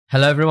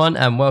Hello, everyone,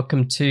 and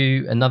welcome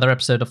to another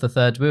episode of The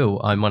Third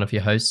Wheel. I'm one of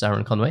your hosts,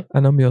 Aaron Conway.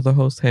 And I'm your other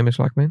host, Hamish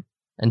Lackman.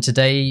 And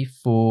today,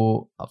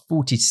 for our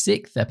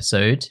 46th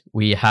episode,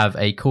 we have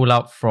a call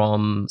out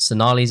from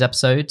Sonali's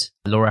episode.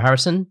 Laura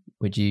Harrison,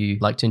 would you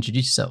like to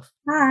introduce yourself?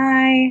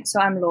 Hi, so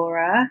I'm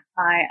Laura.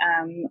 I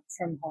am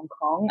from Hong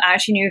Kong. I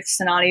actually knew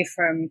Sonali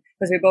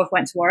because we both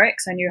went to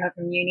Warwick, so I knew her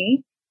from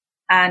uni.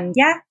 And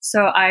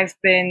so I've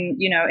been,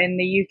 in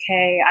the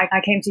UK. I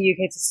came to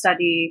UK to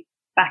study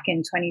back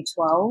in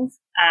 2012,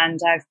 and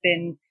I've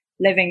been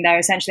living there.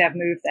 Essentially, I've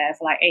moved there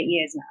for like 8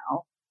 years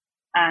now.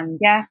 And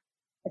I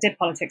did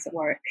politics at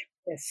Warwick,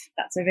 if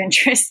that's of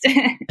interest.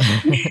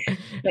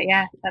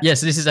 But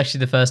so this is actually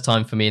the first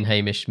time for me and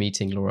Hamish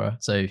meeting Laura.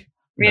 So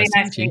really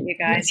nice to meet you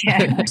guys.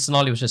 Yeah.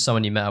 Sonali was just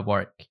someone you met at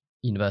Warwick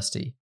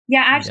University.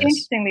 Yeah, actually,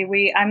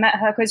 interestingly, I met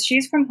her because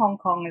she's from Hong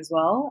Kong as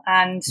well,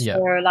 and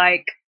for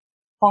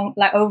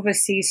like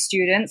overseas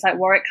students, like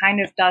Warwick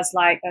kind of does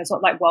like a sort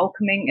of like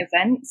welcoming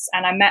events,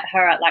 and I met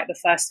her at like the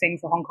first thing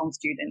for Hong Kong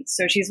students.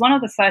 So she's one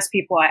of the first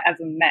people I ever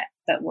met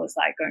that was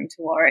like going to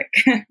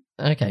Warwick.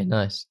 Okay,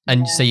 nice.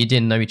 And so you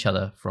didn't know each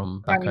other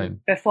from back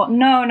home before?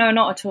 No,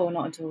 not at all.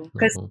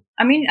 Because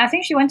I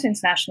think she went to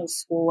international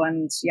school,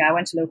 and I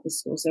went to local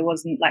school, so it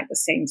wasn't like the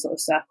same sort of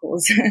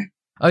circles.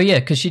 Oh yeah,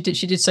 because she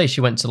did say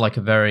she went to like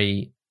a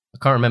very, I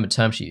can't remember the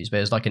term she used, but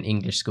it was like an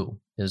English school.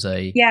 It was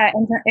a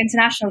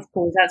international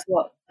schools.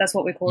 That's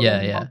what we call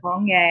them in Hong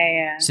Kong.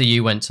 Yeah. So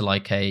you went to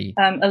like a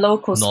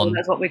local school.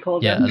 That's what we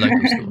call them. Yeah, a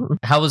local school.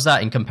 How was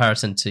that in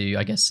comparison to,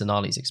 I guess,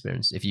 Sonali's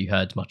experience? If you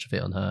heard much of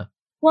it on her.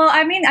 Well,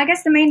 I mean, I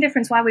guess the main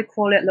difference why we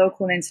call it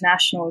local and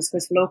international is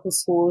because for local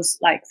schools,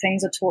 like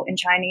things are taught in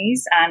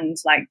Chinese, and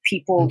like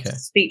people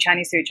speak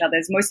Chinese to each other.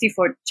 It's mostly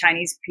for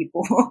Chinese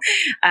people.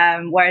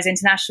 Whereas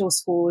international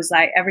schools,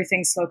 like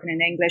everything's spoken in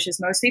English.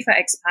 It's mostly for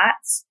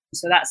expats.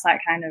 So that's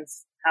like kind of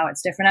how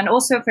it's different. And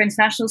also for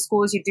international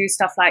schools, you do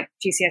stuff like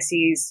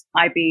GCSEs,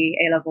 IB,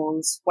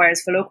 A-levels.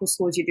 Whereas for local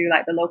schools, you do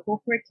like the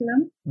local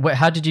curriculum.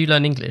 How did you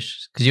learn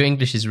English? Because your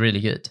English is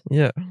really good.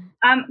 Yeah.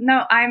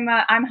 No, I'm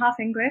half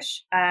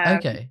English.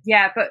 Okay.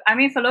 Yeah, but I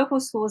mean, for local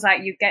schools,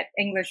 like you get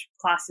English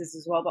classes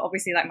as well. But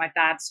obviously, like my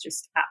dad's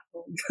just at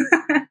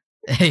home.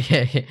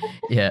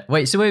 Yeah.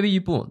 Wait, so where were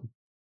you born?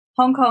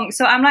 Hong Kong.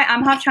 So I'm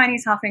half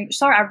Chinese, half English.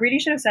 Sorry, I really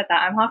should have said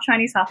that. I'm half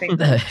Chinese, half English.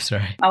 That's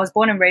right. I was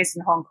born and raised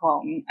in Hong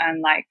Kong, and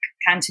like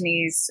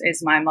Cantonese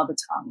is my mother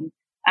tongue,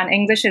 and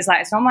English is like,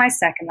 it's not my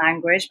second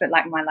language, but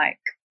like my like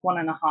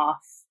 1.5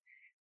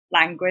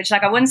 language.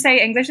 Like I wouldn't say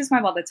English is my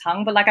mother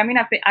tongue, but like I mean,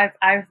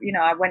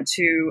 I went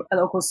to a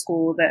local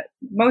school that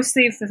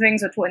mostly the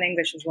things were taught in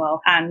English as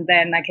well, and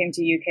then I came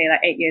to UK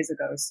like 8 years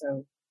ago.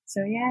 So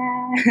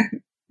yeah.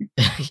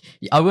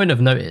 I wouldn't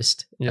have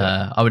noticed.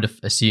 Yeah. I would have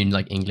assumed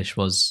like English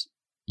was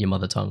your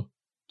mother tongue,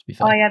 to be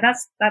fair. Oh yeah,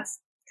 that's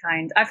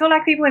kind. I feel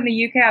like people in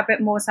the UK are a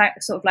bit more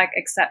sort of like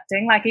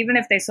accepting. Like even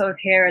if they sort of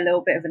hear a little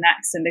bit of an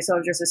accent, they sort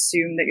of just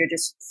assume that you're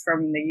just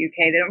from the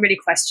UK. They don't really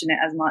question it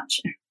as much.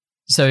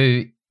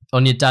 So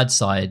on your dad's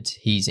side,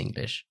 he's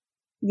English?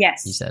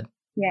 Yes. You said?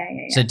 Yeah.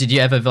 So did you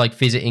ever like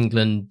visit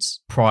England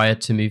prior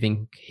to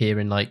moving here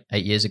in like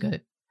 8 years ago?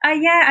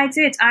 Yeah, I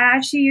did. I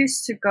actually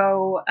used to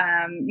go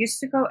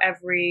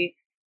every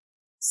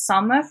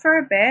summer for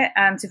a bit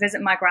to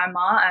visit my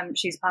grandma.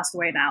 She's passed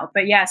away now.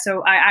 But yeah,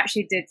 so I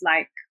actually did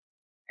like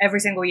every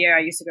single year I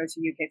used to go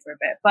to UK for a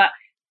bit, but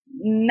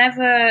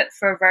never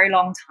for a very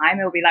long time.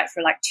 It will be like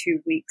for like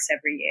 2 weeks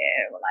every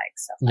year or like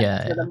stuff like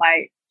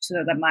that. So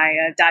that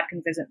my dad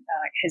can visit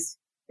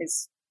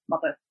his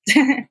mother.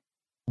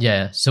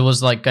 Yeah. So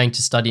was like going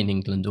to study in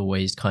England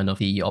always kind of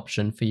the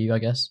option for you, I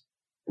guess?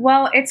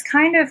 Well, it's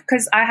kind of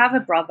because I have a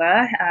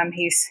brother.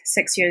 He's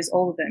 6 years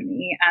older than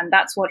me, and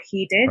that's what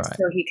he did. Right.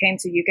 So he came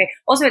to UK.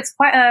 Also, it's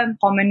quite a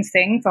common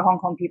thing for Hong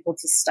Kong people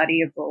to study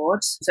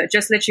abroad. So it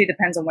just literally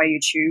depends on where you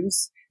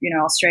choose.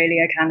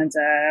 Australia,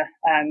 Canada,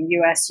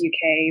 US,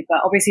 UK.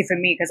 But obviously for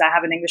me, because I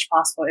have an English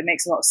passport, it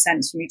makes a lot of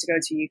sense for me to go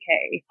to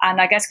UK. And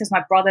I guess because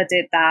my brother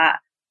did that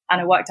and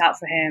it worked out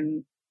for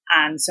him.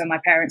 And so my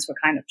parents were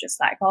kind of just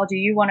like, oh, do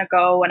you want to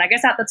go? And I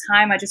guess at the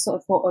time I just sort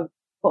of thought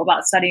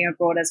about studying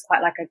abroad as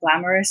quite like a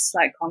glamorous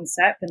like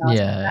concept. And I was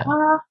like,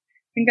 I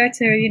can go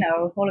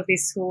to, all of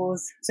these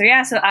schools. So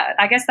yeah, so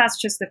I guess that's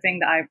just the thing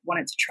that I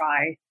wanted to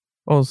try.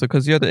 Also,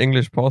 because you had the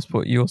English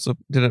passport, you also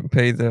didn't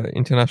pay the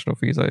international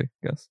fees, I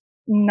guess.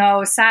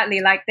 No, sadly,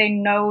 like they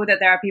know that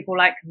there are people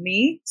like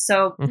me.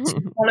 So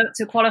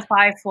to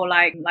qualify for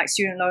like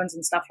student loans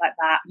and stuff like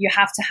that, you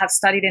have to have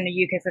studied in the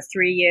UK for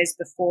 3 years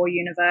before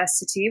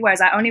university. Whereas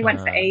I only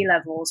went for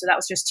A-level, so that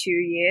was just 2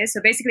 years.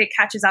 So basically it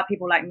catches up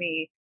people like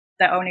me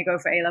that only go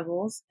for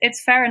A-levels.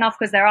 It's fair enough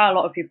because there are a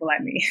lot of people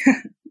like me.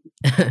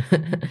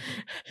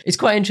 It's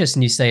quite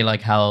interesting you say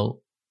like how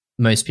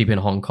most people in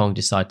Hong Kong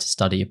decide to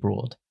study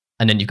abroad,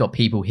 and then you've got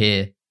people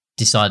here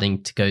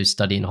deciding to go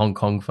study in Hong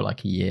Kong for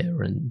like a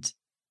year, and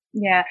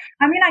Yeah.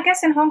 I mean, I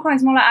guess in Hong Kong,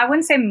 it's more like, I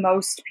wouldn't say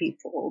most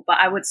people, but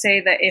I would say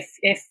that if,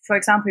 for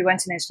example, you went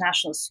to an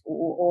international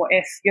school, or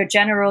if you're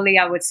generally,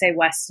 I would say,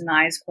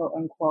 westernized, quote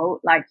unquote,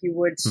 like you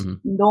would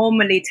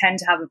normally tend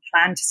to have a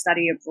plan to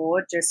study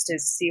abroad just to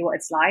see what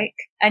it's like.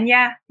 And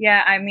yeah,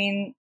 I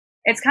mean,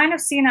 it's kind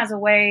of seen as a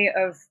way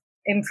of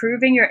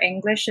improving your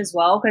English as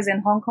well, because in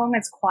Hong Kong,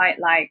 it's quite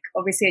like,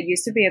 obviously it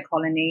used to be a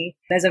colony.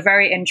 There's a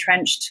very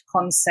entrenched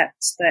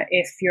concept that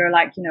if you're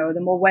like, you know, the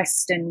more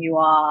Western you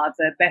are,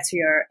 the better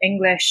your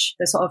English,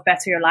 the sort of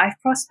better your life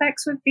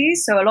prospects would be.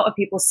 So a lot of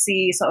people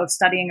see sort of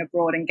studying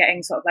abroad and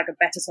getting sort of like a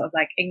better sort of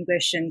like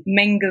English and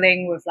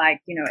mingling with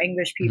like, you know,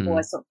 English people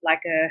as sort of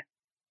like a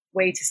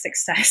way to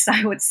success,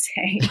 I would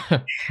say.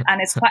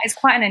 And it's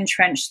quite an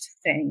entrenched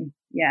thing.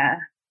 Yeah.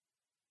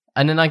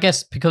 And then I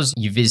guess because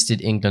you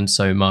visited England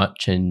so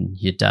much and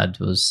your dad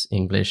was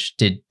English,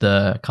 did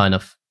the kind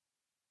of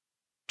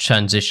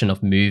transition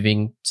of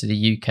moving to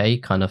the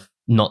UK kind of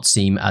not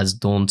seem as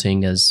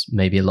daunting as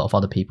maybe a lot of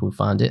other people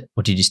find it?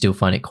 Or did you still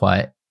find it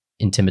quite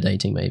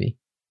intimidating maybe?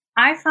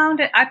 I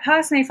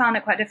personally found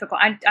it quite difficult.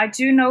 I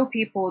do know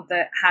people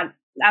that had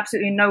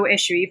absolutely no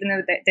issue, even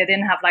though they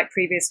didn't have like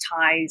previous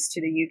ties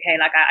to the UK.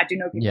 Like I do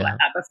know people like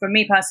that. But for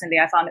me personally,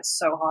 I found it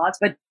so hard.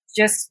 But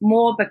just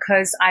more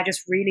because I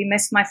just really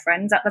missed my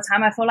friends at the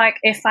time. I feel like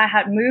if I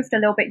had moved a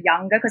little bit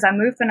younger, because I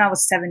moved when I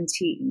was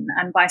 17,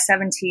 and by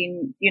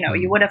 17, you know,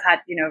 you would have had,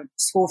 you know,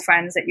 school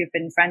friends that you've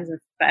been friends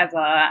with forever,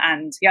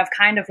 and you have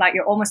kind of like,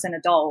 you're almost an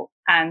adult,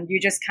 and I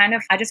just kind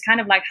of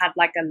like had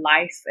like a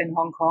life in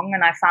Hong Kong.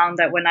 And I found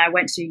that when I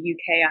went to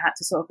UK, I had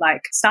to sort of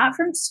like start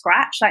from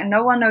scratch. Like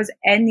no one knows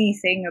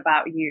anything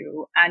about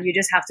you, and you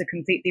just have to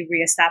completely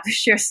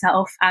reestablish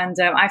yourself. And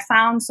I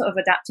found sort of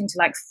adapting to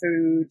like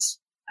food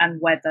and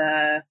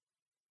weather,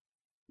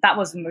 that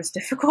was the most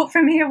difficult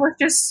for me. It was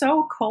just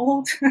so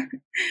cold.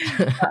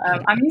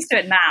 But, I'm used to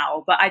it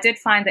now, but I did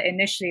find that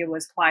initially it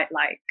was quite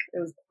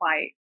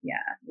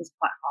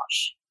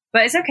harsh.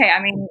 But it's okay.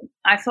 I mean,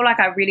 I feel like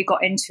I really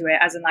got into it,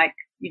 as in like,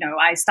 you know,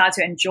 I started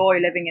to enjoy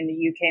living in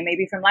the UK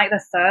maybe from like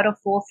the third or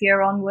fourth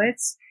year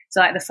onwards. So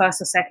like the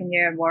first or second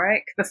year in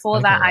Warwick. Before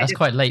that, that's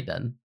quite late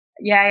then.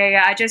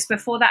 Yeah.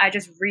 Before that, I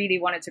just really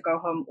wanted to go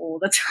home all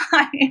the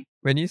time.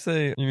 When you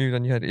say you moved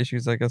and you had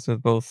issues, I guess,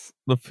 with both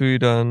the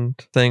food and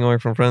staying away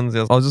from friends,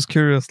 I was just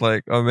curious,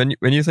 like, when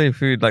you say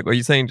food, like, are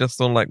you saying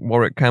just on like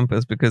Warwick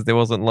campus because there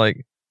wasn't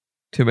like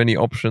too many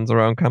options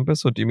around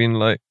campus, or do you mean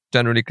like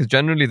generally? Because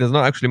generally there's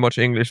not actually much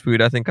English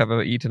food I think I've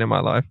ever eaten in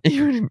my life,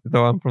 even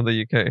though I'm from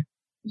the UK.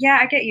 Yeah,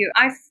 I get you.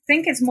 I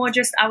think it's more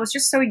just, I was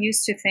just so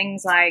used to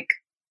things like,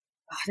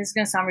 this is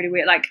going to sound really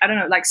weird, like, I don't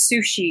know, like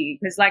sushi,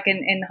 because like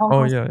in Hong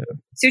Kong,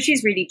 sushi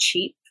is really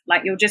cheap.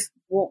 Like you'll just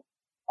walk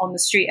on the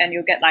street and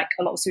you'll get like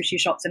a lot of sushi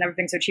shops and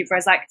everything's so cheap.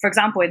 Whereas like, for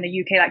example, in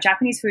the UK, like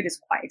Japanese food is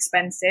quite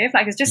expensive.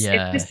 Like it's just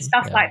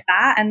stuff like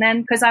that. And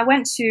then because I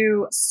went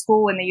to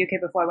school in the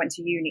UK before I went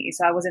to uni,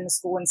 so I was in the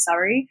school in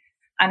Surrey,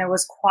 and it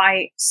was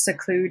quite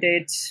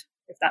secluded,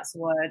 if that's the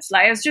word.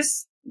 Like it was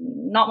just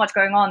not much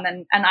going on.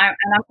 And I'm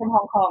from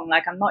Hong Kong.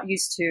 Like I'm not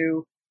used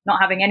to not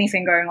having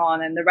anything going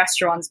on, and the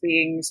restaurants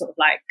being sort of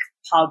like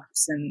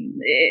pubs, and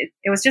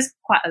it was just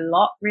quite a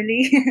lot,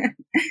 really.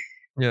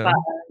 Yeah. But,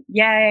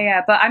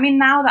 yeah. But I mean,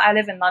 now that I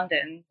live in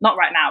London, not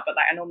right now, but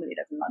like I normally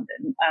live in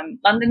London,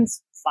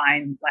 London's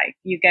fine. Like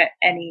you get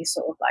any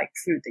sort of like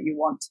food that you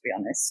want, to be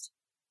honest.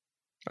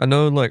 I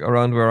know like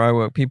around where I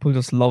work, people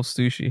just love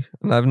sushi.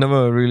 And I've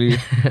never really,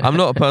 I'm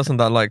not a person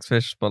that likes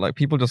fish, but like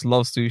people just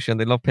love sushi and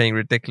they love paying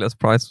ridiculous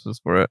prices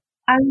for it.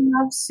 I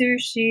love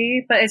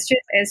sushi, but it's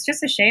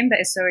just a shame that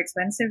it's so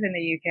expensive in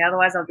the UK.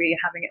 Otherwise, I'll be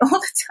having it all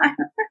the time.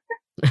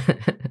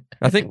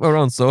 I think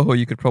around Soho,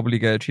 you could probably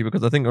get it cheaper,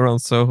 because I think around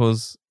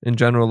Soho's in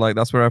general, like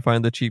that's where I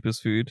find the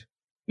cheapest food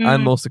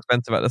and most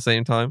expensive at the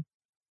same time.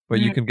 But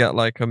you can get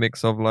like a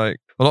mix of like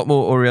a lot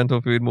more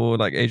Oriental food, more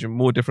like Asian,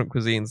 more different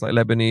cuisines like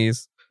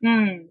Lebanese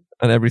and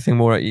everything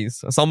more at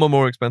ease. Some are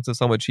more expensive,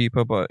 some are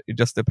cheaper, but it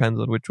just depends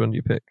on which one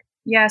you pick.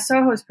 Yeah,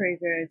 Soho's pretty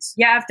good.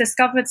 Yeah, I've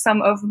discovered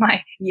some over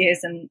my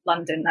years in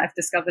London. I've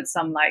discovered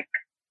some like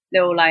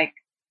little like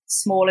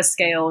smaller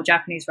scale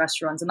Japanese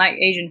restaurants and like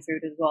Asian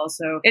food as well.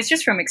 So it's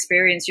just from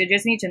experience. You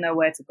just need to know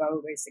where to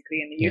go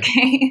basically in the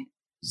UK.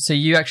 So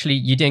you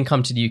didn't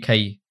come to the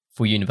UK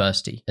for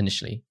university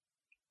initially?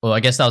 Well, I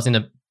guess that was in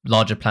the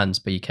larger plans,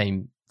 but you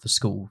came for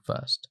school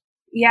first.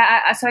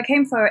 Yeah, so I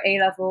came for A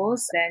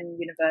levels, then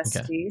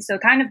university. Okay. So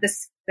kind of the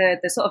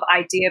sort of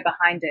idea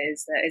behind it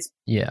is that it's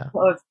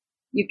sort of,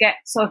 you get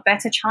sort of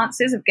better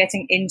chances of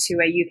getting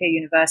into a UK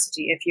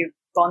university if you've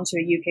gone to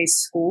a UK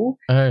school.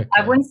 Okay.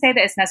 I wouldn't say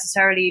that it's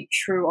necessarily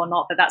true or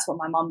not, but that's what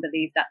my mum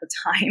believed at the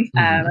time.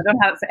 I don't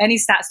have any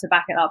stats to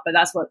back it up, but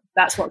that's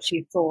what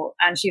she thought.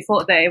 And she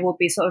thought that it would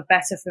be sort of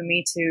better for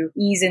me to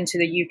ease into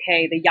the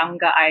UK the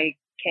younger I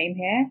came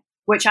here,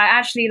 which I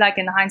actually, like,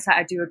 in hindsight,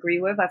 I do agree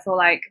with. I feel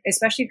like,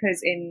 especially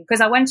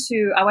because I went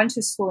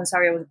to school in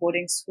Surrey, it was a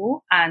boarding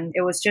school, and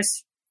it was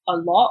just a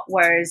lot,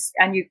 whereas,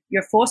 and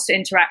you're forced to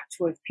interact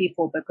with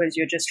people because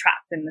you're just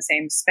trapped in the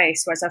same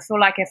space. Whereas I feel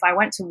like if I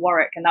went to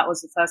Warwick and that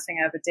was the first thing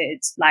I ever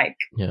did, like,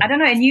 I don't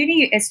know, in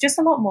uni, it's just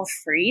a lot more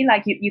free.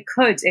 Like you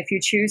could, if you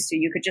choose to,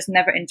 you could just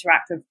never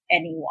interact with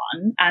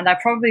anyone. And I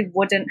probably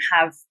wouldn't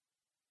have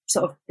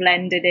sort of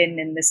blended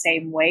in the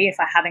same way if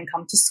I hadn't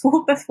come to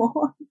school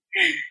before.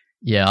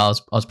 Yeah, I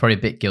was probably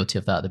a bit guilty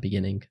of that at the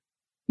beginning.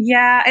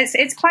 Yeah,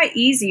 it's quite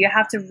easy. You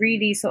have to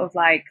really sort of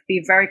like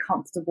be very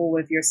comfortable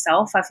with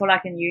yourself. I feel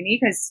like in uni,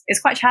 because it's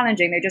quite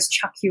challenging. They just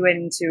chuck you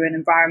into an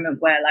environment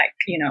where, like,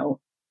 you know,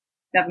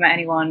 never met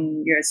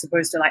anyone, you're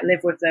supposed to like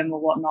live with them or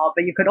whatnot,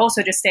 but you could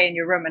also just stay in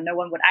your room and no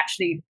one would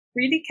actually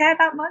really care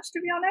that much,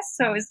 to be honest.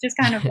 So it's just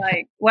kind of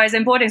like, whereas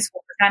in boarding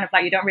school, it's kind of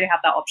like you don't really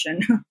have that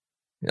option.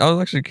 I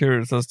was actually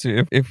curious as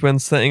to if when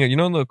setting, you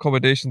know, in the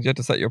accommodations, you have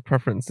to set your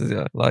preferences,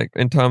 yeah, like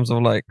in terms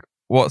of like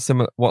what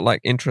like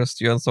interests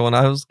you and so on.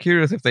 I was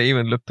curious if they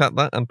even looked at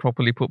that and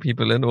properly put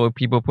people in, or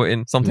people put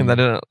in something that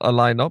didn't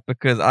align up,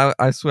 because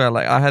I swear,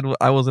 like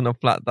I was in a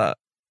flat that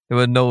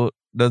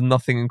there's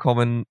nothing in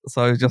common.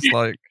 So I was just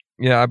like,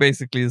 yeah,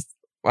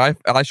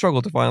 I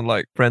struggled to find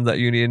like friends at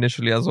uni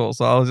initially as well.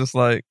 So I was just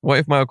like, what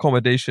if my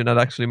accommodation had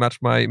actually matched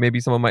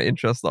maybe some of my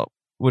interests up?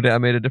 Would it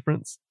have made a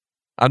difference?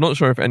 I'm not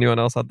sure if anyone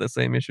else had the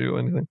same issue or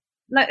anything.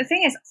 Like, the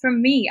thing is, for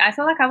me, I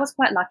feel like I was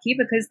quite lucky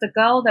because the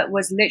girl that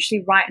was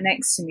literally right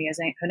next to me,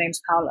 her name's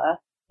Paula,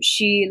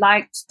 she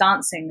liked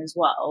dancing as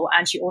well.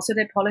 And she also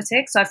did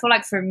politics. So I feel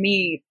like for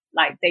me,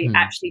 like they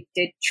actually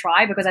did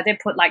try, because I did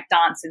put like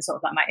dance in sort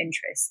of like my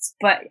interests.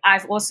 But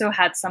I've also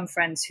had some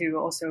friends who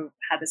also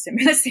had a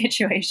similar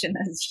situation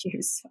as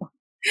you. So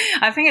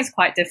I think it's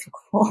quite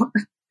difficult.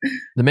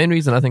 The main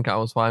reason I think I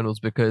was fine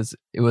was because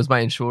it was my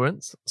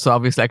insurance. So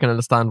obviously I can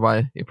understand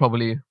why it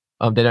probably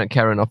they don't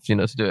care enough, you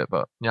know, to do it.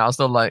 But yeah, I was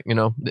still like, you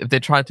know, if they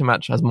tried to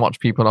match as much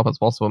people up as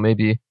possible,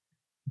 maybe it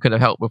could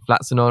have helped with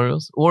flat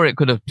scenarios, or it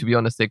could have, to be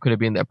honest, it could have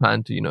been their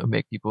plan to, you know,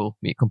 make people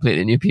meet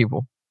completely new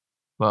people.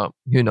 But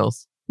who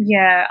knows?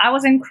 Yeah, I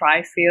was in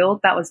Cryfield.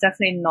 That was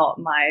definitely not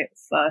my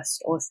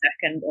first or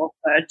second or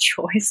third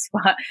choice,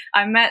 but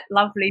I met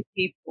lovely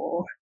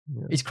people.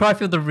 Yeah. Is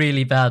Cryfield the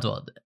really bad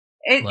one?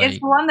 It's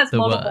the one that's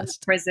modeled on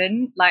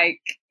prison. Like,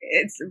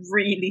 it's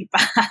really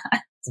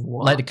bad.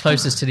 What? Like the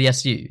closest to the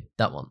SU,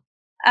 that one?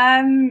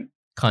 Kind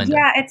of.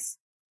 Yeah, it's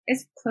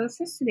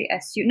closest to the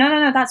SU.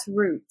 No, that's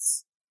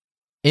Roots.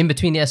 In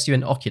between the SU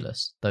and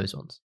Oculus, those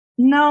ones?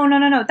 No.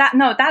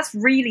 That's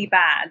really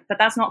bad, but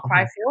that's not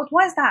Cryfield.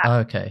 What is that?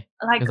 Okay.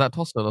 Is that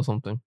Tostel or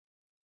something?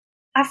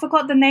 I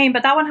forgot the name,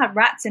 but that one had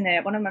rats in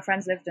it. One of my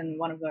friends lived in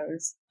one of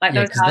those. Like,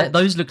 yeah,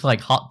 those look like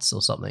huts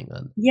or something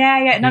then.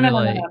 Yeah. No.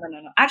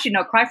 Actually,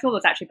 no, Cryfield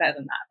was actually better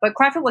than that. But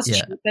Cryfield was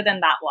cheaper than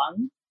that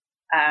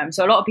one.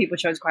 So a lot of people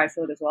chose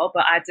Cryfield as well,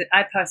 but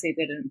I personally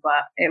didn't.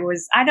 But it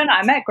was, I don't know,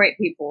 I met great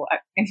people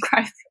in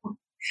Cryfield.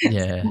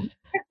 Yeah.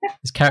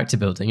 It's character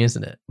building,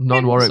 isn't it?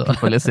 Non-Warwick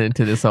people listening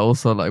to this are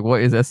also like,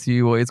 what is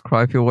SU? What is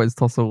Cryfield? What is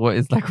Tostel? What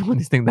is like all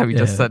these things that we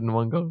just said in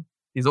one go?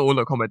 These are all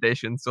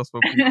accommodations just for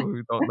people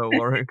who don't know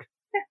Warwick.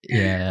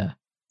 Yeah.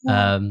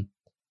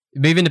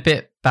 Moving a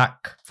bit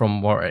back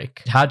from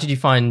Warwick, how did you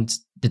find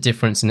the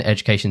difference in the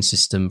education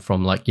system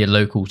from like your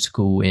local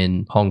school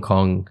in Hong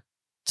Kong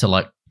to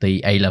like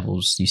the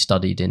A-levels you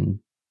studied in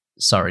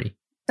Surrey?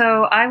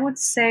 So I would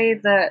say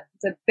that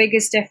the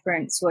biggest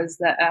difference was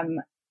that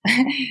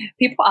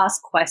people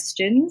ask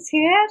questions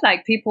here.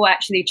 Like, people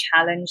actually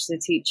challenge the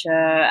teacher,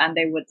 and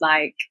they would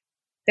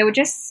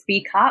just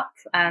speak up.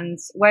 And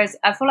whereas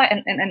I feel like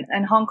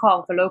in Hong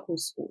Kong, for local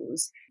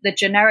schools, the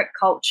generic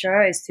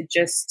culture is to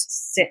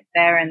just sit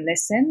there and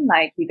listen.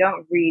 Like, you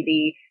don't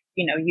really,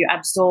 you know, you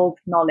absorb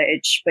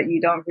knowledge, but you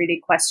don't really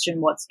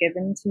question what's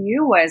given to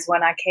you. Whereas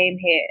when I came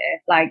here,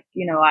 like,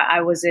 you know,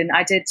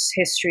 I did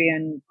history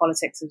and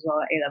politics as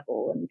well at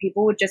A-level, and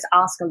people would just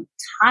ask a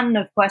ton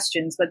of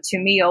questions. But to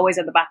me, always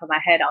at the back of my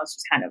head, I was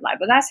just kind of like,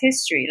 but that's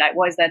history. Like,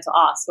 what is there to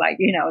ask? Like,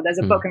 you know, there's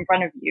a book in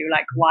front of you.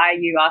 Like, why are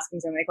you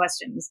asking so many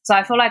questions? So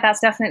I feel like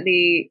that's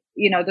definitely,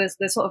 you know, there's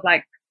sort of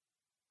like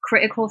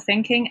critical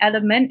thinking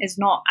element is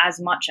not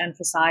as much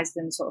emphasized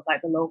in sort of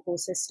like the local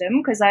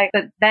system.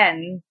 But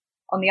then,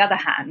 on the other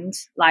hand,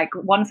 like,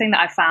 one thing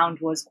that I found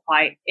was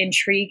quite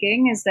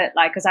intriguing is that,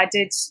 like, because I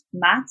did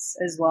maths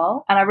as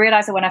well, and I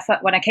realized that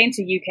when I came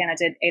to UK and I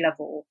did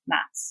A-level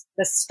maths,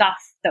 the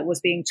stuff that was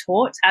being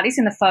taught, at least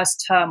in the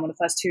first term or the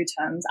first two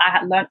terms, I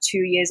had learnt 2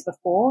 years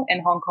before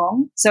in Hong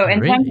Kong. So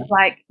in terms of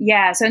like,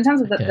 so in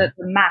terms of the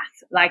math,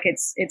 like,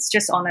 it's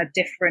just on a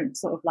different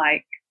sort of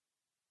like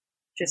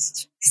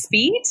just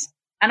speed.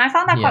 And I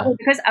found that quite weird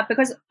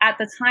because at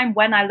the time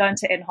when I learned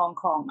it in Hong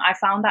Kong, I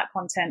found that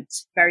content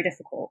very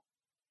difficult.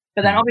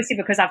 But then obviously,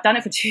 because I've done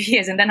it for 2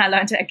 years and then I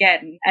learned it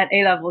again at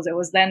A-levels, it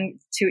was then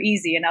too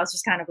easy. And I was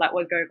just kind of like,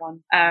 what's going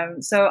on?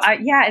 It's a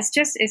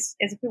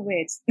bit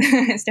weird.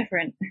 It's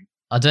different.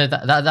 I don't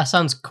know, that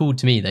sounds cool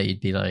to me that you'd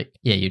be like,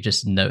 yeah, you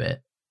just know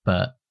it.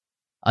 But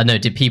I know,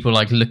 did people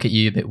like look at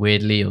you a bit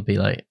weirdly or be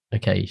like,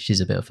 okay, she's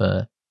a bit of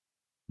a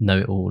know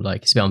it all?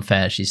 Like, it's a bit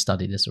unfair. She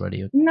studied this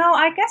already. No,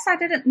 I guess I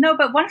didn't. No,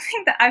 but one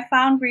thing that I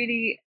found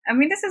really, I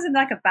mean, this isn't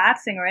like a bad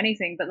thing or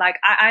anything, but like,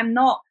 I'm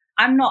not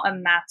a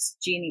maths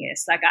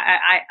genius. Like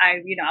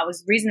I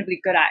was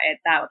reasonably good at it.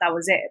 That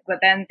was it. But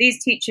then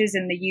these teachers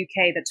in the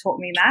UK that taught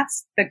me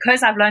maths,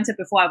 because I've learned it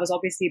before, I was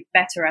obviously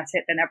better at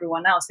it than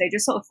everyone else. They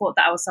just sort of thought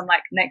that I was some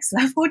like next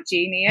level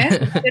genius.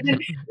 I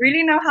didn't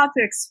really know how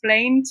to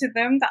explain to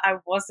them that I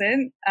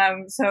wasn't.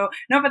 So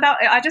no, but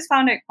I just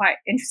found it quite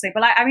interesting.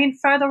 But like, I mean,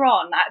 further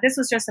on, this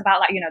was just about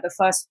like, the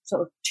first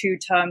sort of 2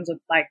 terms of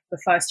like the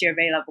first year of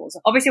A levels.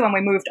 Obviously, when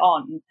we moved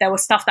on, there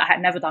was stuff that I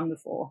had never done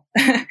before.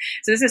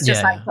 So this is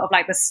just like sort of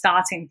like the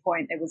starting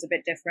point. It was a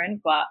bit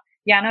different, but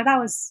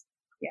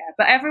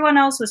but everyone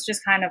else was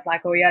just kind of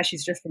like, oh yeah,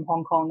 she's just from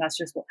Hong Kong, that's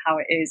just how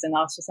it is. And I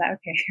was just like,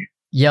 okay.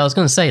 Yeah, I was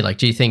going to say, like,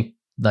 do you think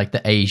like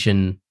the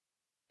Asian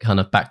kind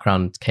of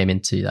background came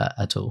into that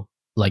at all,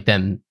 like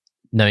them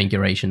knowing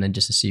your Asian and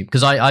just assume?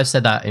 Because I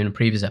said that in a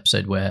previous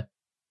episode where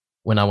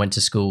when I went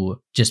to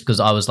school, just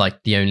because I was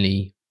like the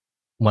only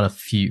one of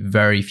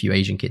very few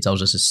Asian kids, I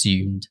was just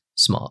assumed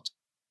smart.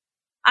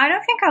 I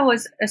don't think I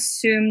was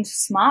assumed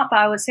smart, but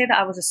I would say that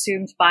I was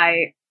assumed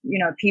by,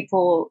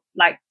 people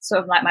like sort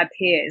of like my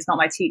peers, not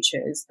my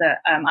teachers, that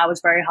I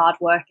was very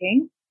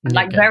hardworking,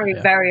 like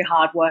very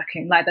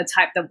hardworking, like the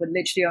type that would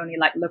literally only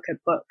like look at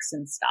books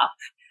and stuff.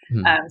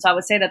 So I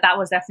would say that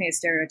was definitely a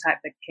stereotype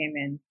that came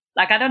in.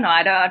 Like, I don't know.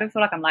 I don't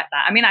feel like I'm like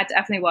that. I mean, I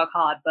definitely work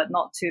hard, but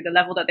not to the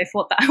level that they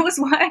thought that I was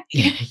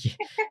working.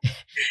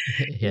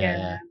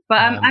 Yeah. But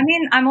I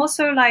mean, I'm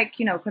also like,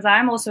 because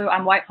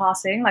I'm white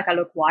passing, like I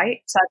look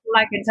white. So I feel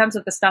like in terms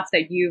of the stuff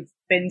that you've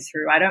been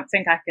through, I don't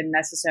think I can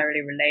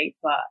necessarily relate,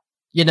 but.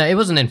 It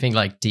wasn't anything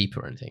like deep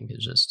or anything. It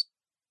was just.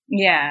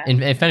 Yeah.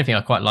 If anything,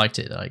 I quite liked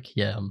it. Like,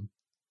 yeah,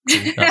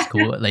 cool. That's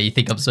cool. Like, you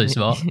think I'm so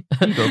smart.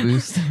 You got a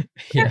boost.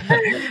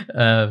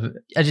 Yeah.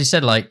 As you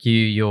said, like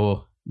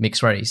you're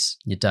mixed race.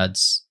 Your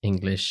dad's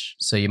English.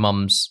 So my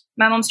mom's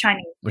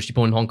Chinese. Was she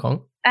born in Hong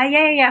Kong?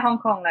 Yeah, Hong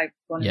Kong, like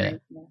born and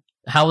raised. Yeah.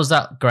 How was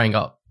that growing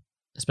up,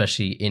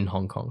 especially in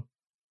Hong Kong?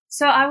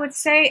 So I would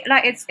say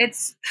like it's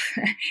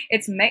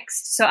it's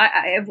mixed. So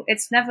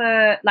it's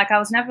never like I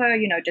was never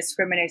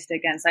discriminated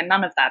against, like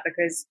none of that,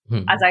 because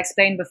as I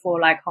explained before,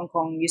 like Hong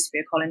Kong used to be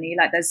a colony.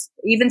 Like there's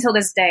even till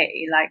this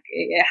day, like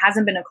it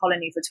hasn't been a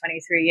colony for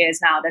 23 years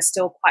now. There's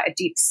still quite a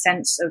deep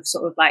sense of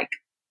sort of like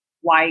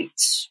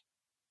white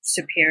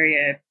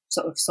superior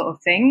sort of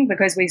thing,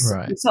 because we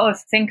sort of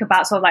think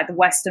about sort of like the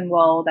Western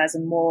world as a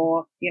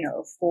more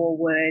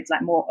forward,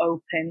 like more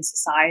open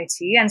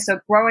society. And so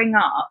growing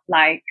up,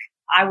 like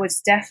I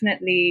was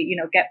definitely,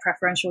 get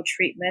preferential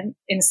treatment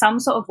in some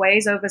sort of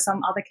ways over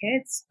some other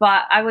kids.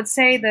 But I would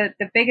say that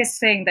the biggest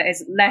thing that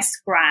is less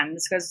grand,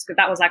 because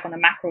that was like on a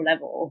macro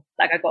level,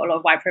 like I got a lot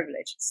of white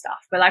privilege and stuff,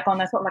 but like on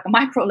a sort of like a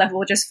micro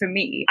level, just for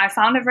me, I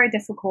found it very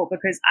difficult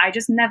because I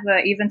just never,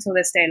 even till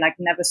this day, like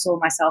never saw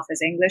myself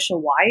as English or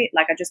white.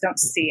 Like I just don't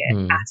see it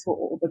at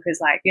all, because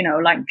like,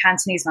 like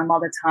Cantonese, my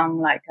mother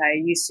tongue, like I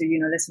used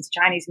to, listen to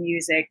Chinese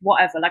music,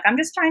 whatever, like I'm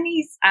just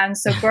Chinese. And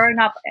so growing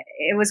up,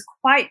 it was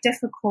quite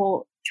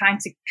difficult trying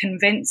to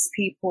convince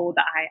people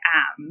that I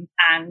am.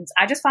 And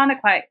I just found it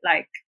quite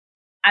like,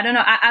 I don't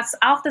know,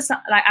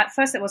 at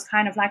first it was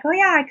kind of like, oh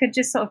yeah, I could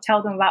just sort of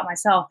tell them about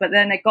myself. But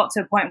then it got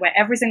to a point where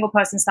every single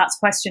person starts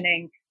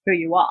questioning who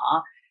you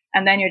are.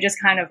 And then you're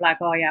just kind of like,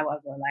 oh yeah,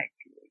 whatever, like,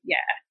 yeah.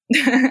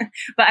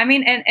 But I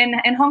mean,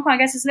 in Hong Kong, I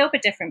guess it's a little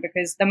bit different,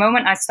 because the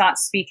moment I start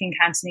speaking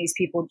Cantonese,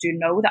 people do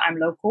know that I'm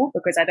local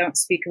because I don't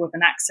speak it with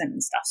an accent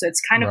and stuff. So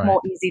it's kind of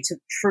more easy to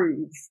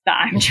prove that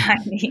I'm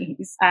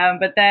Chinese.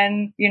 But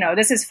then,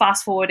 this is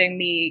fast forwarding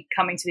me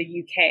coming to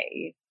the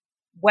UK.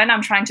 When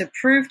I'm trying to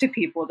prove to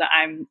people that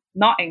I'm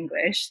not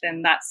English,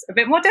 then that's a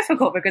bit more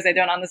difficult because they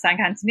don't understand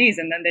Cantonese.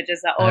 And then they're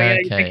just like, oh yeah,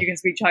 you think you can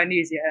speak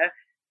Chinese, yeah?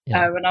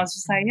 And I was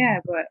just like, yeah,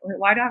 but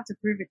why do I have to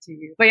prove it to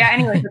you? But yeah,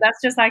 anyway, so that's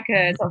just like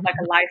a sort of like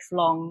a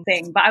lifelong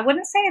thing. But I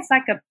wouldn't say it's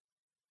like a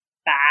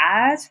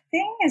bad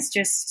thing. It's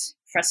just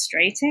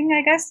frustrating,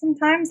 I guess,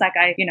 sometimes. Like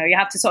you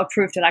have to sort of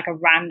prove to like a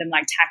random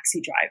like taxi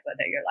driver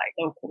that you're like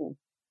local.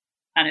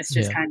 And it's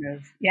just kind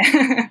of,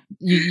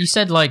 You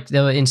said like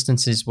there were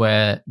instances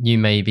where you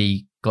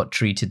maybe got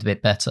treated a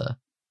bit better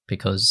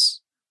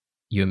because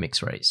you're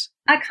mixed race.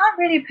 I can't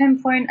really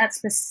pinpoint at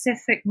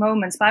specific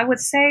moments, but I would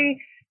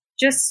say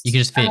just... You can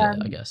just feel it,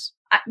 I guess.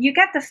 You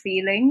get the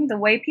feeling, the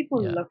way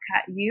people look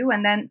at you,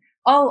 and then...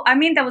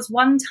 there was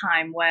one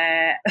time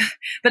where,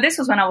 but this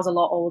was when I was a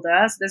lot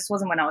older. So this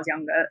wasn't when I was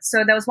younger.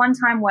 So there was one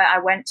time where I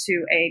went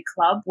to a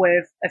club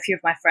with a few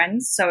of my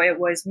friends. So it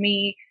was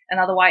me,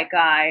 another white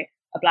guy,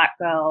 a black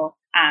girl,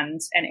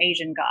 and an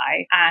Asian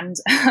guy. And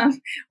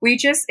we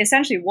just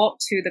essentially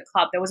walked to the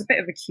club. There was a bit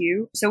of a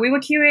queue. So we were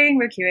queuing,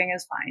 it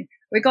was fine.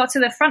 We got to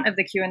the front of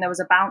the queue and there was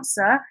a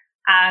bouncer.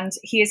 And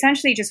he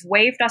essentially just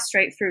waved us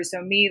straight through.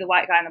 So me, the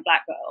white guy and the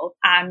black girl,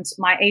 and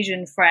my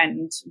Asian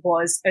friend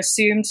was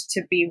assumed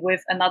to be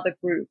with another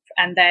group.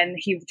 And then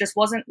he just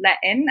wasn't let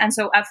in. And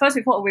so at first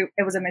we thought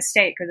it was a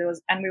mistake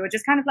and we were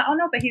just kind of like, oh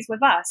no, but he's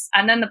with us.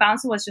 And then the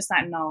bouncer was just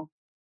like, no,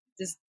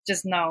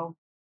 just no.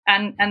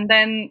 And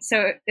then,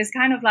 so it's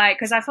kind of like,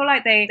 because I feel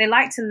like they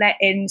like to let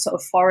in sort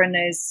of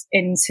foreigners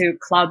into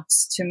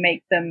clubs to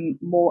make them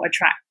more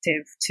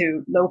attractive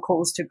to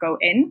locals to go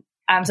in.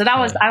 So that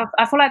was,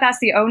 I feel like that's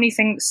the only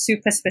thing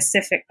super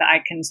specific that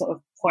I can sort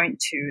of point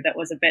to that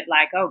was a bit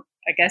like, oh,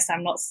 I guess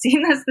I'm not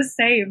seen as the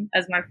same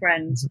as my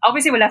friends.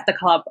 Obviously, we left the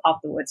club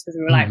afterwards because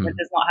we were like, we're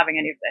just not having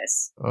any of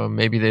this.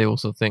 Maybe they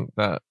also think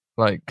that,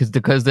 like,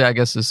 because they, I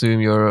guess,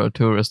 assume you're a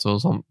tourist or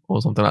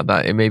something like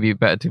that. It may be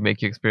better to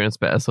make your experience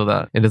better so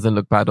that it doesn't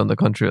look bad on the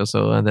country or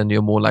so, and then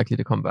you're more likely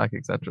to come back,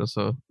 etc.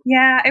 So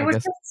yeah, I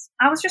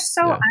was just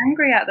so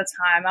angry at the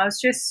time. I was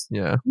just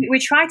we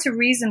tried to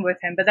reason with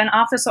him, but then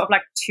after sort of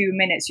like 2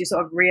 minutes, you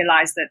sort of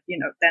realize that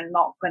they're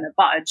not going to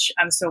budge,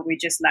 and so we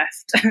just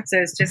left. So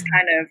it's just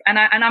kind of,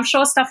 and I'm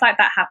sure stuff like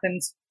that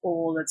happens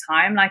all the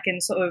time, like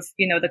in sort of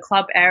the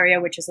club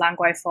area, which is Lan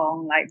Kwai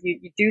Fong. Like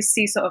you do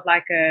see sort of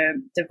like a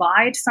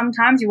divide.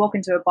 Sometimes you walk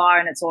into a bar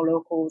and it's all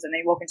locals, and then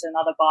you walk into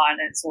another bar and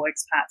it's all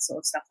expats, sort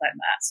of stuff like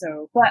that.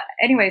 So, but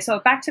anyway, so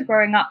back to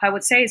growing up, I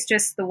would say it's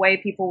just the way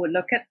people would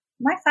look at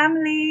my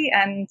family,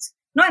 and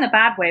not in a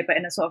bad way, but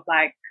in a sort of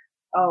like,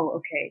 oh,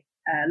 okay,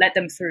 let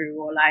them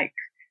through, or like,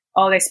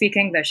 oh, they speak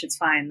English, it's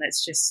fine.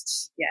 Let's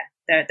just,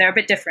 they're a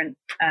bit different,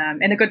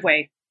 in a good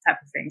way type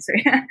of thing. So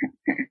yeah.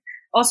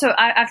 Also,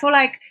 I feel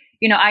like,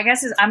 I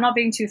guess I'm not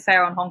being too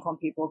fair on Hong Kong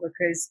people,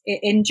 because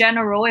in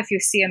general, if you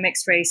see a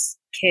mixed race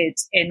kid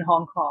in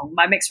Hong Kong,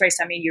 by mixed race,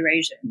 I mean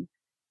Eurasian.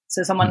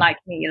 So someone like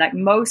me, like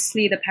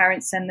mostly the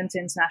parents send them to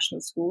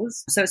international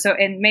schools. So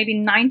in maybe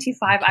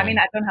 95, I mean,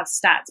 I don't have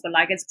stats, but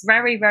like it's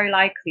very, very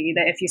likely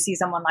that if you see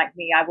someone like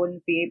me, I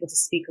wouldn't be able to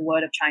speak a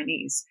word of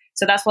Chinese.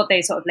 So that's what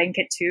they sort of link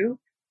it to.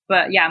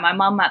 But yeah, my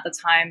mum at the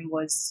time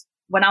was,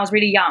 when I was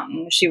really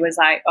young, she was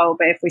like, oh,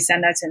 but if we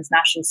send her to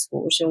international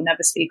school, she'll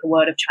never speak a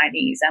word of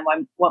Chinese, and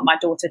I want my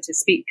daughter to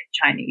speak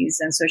Chinese.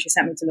 And so she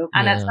sent me to local.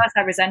 And at first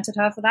I resented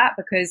her for that,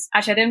 because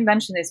actually I didn't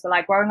mention this, but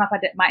like growing up,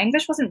 my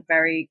English wasn't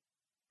very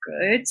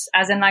good,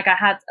 as in like I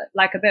had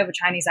like a bit of a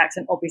Chinese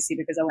accent, obviously,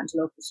 because I went to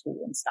local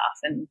school and stuff.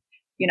 And,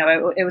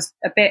 it was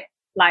a bit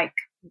like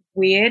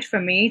weird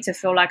for me to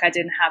feel like I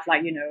didn't have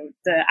like,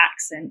 the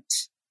accent.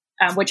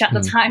 Which at the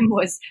time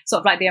was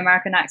sort of like the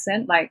American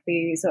accent, like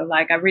the sort of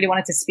like, I really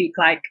wanted to speak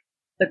like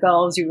the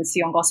girls you would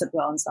see on Gossip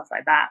Girl and stuff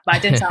like that, but I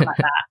didn't sound like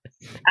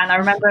that. And I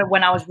remember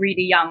when I was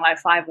really young, like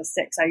 5 or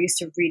 6, I used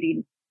to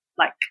really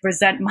like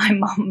resent my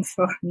mum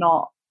for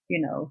not,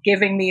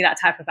 giving me that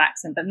type of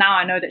accent. But now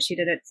I know that she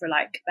did it for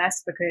like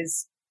best,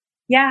 because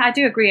yeah, I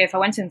do agree. If I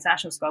went to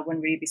international school, I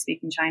wouldn't really be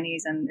speaking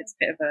Chinese, and it's a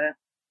bit of a,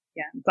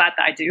 I'm glad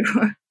that I do.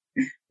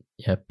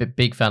 Yeah,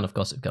 big fan of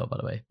Gossip Girl, by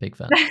the way, big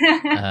fan.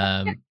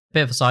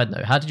 Bit of a side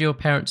note, how did your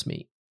parents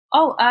meet?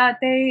 Oh,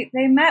 they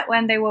met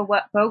when they were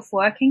both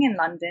working in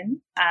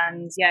London,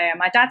 and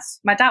my dad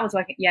was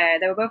working. Yeah,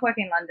 they were both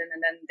working in London,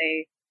 and then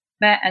they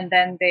met, and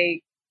then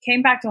they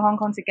came back to Hong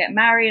Kong to get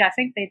married. I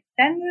think they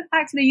then moved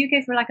back to the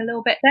UK for like a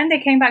little bit. Then they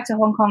came back to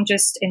Hong Kong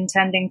just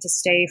intending to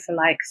stay for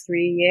like 3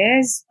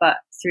 years, but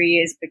 3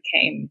 years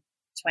became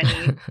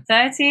 20,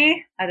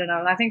 30. I don't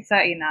know. I think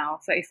 30 now,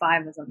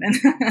 35 or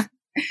something.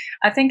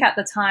 I think at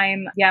the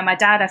time, my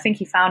dad, I think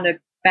he found a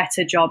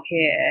better job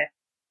here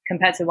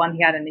compared to one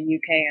he had in the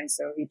UK, and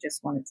so he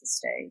just wanted to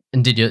stay.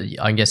 And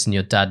I'm guessing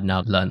your dad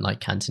now learned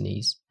like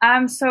Cantonese?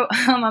 So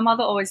my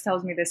mother always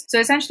tells me this. So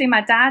essentially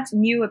my dad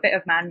knew a bit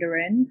of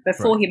Mandarin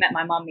before he met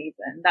my mum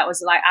even. That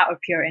was like out of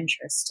pure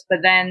interest. But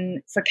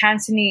then for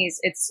Cantonese,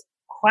 it's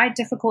quite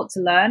difficult to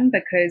learn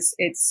because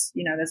it's,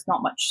 there's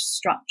not much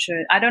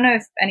structure. I don't know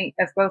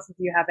if both of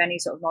you have any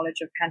sort of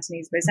knowledge of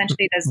Cantonese, but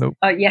essentially there's, nope.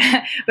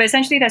 But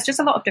essentially there's just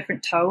a lot of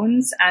different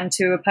tones. And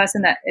to a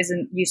person that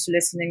isn't used to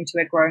listening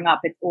to it growing up,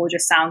 it all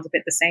just sounds a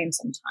bit the same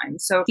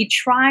sometimes. So he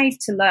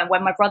tried to learn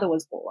when my brother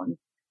was born.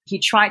 He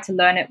tried to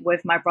learn it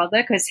with my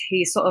brother because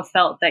he sort of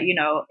felt that,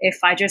 if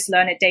I just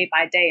learn it day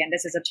by day, and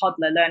this is a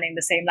toddler learning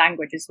the same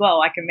language as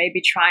well, I can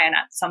maybe try and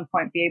at some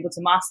point be able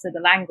to master the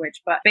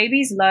language. But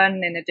babies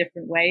learn in a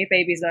different way.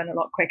 Babies learn a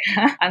lot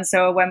quicker. And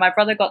so when my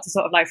brother got to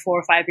sort of like 4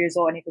 or 5 years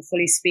old and he could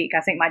fully speak,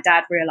 I think my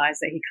dad realized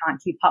that he can't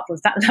keep up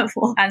with that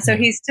level. And so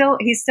he's still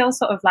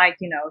sort of like,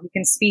 he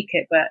can speak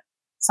it, but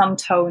some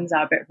tones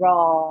are a bit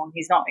wrong.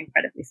 He's not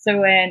incredibly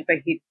fluent, but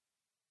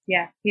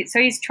so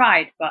he's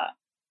tried, but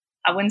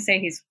I wouldn't say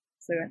he's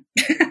fluent.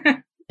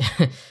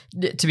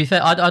 To be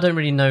fair, I don't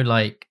really know,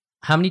 like,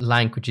 how many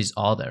languages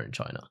are there in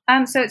China?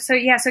 So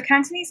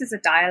Cantonese is a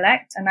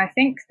dialect, and I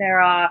think there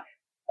are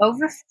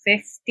over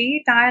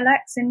 50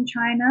 dialects in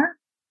China.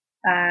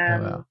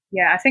 Wow.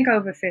 Yeah, I think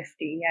over 50.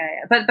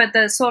 Yeah. But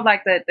the sort of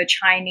like the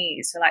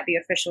Chinese, so like the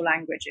official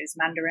language is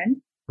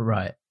Mandarin.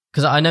 Right.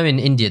 Because I know in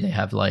India they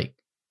have like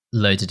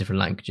loads of different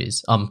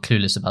languages. I'm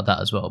clueless about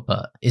that as well.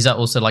 But is that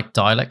also like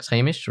dialects,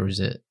 Hamish, or is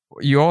it?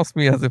 You asked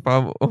me as if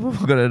I'm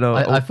gonna know.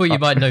 I thought you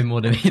might know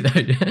more than me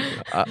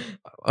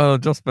though.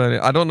 Just barely.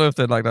 I don't know if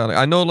they're like that.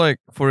 I know, like,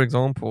 for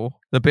example,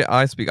 the bit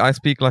I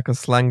speak like a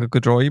slang of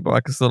Gujarati, but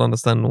I can still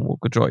understand normal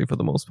Gujarati for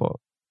the most part,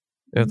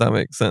 if that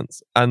makes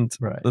sense. And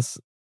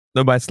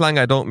by slang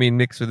I don't mean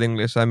mixed with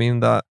English. I mean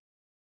that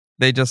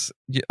they just,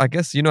 I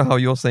guess, you know how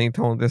you're saying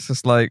tone, this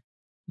is like,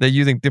 they're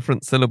using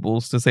different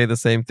syllables to say the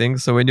same thing.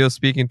 So when you're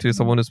speaking to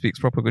someone who speaks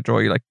proper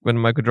Gujarati, like when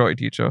my Gujarati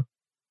teacher,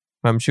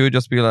 she would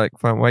just be like,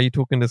 fam, why are you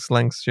talking this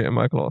slang shit in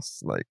my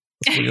class? Like,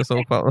 pull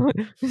yourself out.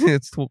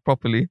 It's talk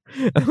properly.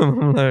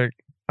 I'm like,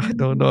 I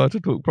don't know how to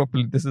talk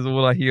properly. This is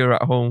all I hear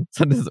at home.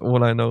 So this is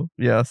all I know.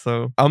 Yeah,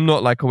 so I'm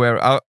not like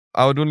aware.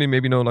 I would only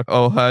maybe know like,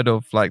 heard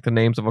of like the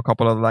names of a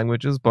couple other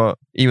languages. But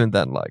even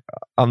then, like,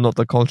 I'm not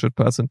the cultured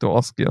person to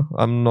ask you.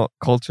 I'm not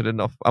cultured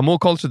enough. I'm more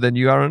cultured than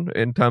you, Aaron,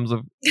 in terms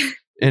of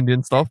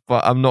Indian stuff,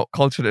 but I'm not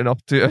cultured enough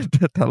to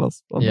tell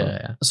us.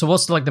 Yeah. So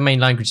what's like the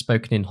main language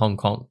spoken in Hong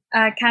Kong?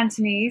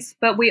 Cantonese,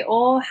 but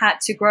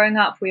growing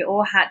up, we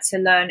all had to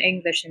learn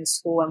English in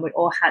school, and we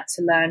all had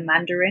to learn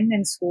Mandarin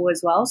in school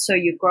as well. So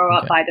you grow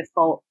up by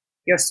default,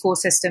 your school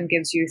system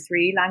gives you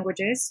 3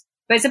 languages.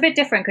 But it's a bit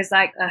different because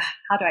like,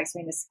 how do I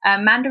explain this?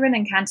 Mandarin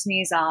and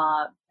Cantonese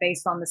are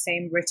based on the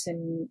same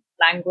written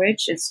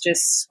language. It's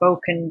just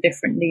spoken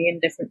differently in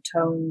different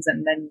tones,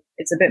 and then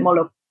it's a bit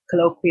more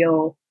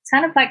colloquial. It's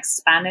kind of like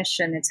Spanish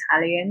and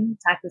Italian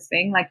type of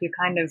thing. Like you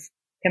kind of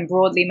can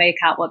broadly make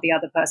out what the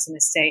other person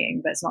is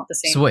saying, but it's not the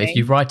same. So what, thing. if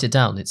you write it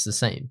down, it's the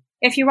same?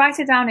 If you write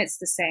it down, it's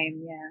the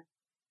same, yeah.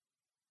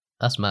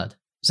 That's mad.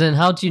 So then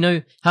how do you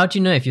know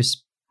if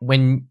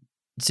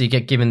so you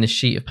get given this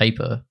sheet of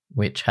paper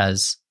which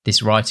has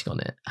this writing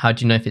on it, how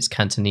do you know if it's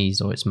Cantonese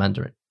or it's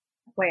Mandarin?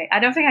 Wait, I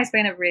don't think I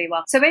explained it really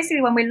well. So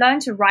basically when we learn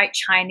to write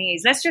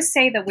Chinese, let's just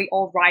say that we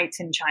all write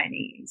in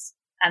Chinese.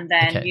 And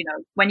then,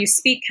 when you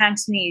speak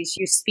Cantonese,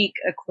 you speak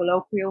a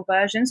colloquial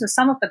version. So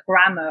some of the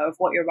grammar of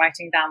what you're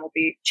writing down will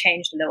be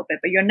changed a little bit,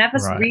 but you're never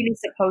really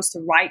supposed to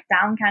write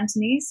down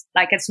Cantonese.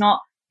 Like it's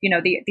not,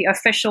 the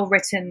official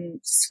written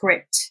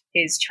script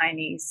is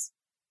Chinese.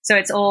 So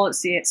it's all,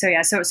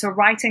 so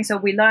writing. So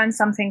we learn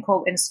something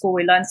called, in school,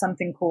 we learn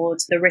something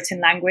called the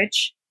written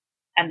language,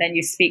 and then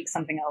you speak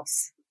something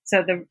else.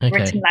 So the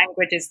written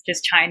language is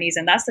just Chinese,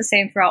 and that's the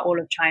same throughout all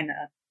of China.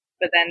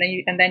 But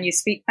then you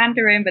speak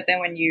Mandarin, but then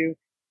when you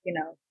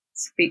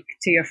speak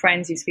to your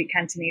friends, you speak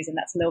Cantonese, and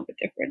that's a little bit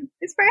different.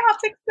 It's very hard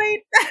to explain.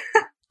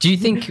 Do you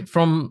think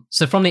from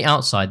the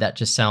outside, that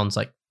just sounds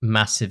like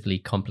massively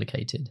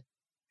complicated?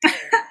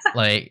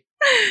 Like,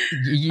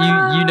 you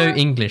know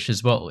English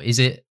as well.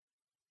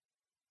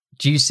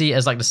 Do you see it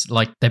as like this,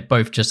 like they're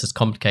both just as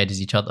complicated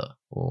as each other,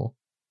 or?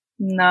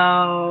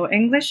 No,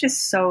 English is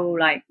so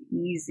like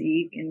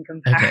easy in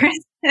comparison.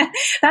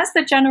 That's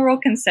the general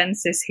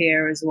consensus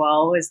here as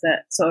well, is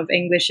that sort of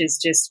English is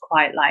just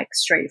quite like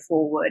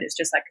straightforward. It's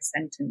just like a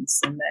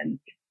sentence, and then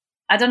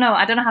I don't know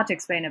how to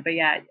explain it, but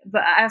yeah.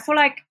 But I feel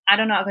like, I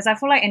don't know, because I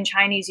feel like in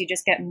Chinese you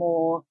just get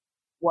more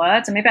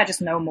words, and maybe I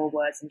just know more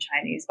words in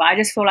Chinese, but I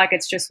just feel like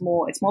it's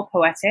more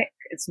poetic.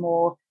 It's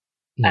more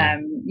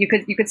you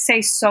could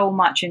say so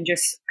much in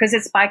just, because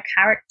it's by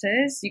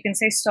characters, you can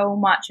say so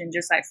much in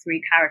just like 3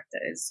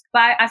 characters.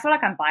 But I feel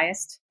like I'm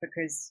biased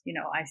because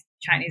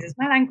Chinese is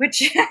my language.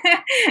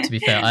 To be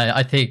fair,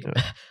 I think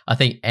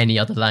any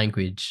other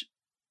language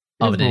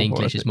other than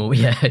English is more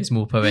it's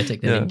more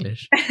poetic than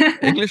English.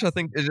 English, I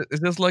think, is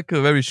just like a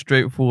very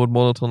straightforward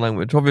monotone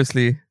language.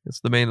 Obviously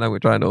it's the main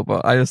language I know,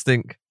 but I just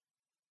think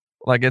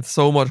like it's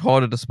so much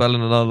harder to spell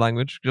in another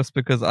language, just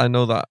because I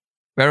know that.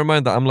 Bear in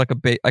mind that I'm like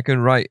I can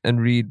write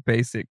and read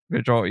basic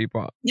Gujarati,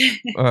 but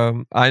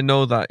I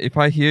know that if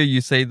I hear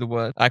you say the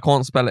word, I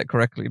can't spell it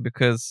correctly,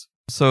 because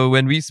so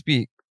when we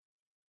speak,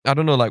 I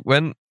don't know, like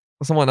when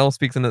someone else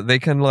speaks in it, they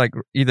can like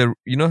either,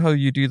 how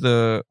you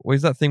do what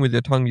is that thing with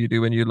your tongue you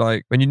do when you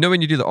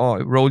do the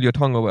R, roll your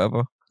tongue or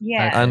whatever.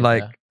 Yeah. And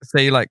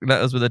say like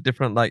letters with a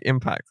different like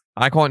impact.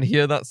 I can't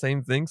hear that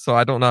same thing, so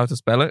I don't know how to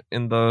spell it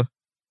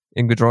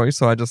in Gujarati,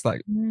 so I just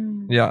like,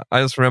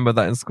 I just remember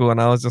that in school,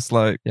 and I was just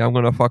like, I'm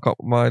gonna fuck up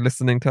my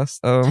listening test.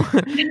 I'm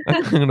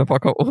gonna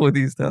fuck up all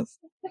these tests.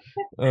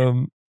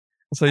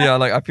 So yeah,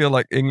 like I feel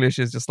like English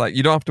is just like,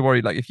 you don't have to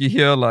worry. Like if you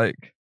hear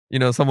like,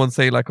 someone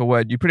say like a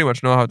word, you pretty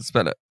much know how to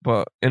spell it.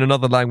 But in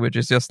another language,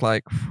 it's just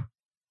like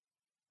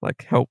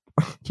help,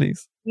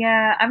 please.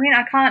 Yeah, I mean,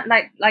 I can't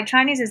like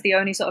Chinese is the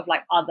only sort of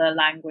like other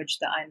language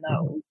that I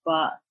know,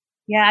 but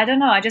yeah, I don't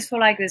know. I just feel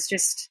like there's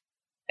just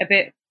a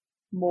bit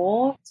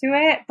more to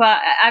it. But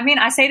I mean,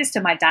 I say this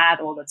to my dad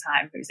all the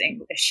time, who's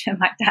English, and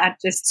my dad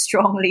just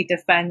strongly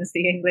defends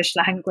the English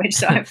language.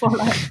 So I feel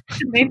like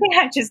maybe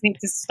I just need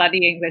to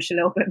study English a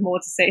little bit more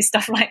to say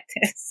stuff like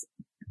this.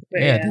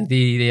 But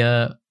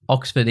the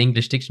Oxford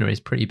English Dictionary is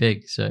pretty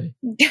big, so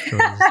sure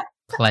there's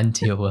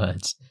plenty of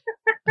words.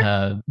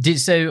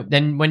 So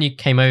then when you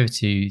came over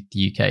to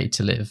the UK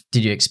to live,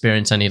 did you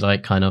experience any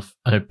like kind of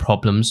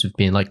problems with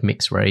being like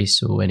mixed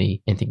race or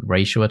anything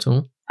racial at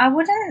all? I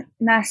wouldn't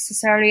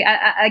necessarily.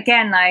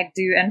 Again, I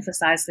do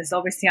emphasize this.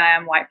 Obviously, I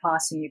am white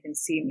passing. You can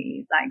see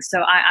me.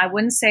 So I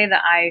wouldn't say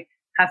that I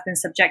have been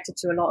subjected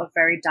to a lot of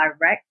very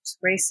direct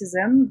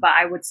racism, but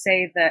I would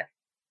say that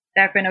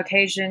there have been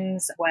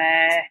occasions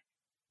where,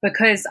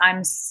 because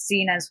I'm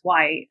seen as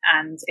white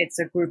and it's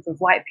a group of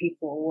white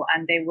people,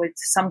 and they would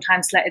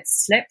sometimes let it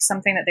slip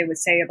something that they would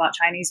say about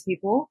Chinese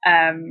people.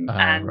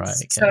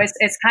 So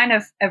it's kind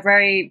of a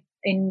very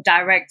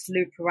indirect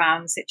loop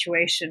around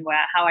situation where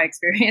how I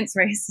experience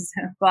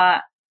racism.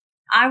 But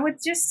I would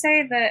just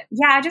say that,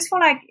 yeah, I just feel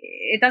like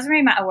it doesn't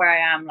really matter where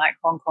I am, like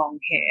Hong Kong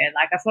here.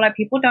 Like, I feel like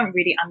people don't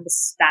really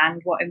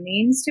understand what it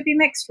means to be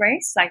mixed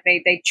race. Like,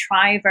 they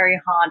try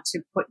very hard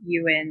to put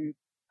you in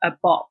a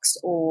box,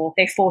 or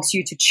they force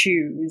you to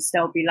choose.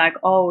 They'll be like,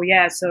 oh,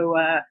 yeah, so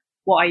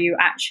what are you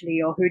actually,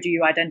 or who do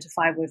you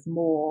identify with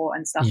more,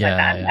 and stuff like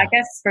that. Yeah. I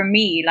guess for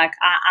me, like,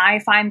 I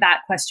find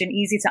that question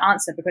easy to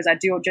answer because I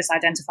do just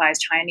identify as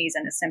Chinese,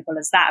 and it's simple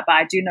as that. But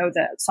I do know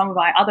that some of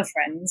my other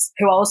friends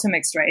who are also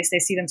mixed race, they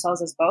see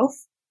themselves as both.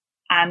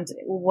 And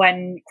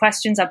when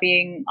questions are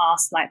being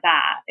asked like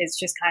that, it's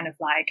just kind of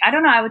like, I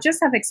don't know, I would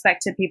just have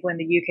expected people in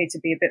the UK to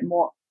be a bit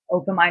more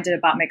open-minded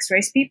about mixed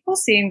race people,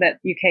 seeing that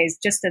UK is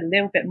just a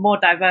little bit more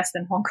diverse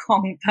than Hong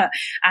Kong. But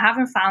I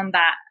haven't found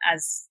that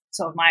as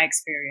sort of my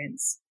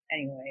experience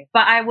anyway.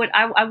 But I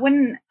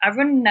wouldn't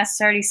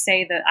necessarily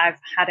say that I've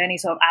had any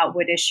sort of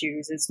outward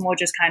issues. It's more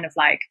just kind of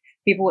like,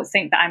 people would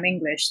think that I'm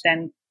English,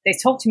 then they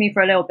talk to me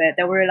for a little bit,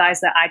 they'll realize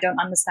that I don't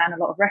understand a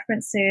lot of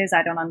references,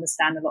 I don't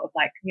understand a lot of,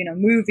 like, you know,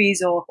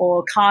 movies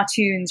or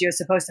cartoons you're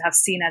supposed to have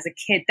seen as a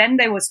kid. Then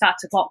they will start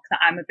to clock that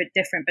I'm a bit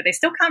different, but they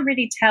still can't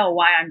really tell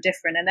why I'm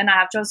different. And then I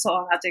have to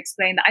sort of have to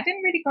explain that I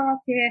didn't really grow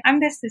up here,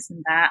 I'm this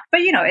and that.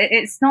 But, you know,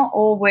 it's not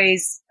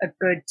always a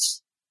good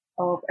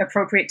or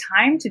appropriate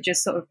time to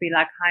just sort of be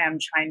like, hi, I'm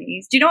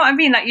Chinese. Do you know what I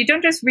mean? Like, you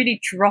don't just really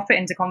drop it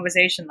into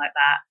conversation like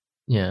that.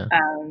 Yeah.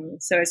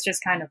 So it's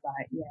just kind of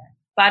like, yeah.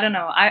 But I don't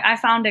know. I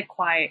found it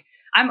quite,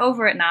 I'm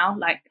over it now.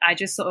 Like, I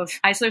sort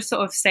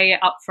of say it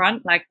up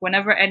front. Like,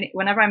 whenever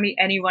I meet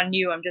anyone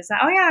new, I'm just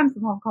like, oh yeah, I'm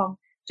from Hong Kong,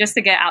 just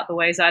to get out the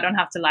way. So I don't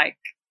have to like,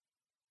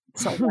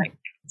 sort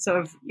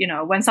of, you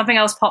know, when something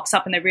else pops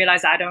up and they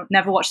realize I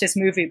never watched this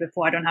movie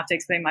before, I don't have to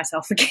explain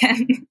myself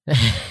again.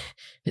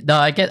 No,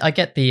 I get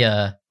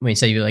the when you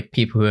say you're like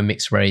people who are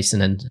mixed race,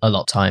 and then a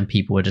lot of time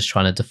people are just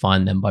trying to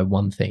define them by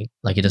one thing.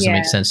 Like, it doesn't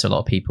make sense to a lot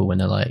of people when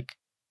they're like,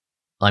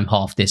 I'm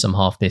half this, I'm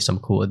half this, I'm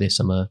quarter this,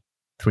 I'm a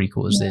three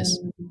quarters this.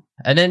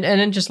 And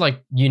then just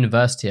like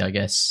university, I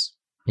guess,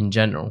 in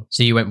general.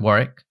 So you went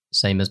Warwick,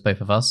 same as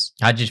both of us.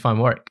 How did you find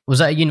Warwick? Was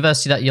that a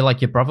university that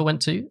your brother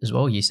went to as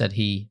well? You said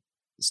he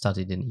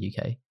studied in the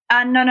UK.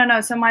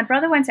 No. So my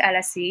brother went to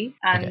LSE,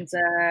 and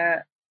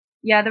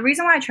yeah, the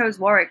reason why I chose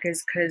Warwick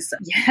is because,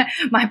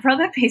 my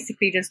brother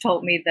basically just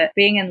told me that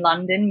being in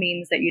London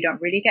means that you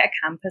don't really get a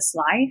campus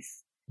life.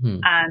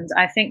 And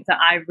I think that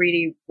I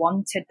really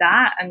wanted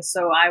that. And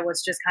so I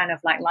was just kind of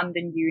like,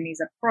 London unis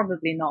are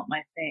probably not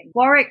my thing.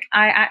 Warwick,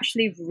 I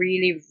actually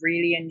really,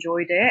 really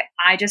enjoyed it.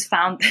 I just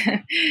found,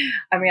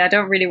 I mean, I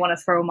don't really want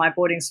to throw my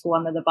boarding school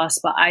under the bus,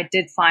 but I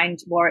did find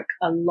Warwick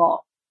a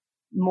lot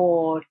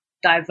more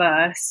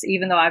diverse,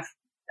 even though I've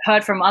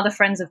heard from other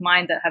friends of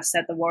mine that have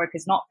said that Warwick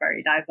is not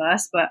very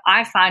diverse, but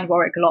I find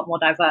Warwick a lot more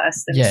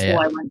diverse than the school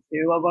I went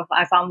to.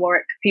 I found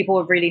Warwick, people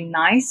were really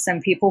nice,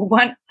 and people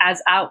weren't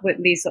as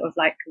outwardly sort of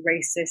like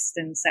racist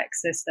and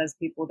sexist as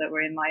people that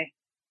were in my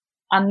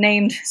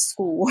unnamed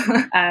school.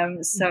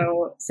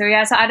 So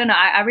I don't know.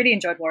 I really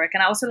enjoyed Warwick,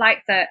 and I also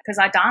liked that because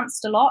I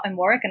danced a lot in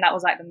Warwick, and that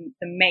was like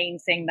the main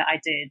thing that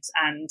I did.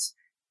 And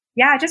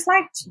yeah, I just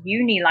liked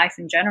uni life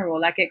in general,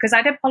 like it, because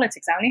I did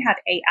politics. I only had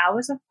 8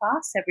 hours of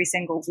class every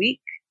single week.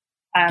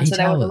 So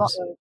there was a lot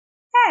of,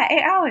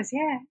 8 hours,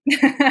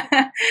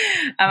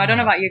 I don't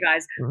know about you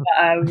guys,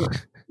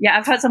 but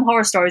I've heard some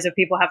horror stories of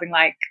people having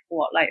like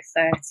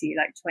 30,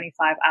 like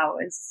 25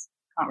 hours.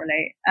 Can't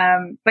relate.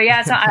 But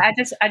yeah, so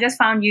I just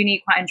found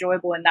uni quite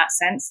enjoyable in that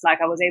sense. Like,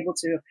 I was able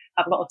to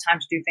have a lot of time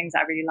to do things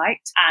I really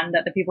liked, and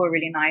that the people were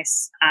really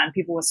nice and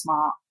people were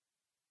smart,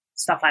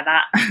 stuff like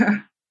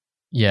that.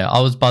 Yeah, I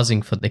was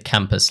buzzing for the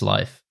campus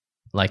life.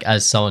 Like,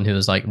 as someone who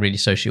was like really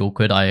socially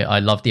awkward, I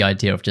love the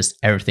idea of just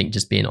everything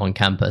just being on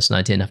campus, and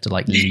I didn't have to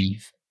like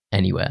leave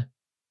anywhere.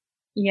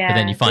 Yeah. But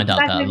then you find out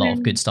that a lot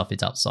of good stuff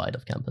is outside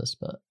of campus.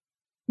 But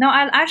no,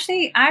 I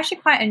actually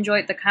quite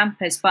enjoyed the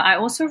campus, but I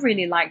also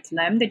really liked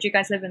Lem. Did you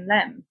guys live in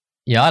Lem?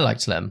 Yeah, I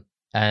liked Lem.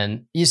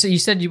 And you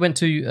said you went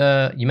to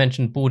you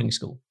mentioned boarding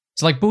school.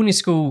 So like, boarding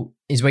school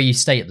is where you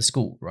stay at the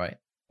school, right?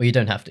 Or you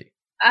don't have to.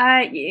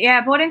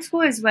 Yeah, boarding school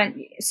is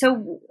when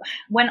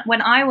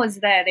I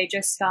was there, they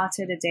just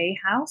started a day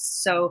house.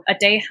 So a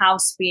day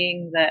house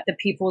being that the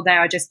people there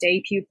are just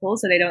day pupils,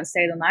 so they don't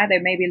stay the night. They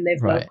maybe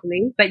live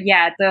locally. But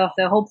yeah,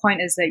 the whole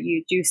point is that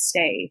you do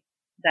stay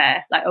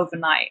there like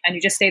overnight, and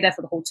you just stay there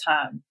for the whole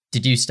term.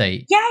 Did you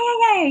stay? Yeah,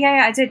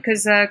 I did,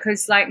 because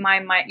like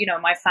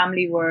my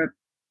family were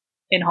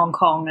in Hong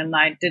Kong, and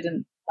I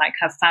didn't like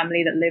have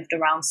family that lived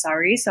around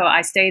Surrey, so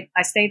I stayed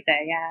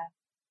there. Yeah.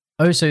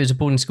 Oh, so it was a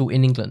boarding school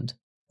in England.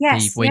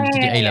 Yes. When you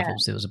did your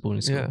A-levels, it was a boarding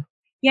school.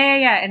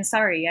 Yeah. In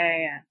Surrey,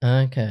 yeah.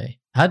 Okay.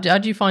 How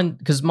do you find...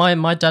 Because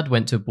my dad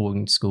went to a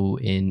boarding school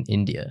in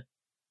India.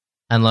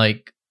 And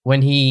like,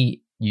 when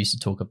he used to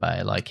talk about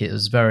it, like, it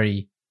was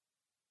very...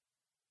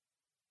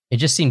 It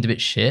just seemed a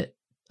bit shit.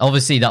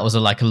 Obviously, that was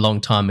a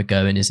long time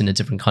ago, and is in a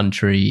different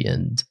country,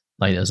 and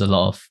like, there was a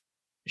lot of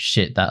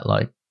shit that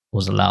like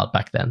was allowed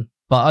back then.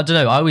 But I don't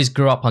know, I always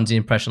grew up under the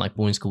impression like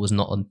boarding school was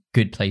not a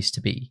good place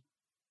to be.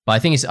 But But I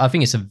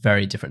think it's a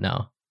very different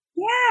now.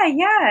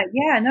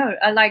 Yeah. No,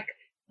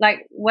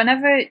 like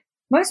whenever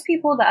most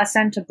people that are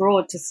sent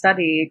abroad to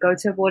study go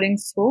to a boarding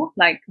school,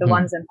 like the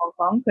ones in Hong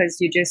Kong, because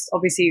you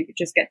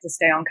just get to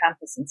stay on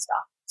campus and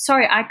stuff.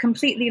 Sorry, I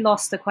completely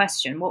lost the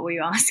question. What were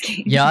you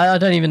asking? Yeah, I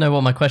don't even know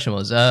what my question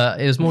was.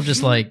 It was more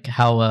just like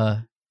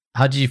how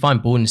did you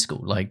find boarding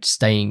school? Like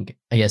staying,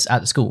 I guess,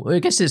 at the school. I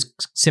guess it's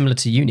similar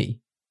to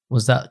uni.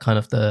 Was that kind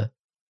of the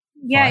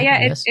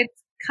vibe, it's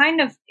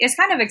kind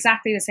of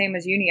exactly the same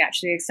as uni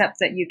actually, except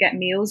that you get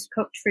meals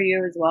cooked for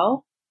you as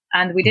well.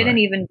 And we didn't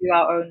even do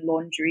our own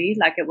laundry,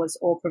 like it was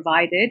all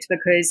provided,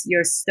 because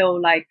you're still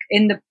like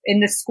in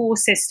the school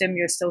system,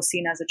 you're still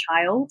seen as a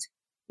child,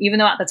 even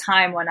though at the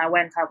time when I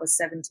went, I was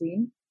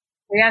 17.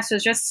 So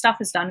just stuff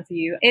is done for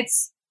you.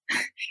 It's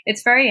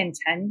very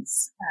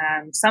intense.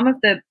 Some of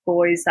the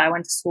boys that I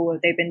went to school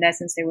with, they've been there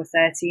since they were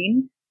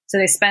 13. So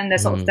they spend their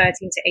sort of 13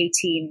 to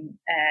 18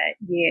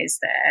 years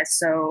there.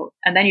 So,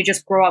 and then you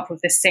just grow up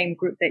with the same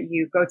group that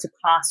you go to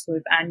class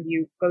with and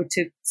you go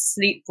to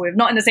sleep with,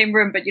 not in the same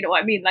room, but you know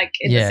what I mean? Like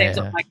in the same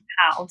sort of like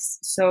house.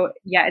 So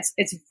yeah,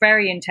 it's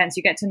very intense.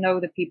 You get to know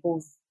the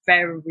people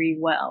very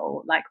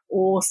well, like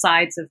all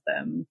sides of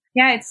them.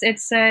 Yeah,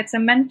 it's a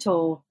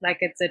mental, like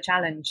it's a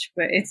challenge,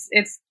 but it's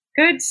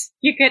good.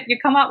 You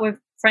come out with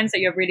friends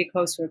that you're really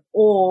close with,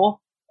 or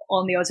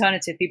on the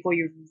alternative, people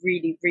you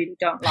really, really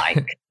don't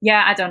like.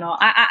 Yeah, I don't know.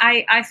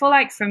 I feel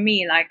like for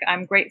me, like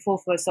I'm grateful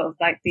for sort of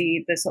like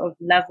the sort of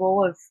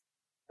level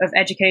of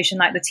education.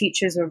 Like the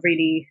teachers were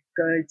really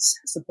good,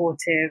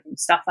 supportive and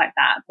stuff like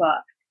that.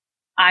 But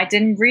I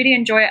didn't really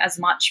enjoy it as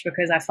much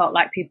because I felt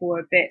like people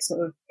were a bit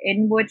sort of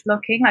inward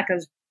looking. Like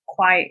it's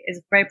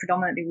very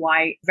predominantly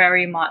white,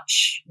 very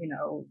much, you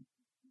know,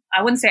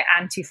 I wouldn't say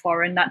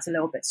anti-foreign. That's a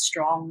little bit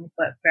strong,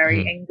 but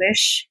very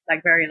English,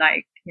 like very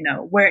like, you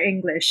know, we're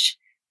English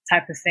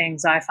type of thing.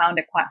 So I found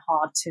it quite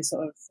hard to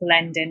sort of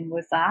blend in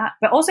with that.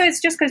 But also it's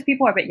just because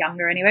people are a bit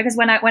younger anyway. Because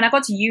when I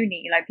got to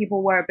uni, like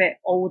people were a bit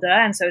older.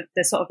 And so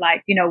they're sort of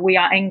like, you know, we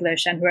are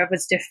English and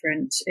whoever's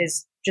different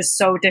is just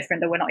so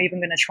different that we're not even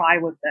going to try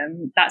with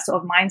them. That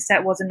sort of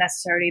mindset wasn't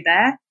necessarily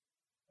there,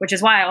 which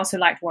is why I also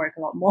liked Warwick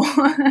a lot more.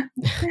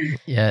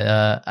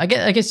 Yeah. I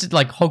guess it's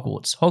like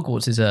Hogwarts.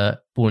 Hogwarts is a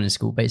boarding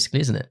school basically,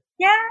 isn't it?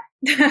 Yeah.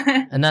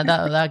 And that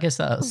I guess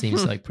that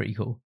seems like pretty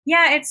cool.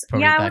 Yeah, it's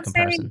probably I a bad would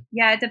comparison. say,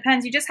 yeah, it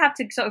depends. You just have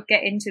to sort of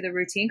get into the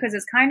routine because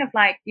it's kind of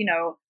like, you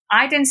know,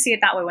 I didn't see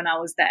it that way when I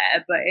was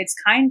there, but it's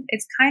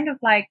kind of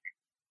like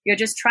you're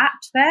just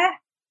trapped there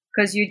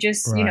because you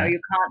just, you know, you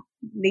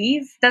can't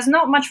leave. There's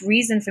not much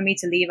reason for me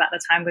to leave at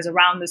the time because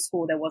around the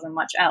school there wasn't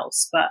much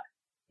else. But,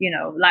 you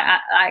know, like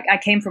I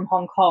came from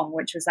Hong Kong,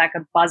 which was like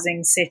a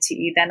buzzing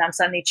city. Then I'm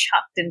suddenly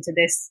chucked into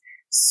this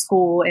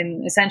school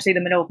in essentially the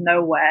middle of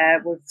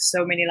nowhere with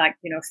so many like,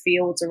 you know,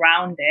 fields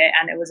around it,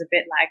 and it was a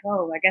bit like,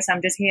 oh, I guess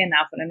I'm just here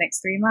now for the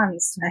next 3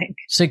 months. Like,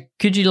 so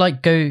could you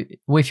like go,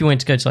 well, if you wanted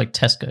to go to like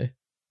Tesco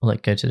or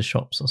like go to the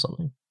shops or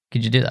something,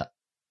 could you do that?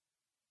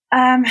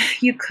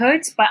 You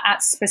could, but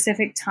at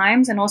specific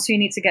times, and also you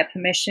need to get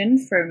permission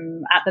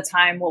from, at the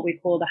time, what we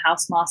call the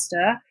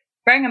housemaster.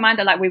 Bearing in mind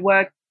that like we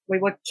were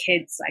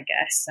kids, I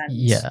guess,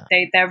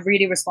 and they're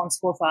really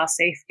responsible for our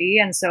safety.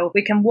 And so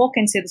we can walk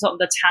into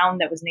the town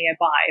that was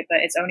nearby, but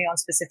it's only on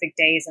specific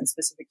days and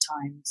specific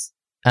times.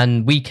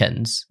 And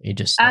weekends, you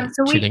just like,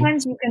 so chilling?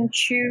 Weekends you can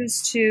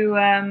choose to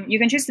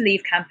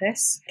leave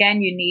campus.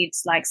 Again, you need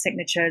like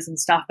signatures and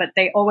stuff, but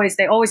they always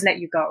let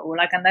you go,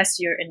 like unless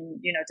you're in,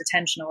 you know,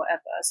 detention or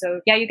whatever.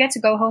 So yeah, you get to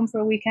go home for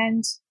a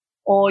weekend.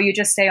 Or you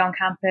just stay on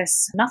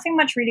campus. Nothing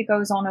much really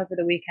goes on over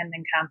the weekend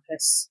in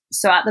campus.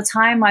 So at the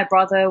time, my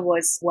brother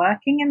was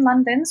working in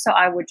London, so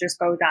I would just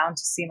go down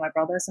to see my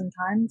brother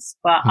sometimes.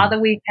 But other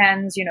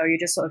weekends, you know, you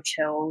just sort of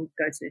chill,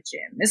 go to the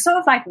gym. It's sort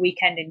of like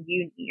weekend in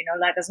uni, you know,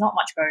 like there's not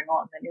much going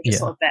on and you're just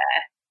sort of there.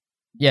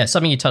 Yeah,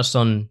 something you touched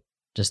on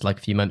just like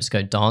a few moments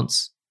ago,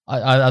 dance.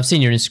 I've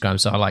seen your Instagram,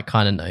 so I like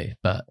kind of know,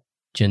 but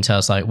do you want to tell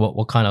us like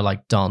what kind of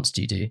like dance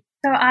do you do?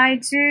 So I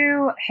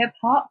do hip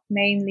hop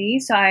mainly.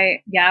 So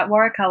at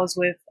Warwick, I was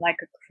with like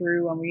a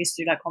crew and we used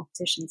to do like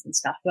competitions and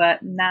stuff.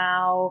 But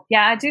now,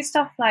 I do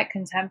stuff like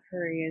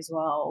contemporary as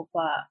well.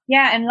 But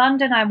yeah, in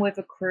London, I'm with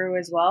a crew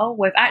as well,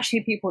 with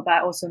actually people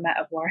that I also met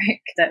at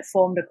Warwick that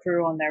formed a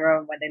crew on their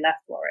own when they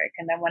left Warwick.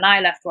 And then when I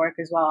left Warwick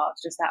as well, I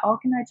was just like, oh,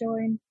 can I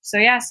join? So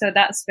yeah, so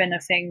that's been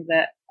a thing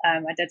that I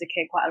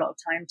dedicate quite a lot of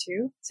time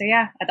to. So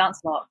yeah, I dance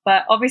a lot.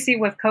 But obviously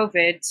with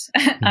COVID,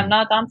 I'm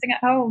now dancing at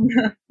home.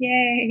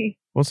 Yay.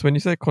 Also, when you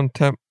say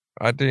contempt,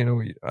 I don't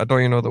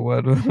even know the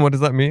word. What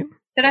does that mean?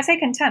 Did I say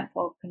contempt?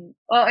 Or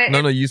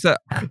no, you said,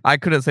 I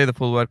couldn't say the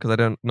full word because I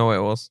don't know what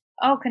it was.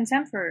 Oh,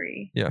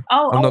 contemporary. Yeah.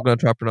 I'm not going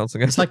to try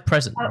pronouncing it. It's like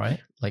present, right?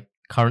 Like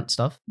current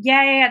stuff.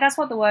 Yeah, that's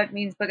what the word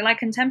means. But like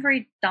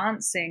contemporary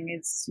dancing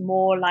is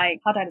more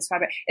like, how do I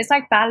describe it? It's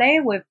like ballet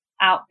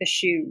without the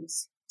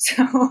shoes.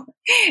 So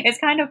it's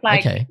kind of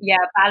like,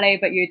 ballet,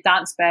 but you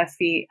dance bare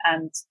feet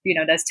and, you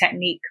know, there's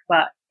technique,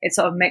 but it's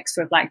sort of mixed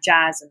with like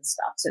jazz and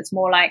stuff. So it's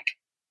more like,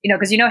 you know,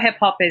 because, you know, hip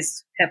hop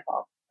is hip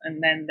hop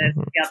and then there's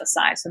the other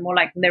side. So more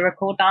like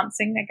lyrical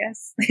dancing, I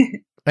guess.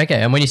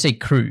 Okay, and when you say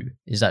crew,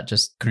 is that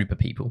just group of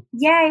people?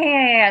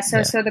 Yeah.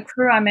 So the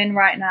crew I'm in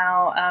right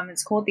now,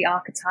 it's called the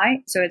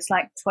Archetype. So it's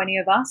like 20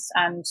 of us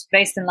and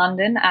based in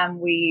London. And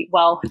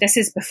this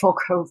is before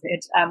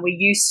COVID. We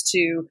used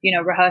to,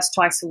 rehearse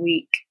twice a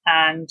week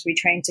and we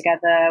train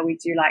together. We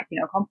do like,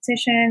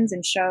 competitions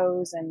and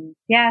shows and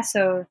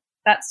so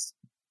that's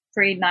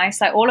pretty nice.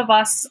 Like all of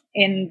us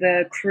in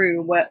the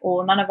crew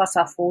none of us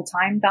are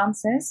full-time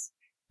dancers.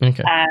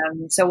 Okay.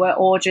 So we're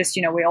all just,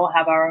 we all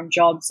have our own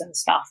jobs and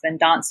stuff, and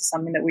dance is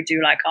something that we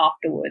do like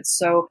afterwards.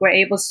 So we're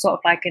able to sort of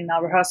like in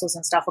our rehearsals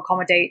and stuff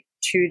accommodate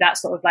to that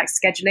sort of like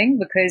scheduling,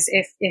 because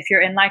if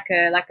you're in like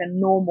a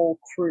normal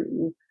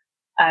crew,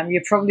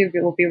 you probably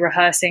will be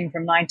rehearsing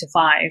from 9 to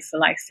 5 for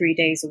like 3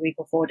 days a week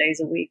or 4 days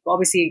a week. But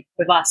obviously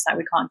with us, like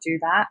we can't do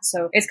that.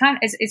 So it's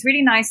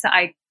really nice that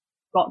I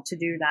got to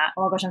do that.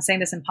 Oh my gosh, I'm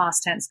saying this in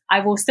past tense. I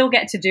will still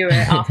get to do it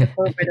after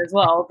COVID as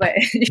well, but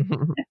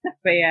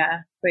but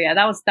yeah,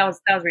 that was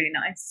really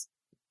nice.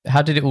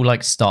 How did it all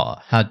like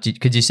start?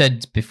 Because you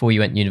said before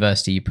you went to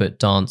university you put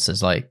dance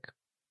as like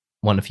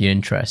one of your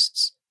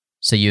interests,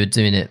 so you were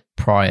doing it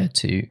prior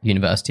to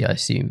university, I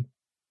assume.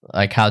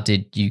 Like how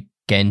did you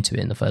get into it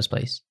in the first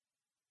place?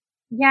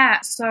 Yeah,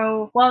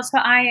 so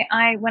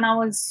I when I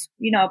was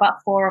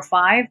about 4 or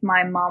 5,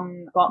 my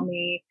mum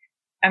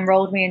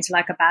enrolled me into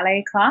like a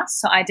ballet class.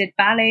 So I did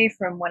ballet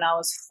from when I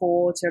was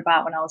 4 to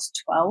about when I was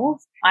 12.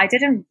 I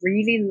didn't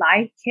really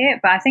like it,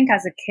 but I think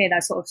as a kid, I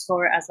sort of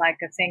saw it as like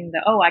a thing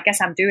that, I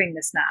guess I'm doing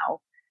this now,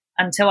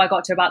 until I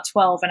got to about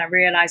 12 and I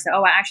realized that,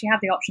 I actually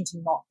have the option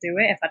to not do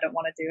it if I don't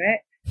want to do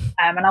it.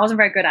 And I wasn't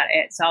very good at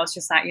it. So I was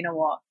just like, you know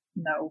what?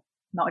 No,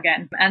 not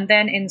again. And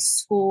then in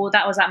school,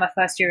 that was like my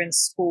first year in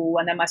school.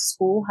 And then my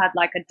school had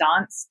like a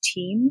dance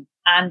team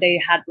and they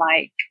had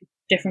like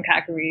different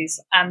categories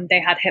and they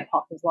had hip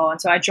hop as well.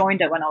 And so I joined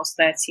it when I was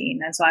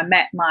 13. And so I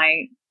met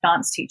my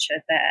dance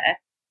teacher there.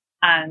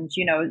 And,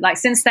 like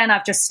since then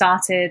I've just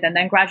started, and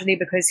then gradually,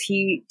 because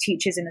he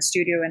teaches in a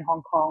studio in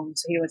Hong Kong.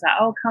 So he was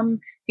like,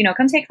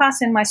 come take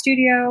class in my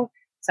studio.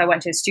 So I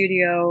went to his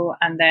studio,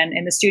 and then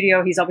in the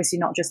studio, he's obviously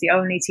not just the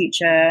only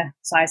teacher.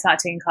 So I started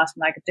taking class from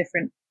like a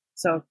different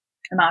sort of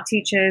amount of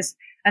teachers.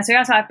 And so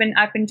I've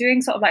been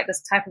doing sort of like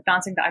this type of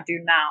dancing that I do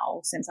now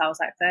since I was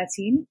like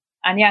 13.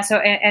 And so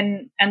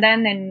and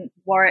then in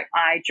Warwick,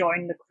 I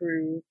joined the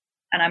crew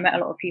and I met a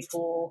lot of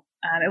people.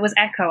 It was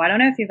Echo. I don't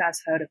know if you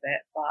guys heard of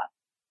it, but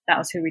that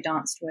was who we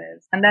danced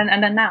with. And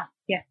then now,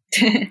 yeah.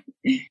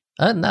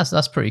 And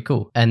that's pretty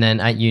cool. And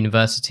then at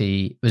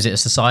university, was it a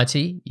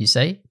society, you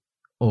say?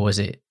 Or was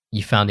it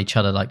you found each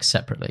other like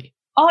separately?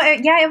 Oh,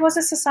 it was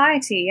a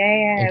society.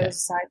 Yeah, Okay. It was a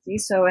society.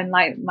 So in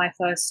like my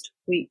first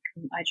week,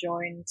 I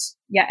joined.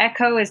 Yeah,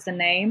 Echo is the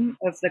name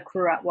of the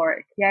crew at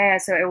Warwick. Yeah.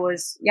 So it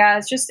was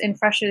just in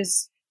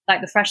freshers,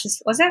 like the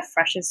freshers. Was there a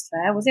freshers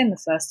fair? Was it in the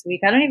first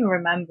week? I don't even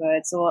remember.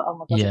 It's all, oh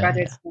my gosh, I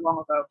graduated so long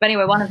ago. But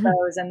anyway, one of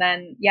those. And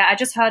then, I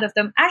just heard of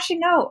them. Actually,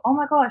 no. Oh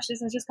my gosh,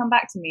 this has just come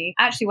back to me.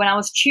 Actually, when I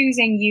was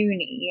choosing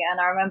uni, and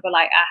I remember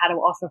like I had an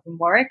offer from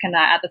Warwick, and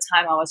at the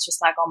time I was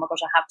just like, oh my gosh,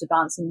 I have to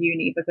dance in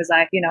uni because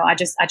I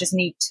just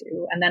need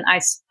to. And then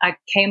I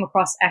came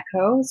across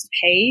Echo's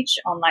page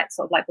on like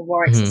sort of like the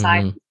Warwick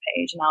Society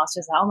page, and I was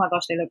just like, oh my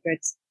gosh, they look good.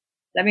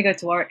 Let me go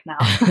to Warwick now.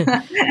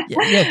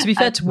 Yeah, to be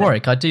fair to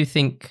Warwick, I do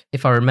think,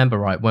 if I remember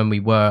right, when we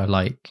were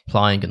like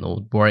applying and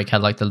all, Warwick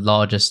had like the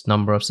largest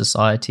number of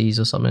societies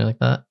or something like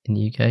that in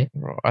the UK.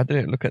 I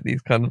didn't look at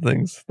these kind of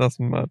things. That's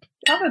mad.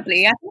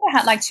 Probably. I think I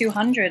had like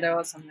 200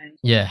 or something.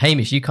 Yeah,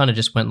 Hamish, you kind of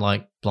just went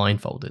like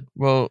blindfolded.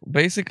 Well,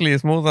 basically,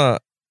 it's more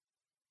that,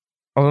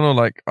 I don't know,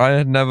 like I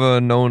had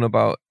never known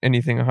about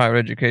anything higher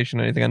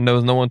education or anything, and there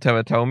was no one to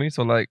ever tell me.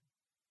 So like,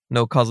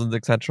 no cousins,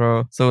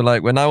 etc. So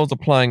like when I was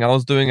applying, I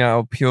was doing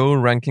our pure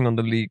ranking on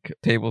the league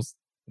tables.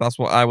 That's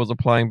what I was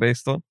applying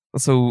based on.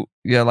 So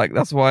yeah, like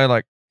that's why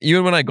like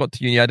even when I got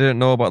to uni, I didn't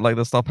know about like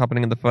the stuff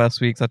happening in the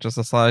first week, such as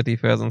society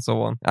fairs and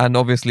so on. And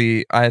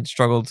obviously I had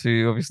struggled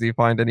to obviously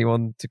find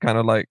anyone to kind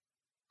of like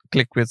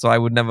click with, so I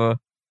would never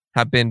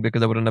have been,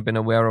 because I wouldn't have been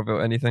aware of it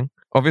or anything.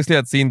 Obviously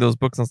I'd seen those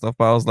books and stuff,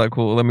 but I was like,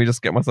 cool, let me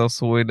just get myself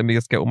sorted, let me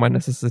just get all my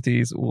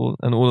necessities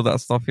and all of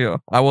that stuff here.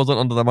 I wasn't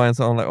under the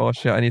mindset, I'm like, oh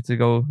shit, I need to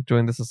go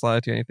join the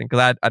society or anything,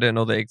 because I didn't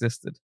know they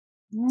existed.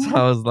 So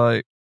I was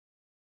like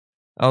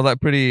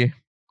pretty,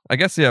 I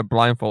guess,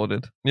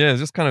 blindfolded. Yeah, it's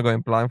just kind of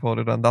going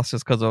blindfolded, and that's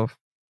just because of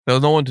there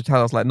was no one to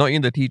tell us, like not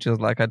even the teachers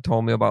like had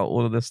told me about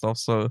all of this stuff.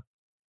 So,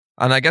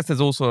 and I guess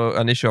there's also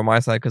an issue on my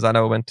side because I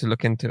never went to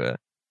look into it.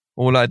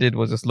 All I did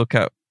was just look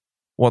at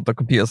what the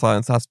computer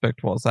science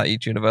aspect was at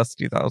each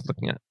university that I was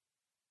looking at,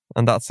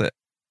 and that's it.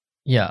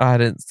 Yeah, I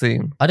hadn't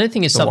seen. I don't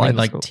think it's something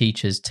like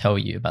teachers tell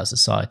you about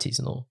societies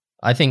and all.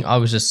 I think I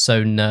was just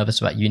so nervous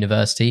about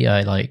university.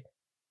 I like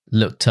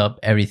looked up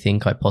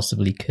everything I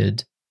possibly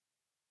could,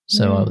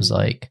 so I was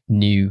like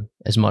knew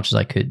as much as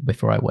I could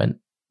before I went.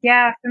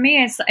 Yeah, for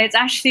me, it's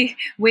actually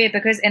weird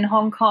because in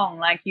Hong Kong,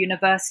 like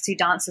university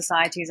dance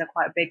societies are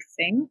quite a big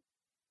thing.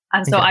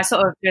 And so I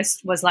sort of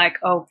just was like,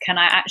 oh, can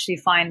I actually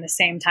find the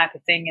same type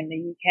of thing in the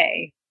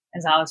UK?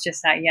 And so I was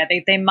just like, yeah,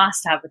 they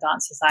must have a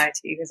dance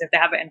society, because if they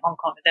have it in Hong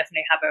Kong, they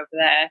definitely have it over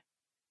there.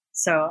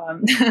 So,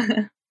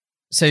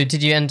 So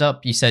did you end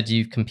up, you said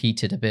you've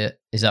competed a bit.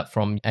 Is that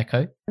from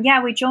Echo?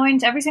 Yeah, we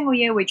joined every single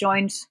year. We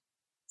joined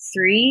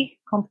 3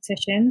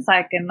 competitions,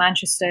 like in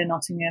Manchester,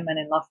 Nottingham, and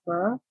in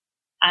Loughborough.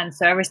 And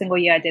so every single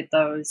year I did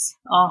those.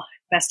 Oh,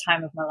 best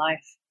time of my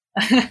life.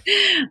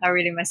 I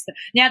really missed it.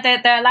 Yeah,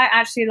 they're like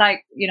actually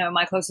like, you know,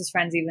 my closest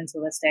friends even to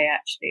this day,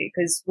 actually,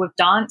 because with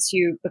dance,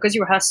 because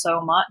you rehearse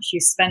so much, you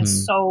spend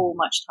so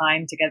much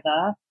time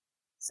together.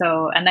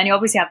 So, and then you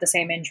obviously have the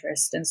same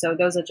interest. And so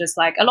those are just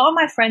like, a lot of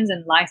my friends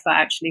in life are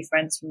actually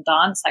friends from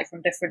dance, like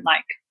from different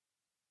like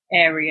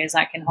areas,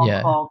 like in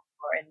Hong Kong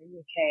or in the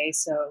UK.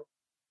 So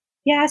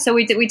yeah, so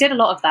we did a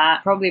lot of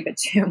that, probably a bit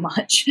too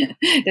much.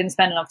 Didn't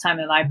spend enough time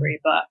in the library,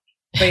 but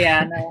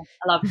yeah, no,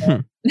 I love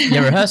it.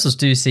 Yeah, rehearsals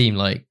do seem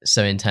like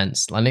so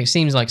intense. And it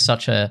seems like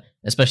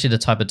especially the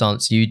type of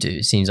dance you do,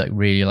 it seems like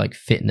really like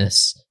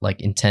fitness,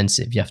 like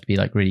intensive. You have to be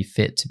like really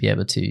fit to be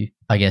able to,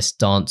 I guess,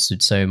 dance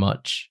with so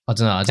much, I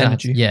don't know.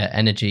 Energy.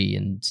 Energy.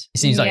 And it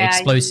seems like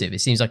explosive.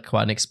 It seems like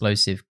quite an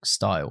explosive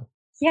style.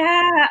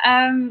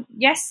 Yeah,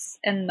 yes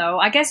and no.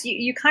 I guess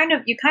you kind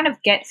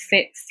of get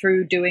fit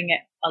through doing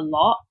it a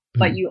lot.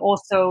 But you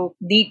also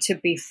need to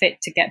be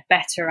fit to get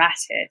better at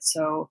it.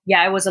 So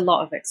yeah, it was a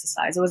lot of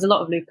exercise. It was a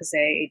lot of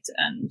Lucozade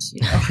and,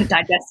 you know,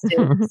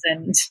 digestives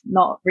and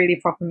not really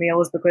proper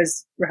meals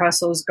because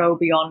rehearsals go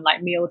beyond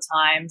like meal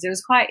times. It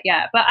was quite,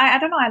 yeah, but I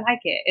don't know. I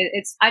like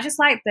it. I just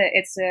like that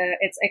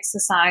it's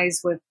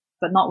exercise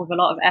but not with a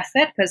lot of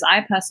effort, because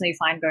I personally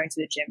find going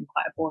to the gym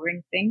quite a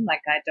boring thing.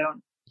 Like I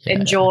don't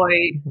enjoy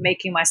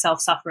making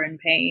myself suffer in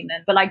pain.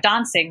 But like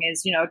dancing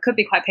is, you know, it could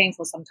be quite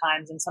painful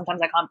sometimes, and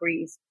sometimes I can't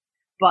breathe.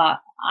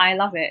 But I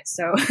love it.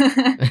 So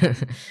I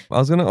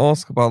was going to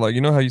ask about, like,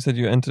 you know how you said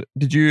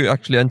did you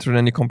actually enter in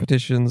any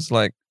competitions?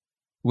 Like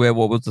what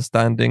was the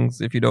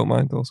standings, if you don't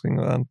mind asking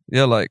that?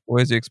 Yeah, like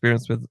where's your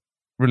experience with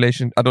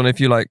relation? I don't know if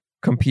you like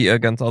compete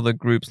against other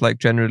groups like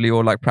generally,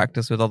 or like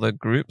practice with other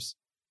groups.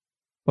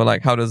 But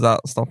like, how does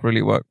that stuff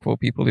really work for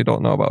people who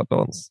don't know about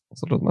dance,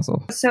 such as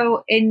myself?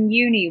 So in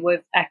uni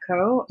with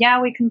Echo, yeah,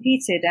 we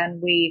competed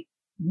and we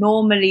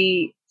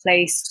normally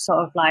placed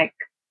sort of like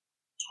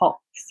top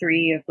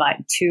 3 of like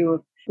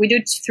 2. We do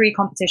 3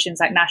 competitions,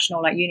 like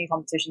national, like uni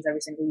competitions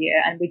every single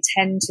year. And we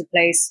tend to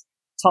place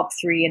top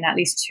 3 in at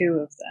least 2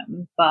 of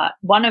them. But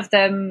one of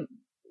them,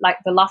 like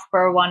the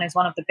Loughborough one, is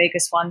one of the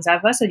biggest ones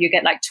ever. So you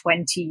get like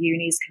 20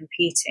 unis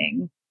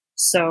competing.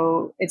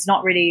 So it's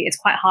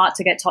quite hard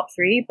to get top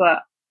 3, but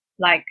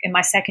like in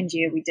my second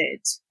year we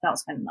did. That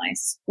was kind of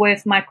nice.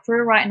 With my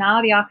crew right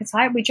now, the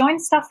Archetype, we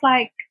joined stuff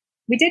like,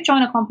 we did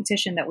join a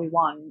competition that we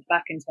won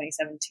back in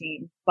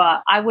 2017,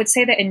 but I would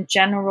say that in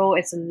general,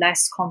 it's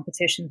less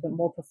competitions, but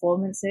more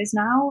performances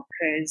now.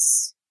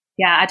 Because,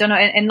 yeah, I don't know.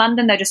 In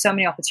London, there are just so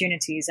many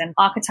opportunities, and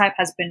Archetype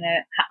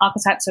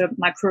so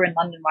my crew in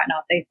London right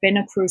now, they've been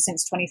a crew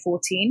since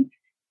 2014.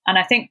 And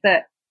I think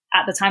that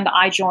at the time that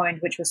I joined,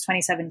 which was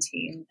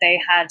 2017, they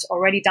had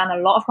already done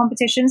a lot of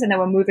competitions and they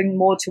were moving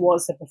more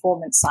towards the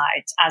performance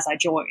side as I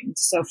joined.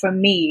 So for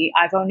me,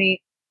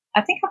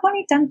 I think I've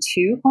only done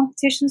 2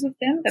 competitions with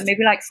them, but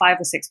maybe like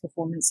 5 or 6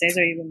 performances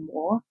or even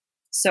more.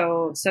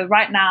 So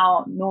right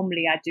now,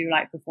 normally I do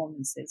like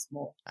performances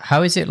more.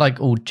 How is it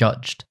like all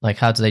judged? Like,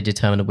 how do they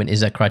determine a win? Is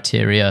there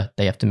criteria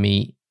they have to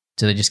meet?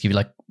 Do they just give you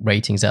like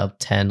ratings out of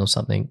 10 or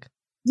something?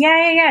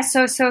 Yeah.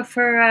 So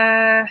for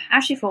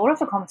actually for all of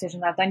the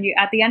competitions I've done,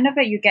 at the end of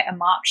it you get a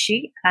mark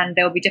sheet, and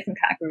there'll be different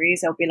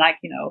categories. There'll be like,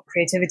 you know,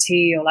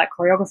 creativity or like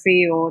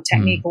choreography or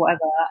technique or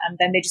whatever, and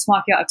then they just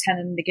mark you out of 10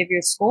 and they give you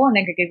a score, and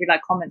they could give you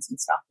like comments and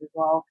stuff as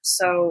well.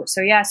 So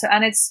yeah. So,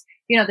 and it's,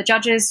 you know, the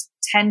judges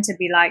tend to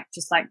be like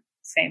just like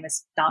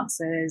famous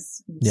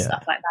dancers and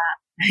stuff like that.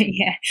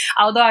 Yeah.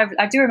 Although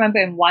I do remember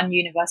in one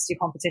university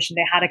competition,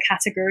 they had a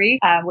category,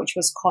 which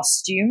was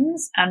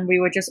costumes. And we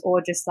were just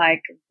all just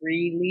like,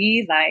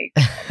 really? Like,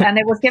 and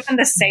it was given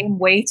the same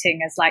weighting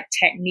as like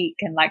technique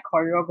and like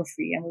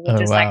choreography. And we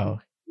were like,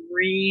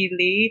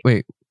 really?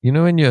 Wait, you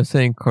know, when you're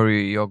saying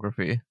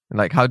choreography,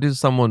 like how does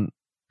someone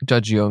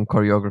judge you on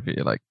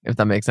choreography? Like, if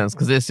that makes sense?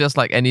 Because it's just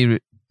like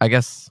I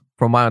guess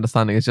from my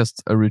understanding, it's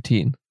just a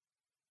routine.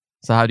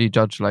 So how do you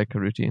judge like a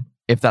routine?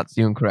 If that's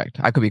even correct.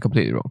 I could be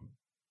completely wrong.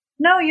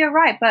 No, you're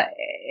right. But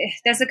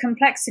there's a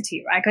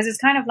complexity, right? Because it's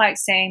kind of like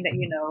saying that,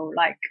 you know,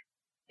 like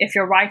if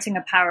you're writing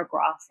a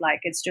paragraph,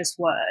 like it's just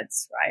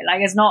words, right?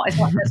 Like it's not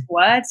just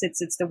words.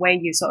 It's the way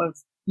you sort of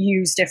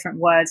use different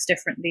words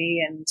differently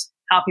and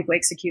how people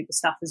execute the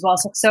stuff as well.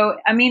 So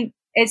I mean,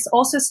 it's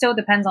also still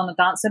depends on the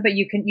dancer, but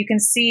you can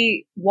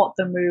see what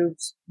the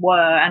moves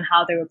were and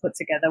how they were put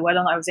together, whether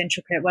or not it was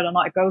intricate, whether or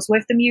not it goes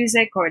with the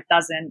music or it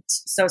doesn't.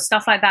 So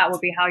stuff like that will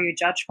be how you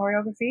judge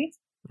choreography.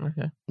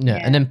 Okay. Yeah.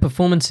 And then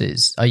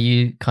performances, are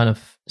you kind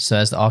of, so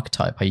as the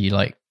Archetype, are you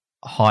like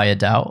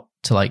hired out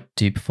to like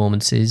do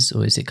performances,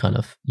 or is it kind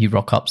of you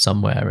rock up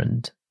somewhere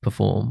and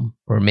perform,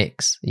 or a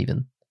mix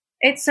even?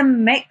 It's a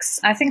mix.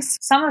 I think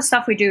some of the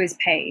stuff we do is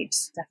paid,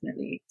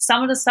 definitely.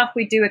 Some of the stuff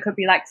we do, it could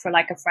be like for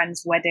like a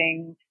friend's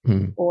wedding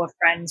or a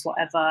friend's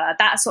whatever,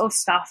 that sort of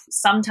stuff.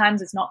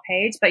 Sometimes it's not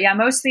paid, but yeah,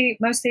 mostly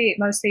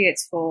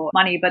it's for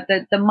money. But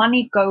the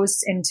money goes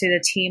into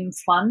the team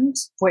fund,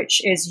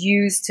 which is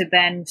used to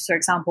then, for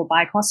example,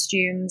 buy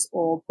costumes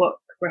or book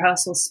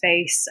rehearsal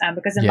space.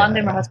 Because in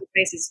London, rehearsal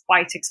space is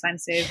quite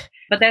expensive,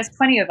 but there's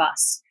plenty of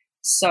us.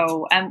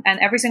 So, and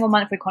every single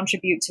month we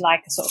contribute to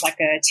like a sort of like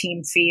a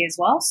team fee as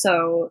well.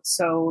 So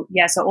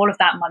all of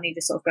that money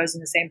just sort of goes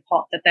in the same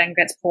pot that then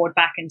gets poured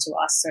back into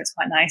us. So it's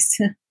quite nice.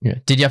 Yeah.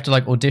 Did you have to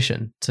like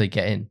audition to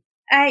get in?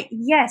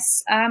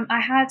 Yes. I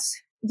had,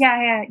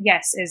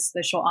 yes is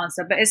the short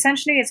answer. But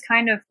essentially it's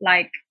kind of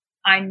like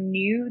I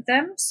knew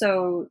them.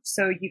 So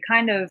you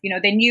kind of,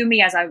 they knew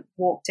me as I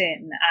walked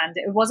in, and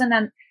it wasn't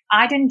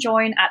I didn't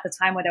join at the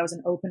time where there was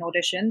an open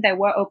audition. There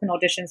were open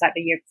auditions like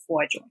the year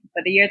before I joined.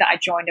 But the year that I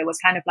joined, it was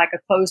kind of like a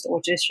closed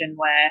audition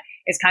where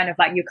it's kind of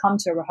like you come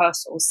to a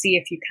rehearsal, see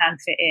if you can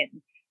fit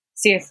in,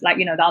 see if like,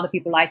 the other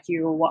people like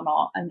you or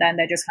whatnot. And then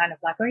they're just kind of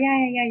like, oh,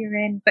 yeah, you're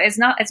in. But it's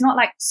not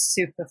like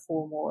super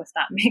formal, if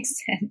that makes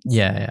sense.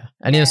 Yeah.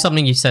 And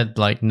something you said,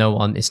 like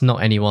it's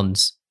not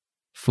anyone's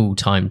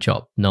full-time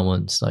job. No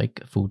one's like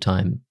a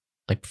full-time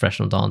like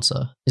professional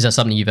dancer. Is that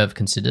something you've ever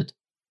considered?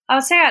 I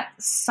would say at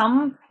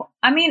some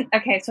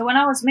okay, so when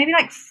I was maybe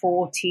like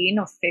 14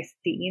 or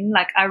 15,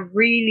 like I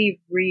really,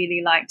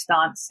 really liked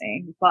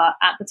dancing. But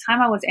at the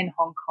time I was in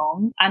Hong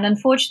Kong, and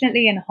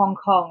unfortunately in Hong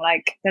Kong,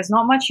 like there's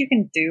not much you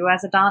can do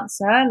as a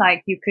dancer.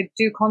 Like you could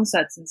do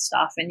concerts and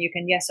stuff, and you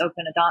can,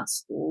 open a dance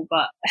school,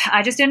 but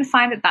I just didn't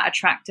find it that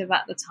attractive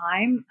at the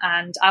time.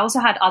 And I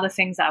also had other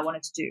things that I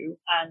wanted to do.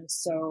 And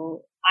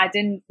so I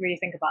didn't really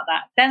think about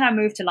that. Then I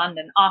moved to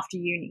London after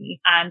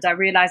uni, and I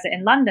realized that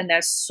in London,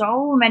 there's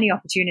so many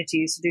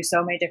opportunities to do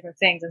so many different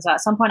things. And so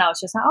at some point I was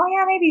just like, oh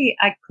yeah, maybe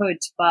I could,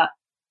 but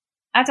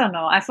I don't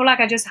know. I feel like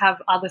I just have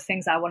other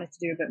things that I wanted to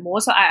do a bit more.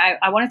 So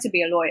I wanted to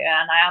be a lawyer,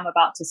 and I am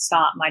about to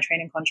start my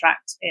training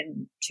contract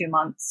in 2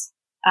 months.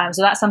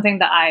 So that's something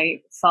that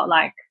I felt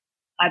like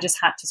I just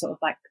had to sort of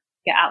like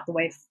get out the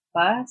way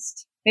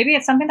first. Maybe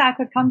it's something that I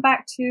could come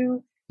back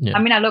to. Yeah.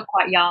 I mean, I look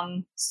quite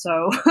young,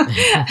 so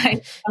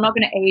I'm not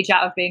going to age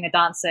out of being a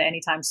dancer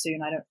anytime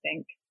soon, I don't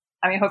think.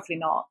 I mean, hopefully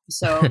not.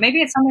 So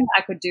maybe it's something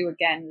that I could do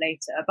again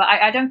later. But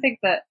I don't think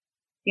that,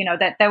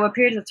 that there were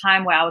periods of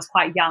time where I was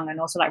quite young, and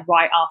also like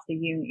right after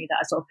uni that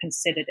I sort of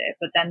considered it,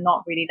 but then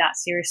not really that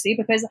seriously,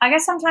 because I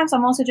guess sometimes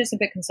I'm also just a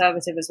bit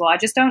conservative as well. I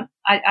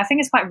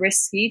think it's quite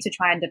risky to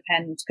try and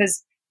depend,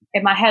 because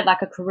in my head,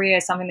 like a career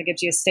is something that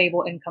gives you a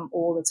stable income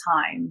all the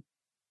time.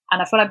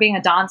 And I feel like being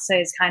a dancer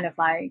is kind of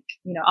like,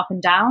 up and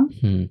down.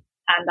 And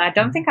I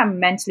don't think I'm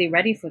mentally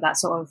ready for that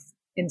sort of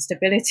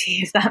instability,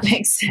 if that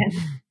makes sense.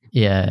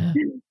 Yeah.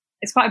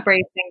 It's quite a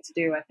brave thing to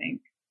do, I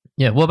think.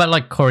 Yeah. What about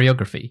like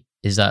choreography?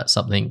 Is that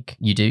something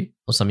you do,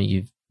 or something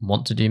you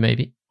want to do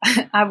maybe?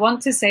 I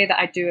want to say that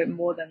I do it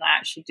more than I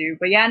actually do.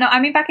 But yeah, no, I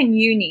mean, back in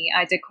uni,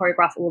 I did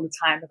choreograph all the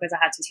time because I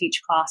had to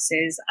teach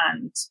classes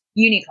and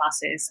uni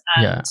classes.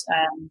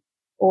 And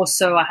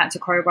also I had to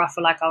choreograph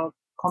for like our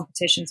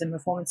competitions and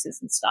performances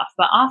and stuff.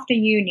 But after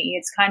uni,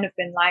 it's kind of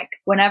been like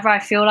whenever I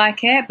feel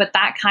like it, but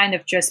that kind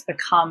of just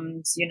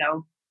becomes,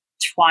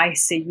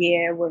 twice a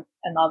year with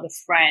another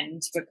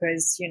friend,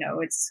 because,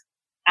 it's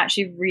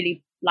actually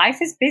really,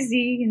 life is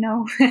busy,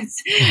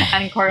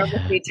 and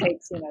choreography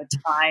takes,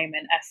 time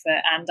and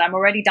effort. And I'm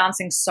already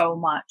dancing so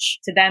much,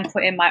 to then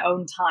put in my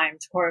own time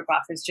to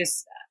choreograph is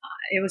just,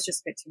 it was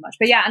just a bit too much.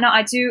 But yeah, no,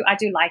 I do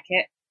like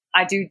it.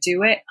 I do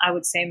it. I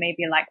would say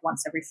maybe like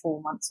once every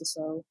 4 months or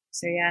so.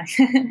 So yeah.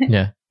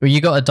 Yeah. Well,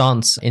 you got a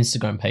dance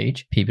Instagram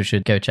page people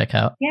should go check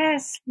out.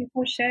 Yes,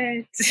 people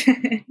should.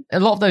 A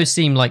lot of those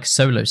seem like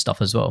solo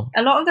stuff as well.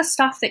 A lot of the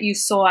stuff that you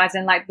saw, as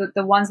in like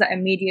the ones that are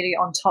immediately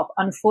on top,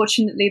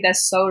 unfortunately they're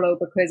solo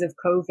because of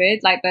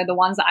COVID. Like they're the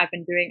ones that I've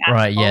been doing at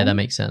Right, home. Yeah, that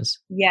makes sense.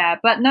 Yeah,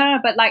 but no,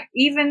 but like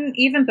even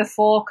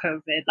before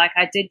COVID, like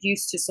I did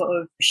used to sort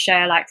of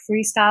share like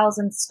freestyles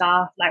and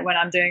stuff, like when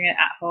I'm doing it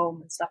at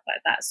home and stuff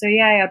like that. So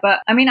yeah, but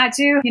I mean, I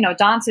do,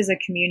 dance is a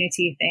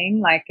community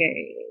thing, like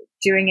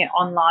doing it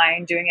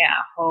online, doing it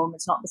at home,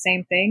 it's not the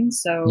same thing.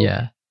 So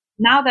yeah,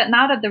 now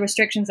that the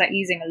restrictions are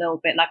easing a little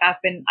bit, like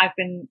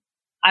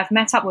I've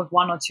met up with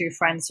 1 or 2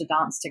 friends to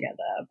dance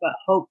together, but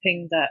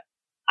hoping that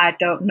I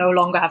don't no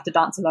longer have to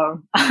dance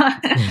alone.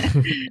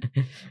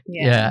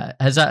 Yeah.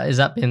 Has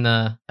that been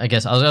I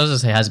guess I was going to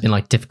say has it been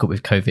like difficult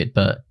with COVID,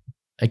 but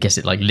I guess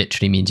it like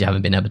literally means you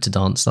haven't been able to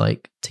dance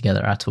like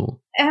together at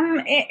all.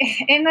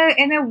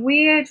 In a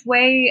weird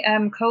way,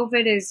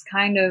 COVID is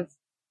kind of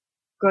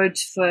good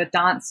for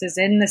dancers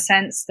in the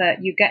sense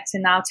that you get to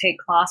now take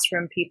class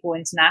from people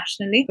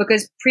internationally,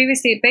 because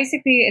previously,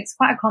 basically, it's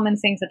quite a common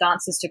thing for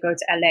dancers to go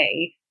to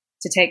LA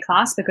to take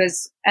class,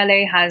 because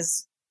LA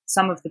has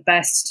some of the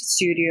best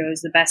studios,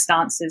 the best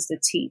dancers to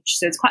teach.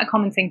 So it's quite a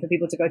common thing for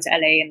people to go to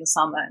LA in the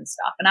summer and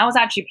stuff. And I was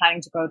actually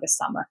planning to go this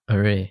summer. Oh,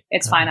 really?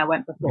 It's fine. I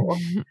went before.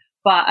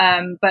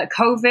 But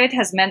COVID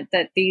has meant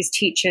that these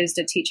teachers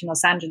that teach in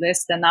Los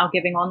Angeles, they're now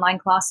giving online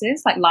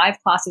classes, like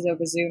live classes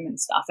over Zoom and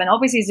stuff. And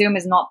obviously Zoom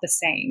is not the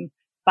same,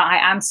 but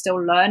I am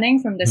still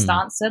learning from this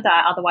dancer that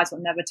I otherwise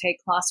would never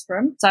take class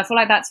from. So I feel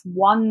like that's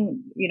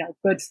one,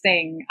 good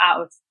thing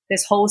out of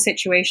this whole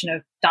situation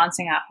of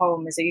dancing at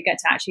home, is that you get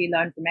to actually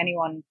learn from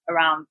anyone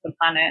around the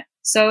planet.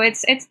 So it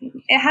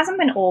hasn't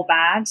been all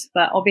bad,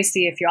 but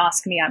obviously if you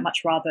ask me, I'd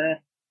much rather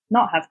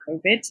not have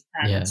COVID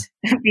and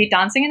be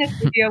dancing in a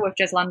studio with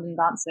just London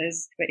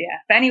dancers. But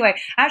anyway,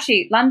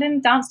 actually London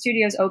dance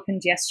studios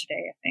opened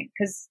yesterday, I think,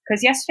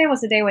 because yesterday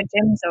was the day when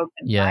gyms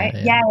opened, right?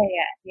 Yeah.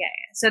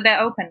 So they're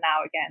open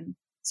now again.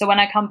 So when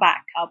I come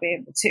back, I'll be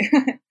able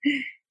to.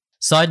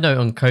 Side note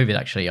on COVID,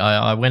 actually,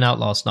 I went out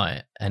last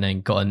night and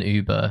then got an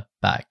Uber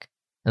back,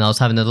 and I was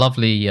having a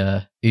lovely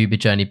Uber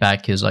journey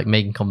back. He was like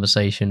making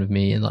conversation with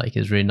me, and like it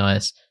was really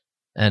nice.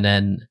 And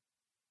then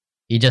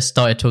he just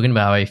started talking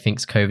about how he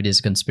thinks COVID is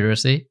a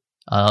conspiracy.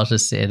 I was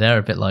just sitting there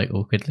a bit like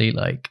awkwardly,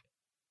 like,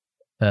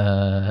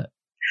 how?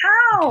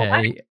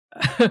 Okay.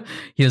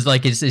 He was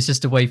like, it's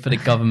just a way for the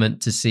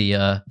government to see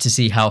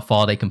how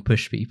far they can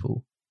push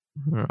people.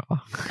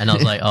 And I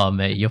was like, oh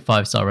mate, your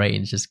 5-star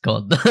rating is just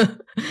gone.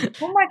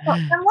 Oh my god!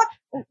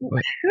 And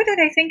who do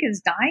they think is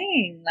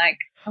dying? Like,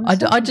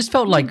 I just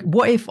felt like,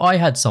 what if I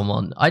had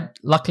someone?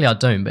 Luckily I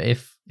don't, but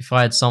if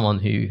I had someone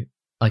who,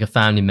 like a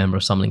family member or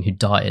something, who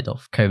died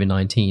of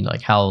COVID-19,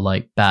 like how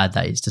like bad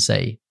that is to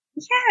say.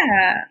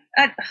 Yeah,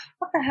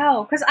 what the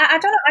hell? Because I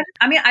don't know.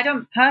 I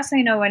don't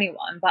personally know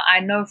anyone, but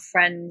I know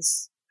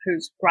friends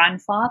whose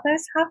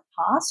grandfathers have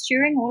passed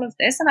during all of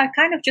this, and I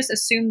kind of just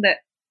assumed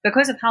that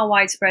because of how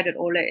widespread it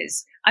all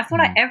is, I feel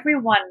like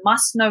everyone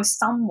must know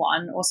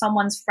someone or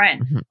someone's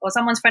friend or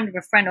someone's friend of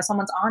a friend or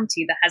someone's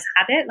auntie that has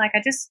had it. Like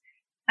I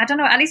don't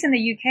know, at least in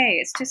the UK,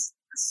 it's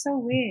so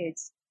weird.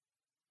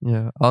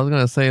 Yeah, I was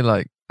going to say,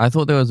 like, I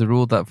thought there was a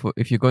rule that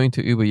if you're going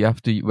to Uber, you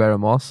have to wear a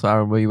mask.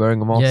 Aaron, were you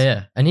wearing a mask?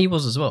 Yeah. And he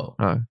was as well,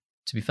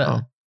 to be fair.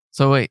 Oh.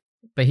 So wait.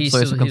 But it's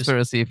a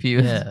conspiracy if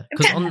you... Yeah,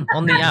 because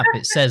on the app,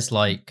 it says,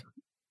 like,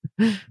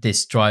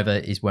 this driver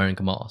is wearing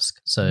a mask.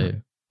 So...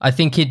 I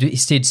think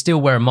he'd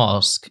still wear a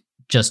mask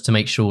just to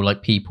make sure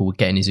like people would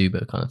get in his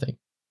Uber kind of thing.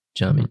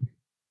 Do you know what I mean?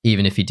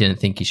 Even if he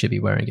didn't think he should be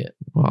wearing it.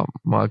 Wow,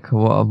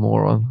 Michael, what a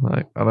moron.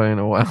 Like, I don't even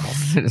know what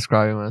else to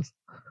describe him as.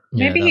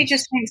 Maybe he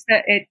just thinks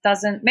that it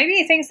doesn't, maybe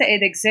he thinks that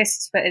it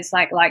exists, but it's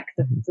like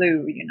the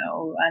flu,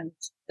 and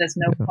there's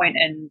no point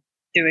in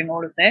doing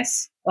all of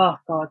this. Oh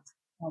God.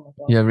 Oh my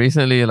God. Yeah,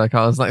 recently, like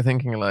I was like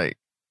thinking like,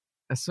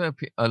 I swear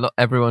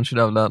everyone should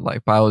have learned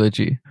like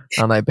biology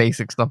and like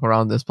basic stuff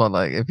around this, but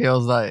like it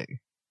feels like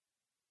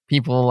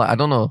people, I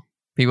don't know,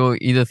 people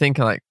either think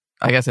like,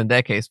 I guess in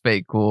their case,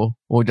 fake or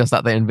just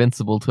that they're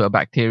invincible to a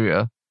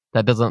bacteria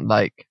that doesn't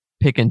like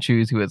pick and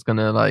choose who it's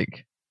gonna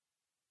like,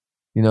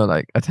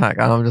 like attack.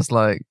 And I'm just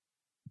like,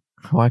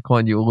 why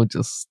can't you all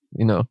just,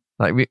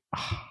 like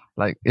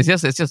it's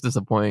just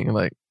disappointing.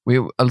 Like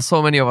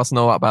so many of us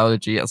know about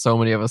biology, and so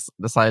many of us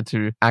decide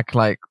to act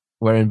like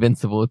we're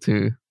invincible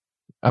to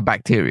a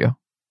bacteria,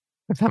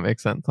 if that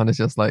makes sense. And it's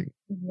just like,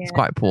 it's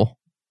quite poor.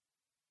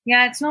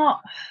 Yeah, it's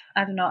not,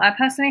 I don't know. I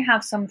personally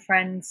have some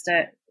friends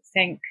that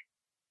think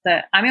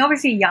that, I mean,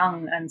 obviously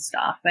young and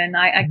stuff. And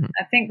I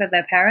think that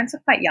their parents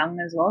are quite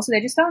young as well. So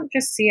they just don't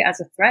just see it as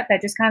a threat. They're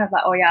just kind of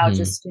like, oh yeah, I'll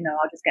just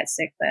get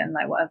sick then,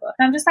 like whatever.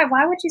 And I'm just like,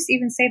 why would you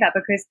even say that?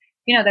 Because,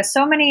 there's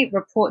so many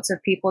reports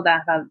of people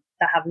that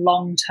have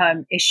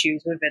long-term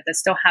issues with it that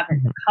still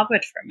haven't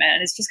recovered from it.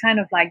 And it's just kind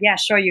of like, yeah,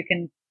 sure, you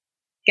can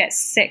get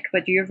sick,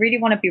 but do you really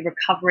want to be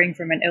recovering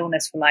from an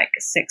illness for like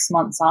 6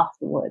 months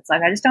afterwards?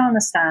 Like, I just don't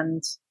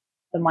understand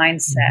the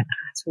mindset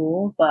at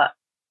all. But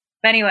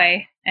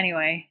anyway,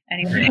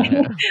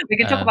 we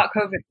can talk about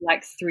COVID for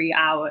like 3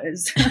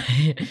 hours.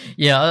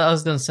 Yeah, I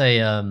was going to say,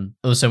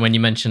 also when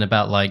you mentioned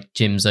about like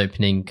gyms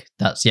opening,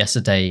 that's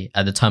yesterday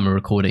at the time of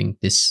recording.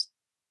 This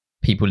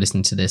people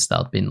listening to this, that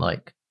would have been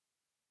like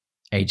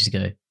ages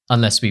ago,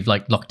 unless we've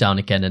like locked down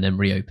again and then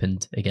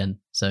reopened again.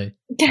 So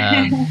but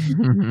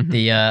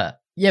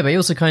it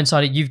also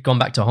coincided, you've gone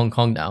back to Hong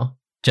Kong now,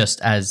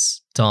 just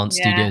as dance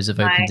studios have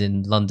opened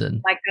in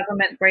London. My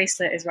government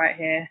bracelet is right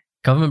here.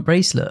 Government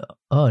bracelet?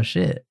 Oh,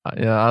 shit.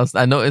 Yeah,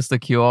 I noticed the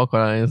QR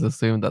code and I just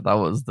assumed that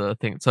was the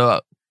thing.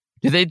 So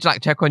did they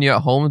like check on you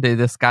at home? Did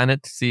they scan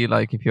it to see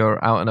like if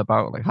you're out and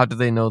about? Like, how do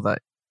they know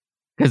that?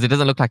 Because it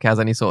doesn't look like it has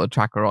any sort of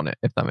tracker on it,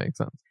 if that makes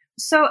sense.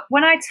 So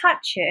when I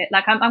touch it,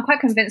 like I'm quite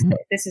convinced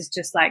that this is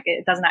just like,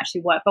 it doesn't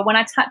actually work. But when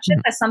I touch it,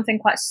 there's something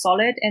quite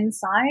solid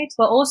inside.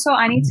 But also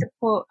I need to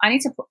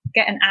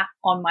get an app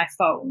on my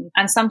phone.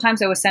 And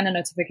sometimes they will send a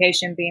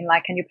notification being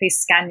like, can you please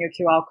scan your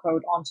QR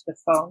code onto the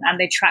phone? And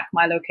they track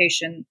my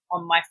location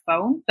on my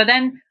phone. But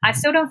then I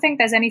still don't think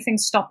there's anything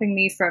stopping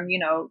me from,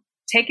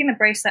 taking the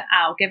bracelet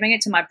out, giving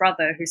it to my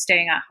brother who's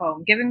staying at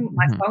home, giving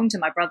my phone to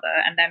my brother,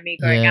 and then me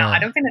going out. I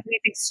don't think there's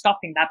anything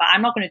stopping that, but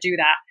I'm not going to do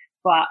that.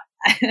 but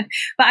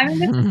but I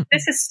mean,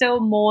 this is still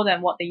more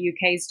than what the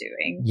UK is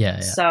doing. Yeah.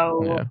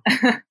 So,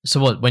 so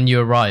what? When you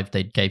arrived,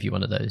 they gave you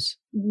one of those.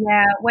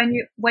 Yeah, when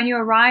you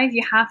arrive,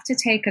 you have to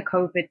take a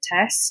COVID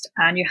test,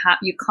 and you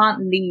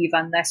can't leave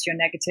unless you're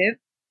negative.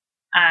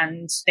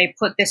 And they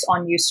put this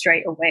on you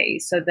straight away,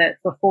 so that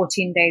for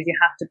 14 days you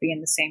have to be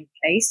in the same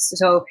place.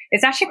 So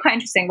it's actually quite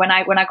interesting. When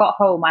I got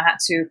home, I had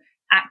to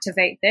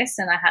activate this,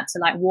 and I had to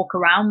like walk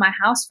around my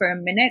house for a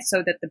minute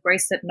so that the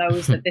bracelet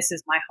knows that this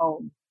is my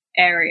home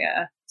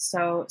area.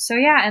 So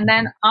yeah, and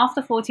then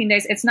after 14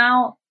 days, this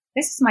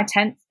is my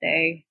 10th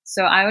day,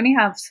 so I only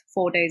have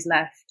 4 days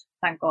left.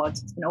 Thank God,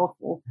 it's been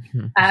awful.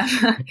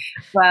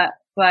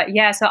 But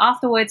yeah, so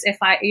afterwards, if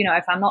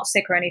I'm not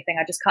sick or anything,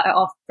 I just cut it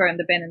off, throw it in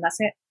the bin, and that's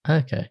it.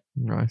 Okay,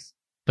 nice.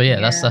 But yeah,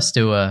 that's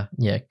still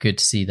good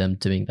to see them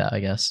doing that, I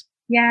guess.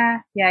 Yeah.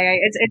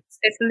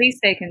 It's the least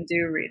they can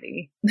do,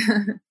 really.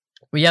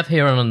 We have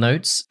here on our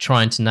notes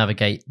trying to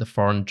navigate the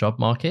foreign job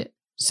market.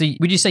 So,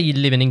 would you say you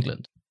live in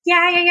England?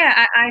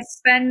 Yeah. I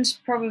spend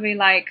probably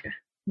like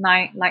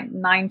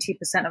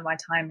 90% of my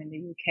time in the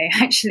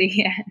UK, actually.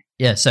 Yeah.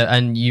 Yeah. So,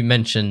 and you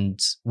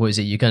mentioned, what is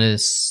it? You're going to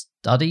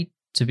study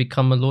to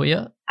become a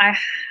lawyer? I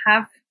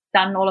have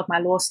done all of my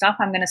law stuff.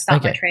 I'm going to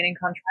start my training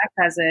contract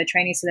as a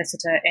trainee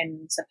solicitor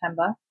in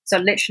September. So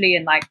literally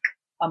in like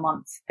a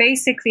month.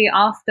 Basically,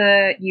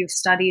 after you've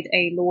studied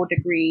a law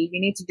degree, you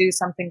need to do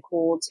something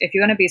called, if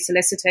you're going to be a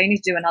solicitor, you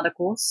need to do another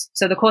course.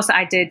 So the course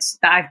that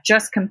I've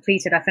just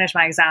completed, I finished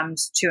my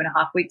exams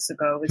 2.5 weeks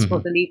ago. It's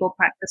called the Legal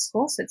Practice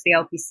Course. It's the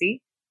LPC.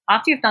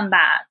 After you've done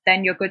that,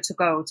 then you're good to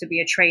go to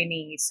be a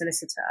trainee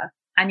solicitor.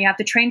 And you have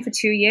to train for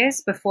 2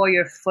 years before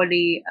you're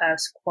fully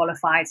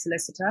qualified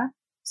solicitor.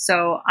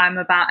 So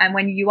and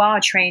when you are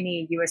a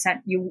trainee,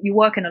 you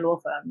work in a law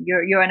firm.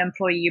 You're an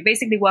employee. You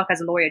basically work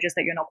as a lawyer, just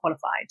that you're not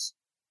qualified.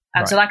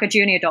 Right. So like a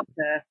junior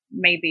doctor,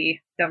 maybe,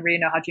 don't really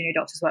know how junior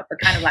doctors work, but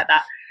kind of like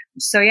that.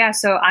 So yeah,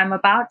 so I'm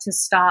about to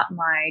start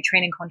my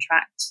training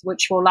contract,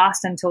 which will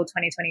last until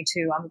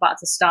 2022. I'm about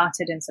to start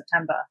it in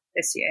September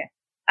this year.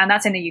 And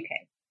that's in the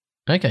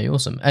UK. Okay,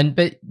 awesome.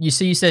 But you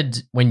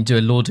said when you do a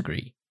law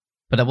degree,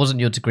 but that wasn't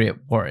your degree at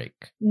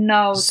Warwick.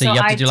 No. So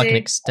you have to do like an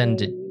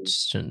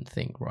extension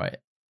thing, right?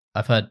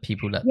 I've heard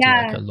people that do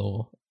like a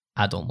law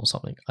add-on or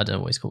something. I don't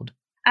know what it's called.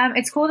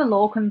 It's called a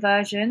law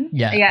conversion.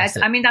 Yeah. That's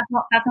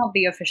not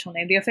the official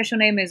name. The official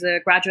name is a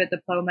graduate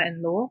diploma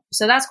in law.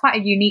 So that's quite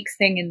a unique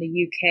thing in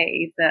the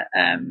UK that,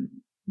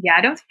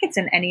 I don't think it's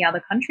in any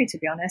other country, to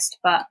be honest.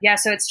 But yeah,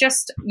 so it's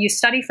just, you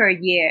study for a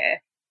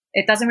year.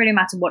 It doesn't really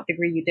matter what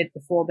degree you did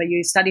before, but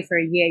you study for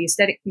a year. You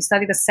study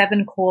the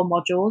 7 core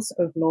modules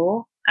of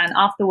law, and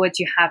afterwards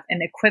you have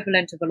an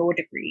equivalent of a law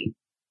degree,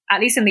 at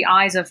least in the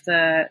eyes of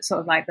the sort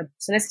of like the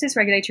solicitors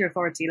regulatory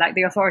authority, like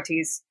the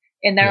authorities.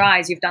 In their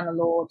eyes, you've done a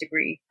law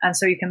degree. And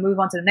so you can move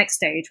on to the next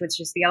stage,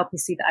 which is the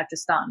LPC that I've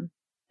just done.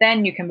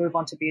 Then you can move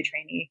on to be a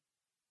trainee.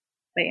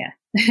 But yeah.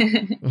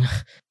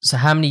 So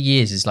how many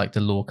years is like the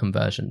law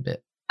conversion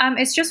bit?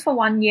 It's just for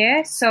 1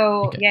 year.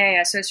 So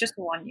yeah. So it's just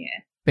for 1 year.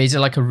 But is it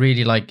like a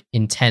really like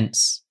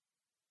intense,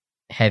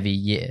 heavy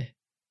year?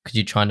 Because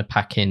you're trying to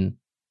pack in,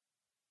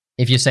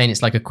 if you're saying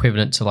it's like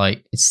equivalent to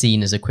like, it's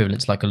seen as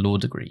equivalent to like a law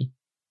degree,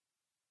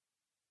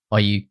 are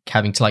you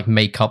having to like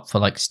make up for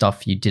like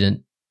stuff you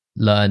didn't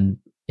learn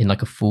in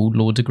like a full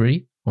law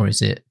degree, or is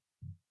it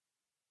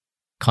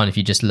kind of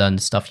you just learn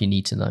the stuff you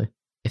need to know,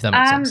 if that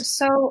makes sense?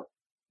 So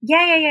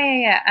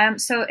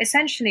so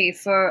essentially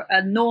for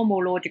a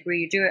normal law degree,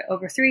 you do it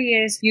over 3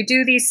 years. You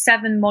do these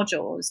 7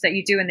 modules that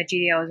you do in the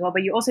GDL as well,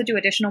 but you also do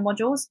additional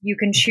modules. You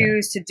can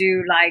choose to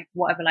do like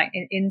whatever, like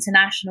in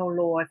international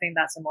law, I think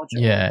that's a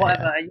module,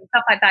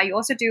 stuff like that. You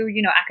also do,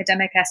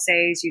 academic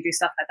essays, you do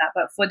stuff like that.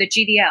 But for the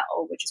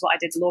GDL, which is what I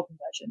did, the law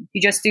conversion,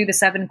 you just do the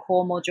 7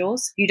 core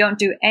modules. You don't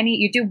do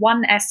you do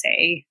 1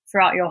 essay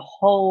throughout your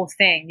whole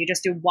thing. You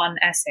just do 1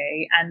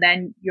 essay, and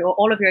then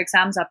all of your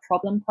exams are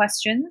problem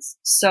questions.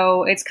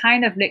 So it's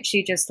kind of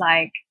literally just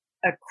like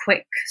a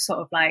quick sort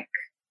of like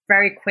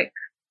very quick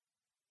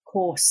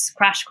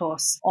crash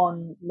course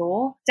on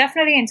law.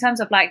 Definitely in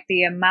terms of like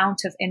the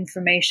amount of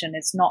information,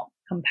 it's not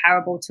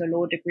comparable to a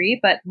law degree,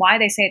 but why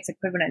they say it's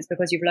equivalent is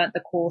because you've learned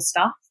the core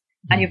stuff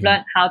and you've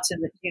learned how to,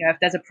 if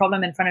there's a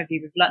problem in front of you,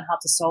 you've learned how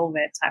to solve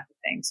it type of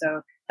thing.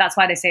 So that's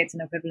why they say it's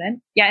an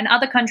equivalent. Yeah, in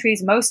other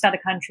countries, most other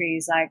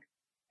countries, like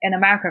in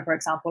America, for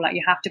example, like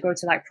you have to go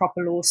to like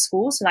proper law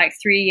school. So like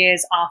 3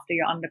 years after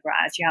your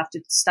undergrad, you have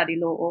to study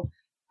law.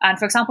 And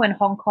for example, in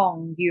Hong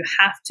Kong, you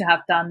have to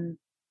have done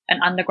an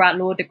undergrad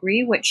law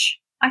degree, which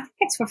I think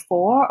it's for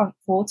 4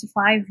 to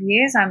 5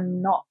 years.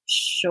 I'm not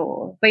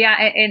sure. But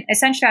yeah,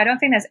 essentially, I don't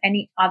think there's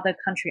any other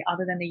country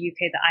other than the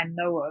UK that I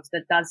know of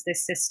that does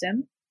this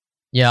system.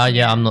 Yeah,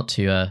 I'm not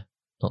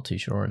too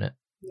sure on it.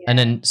 Yeah. And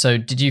then, so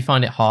did you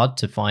find it hard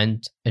to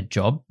find a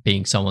job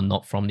being someone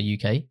not from the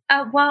UK?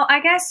 Well, I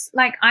guess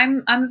like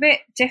I'm a bit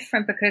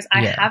different because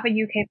I have a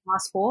UK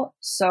passport.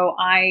 So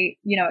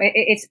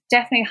it's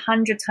definitely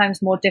 100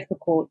 times more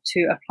difficult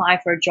to apply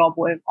for a job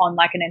on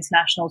like an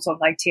international sort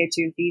of like tier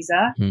 2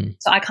 visa.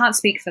 So I can't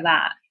speak for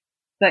that.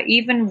 But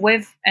even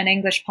with an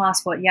English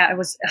passport, yeah, it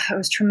was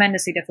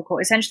tremendously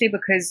difficult, essentially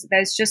because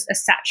there's just a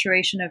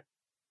saturation of,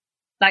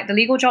 like, the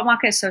legal job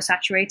market is so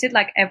saturated.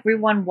 Like,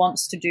 everyone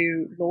wants to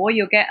do law.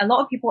 You'll get a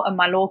lot of people in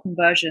my law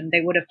conversion,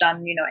 they would have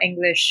done,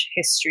 English,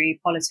 history,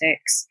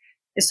 politics.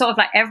 It's sort of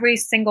like every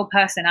single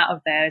person out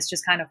of there is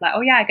just kind of like,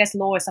 oh yeah, I guess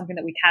law is something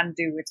that we can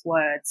do with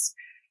words.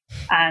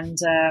 And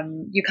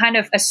you kind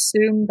of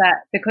assume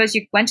that because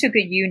you went to a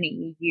good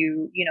uni,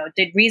 you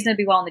did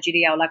reasonably well on the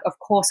GDL, like, of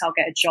course I'll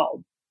get a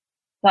job.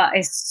 But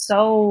it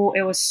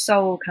was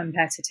so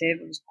competitive.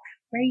 It was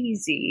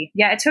crazy.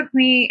 Yeah, it took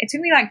me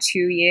like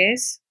 2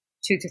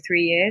 to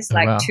 3 years, Oh,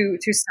 like wow. two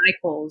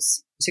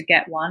cycles to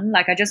get one.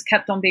 Like, I just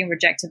kept on being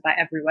rejected by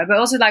everywhere, but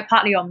also like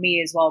partly on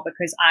me as well,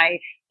 because I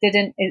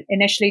didn't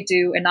initially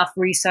do enough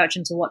research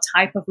into what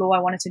type of law I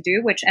wanted to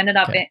do, which ended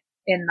up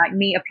in like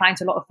me applying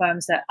to a lot of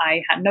firms that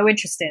I had no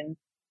interest in.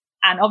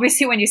 And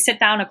obviously when you sit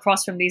down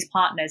across from these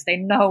partners, they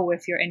know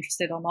if you're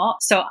interested or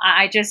not. So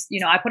I just,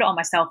 I put it on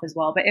myself as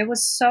well, but it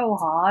was so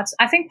hard.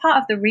 I think part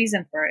of the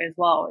reason for it as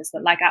well is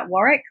that, like, at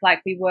Warwick,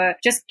 like, we were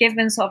just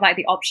given sort of like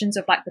the options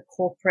of like the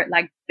corporate,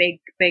 like big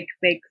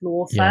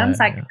law firms,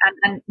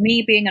 And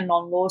me being a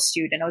non-law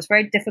student, it was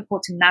very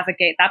difficult to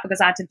navigate that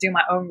because I had to do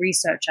my own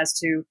research as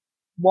to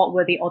what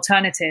were the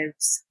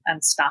alternatives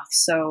and stuff.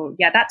 So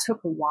yeah, that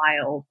took a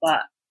while,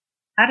 but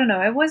I don't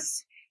know. It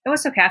was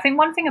okay. I think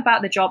one thing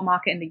about the job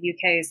market in the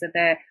UK is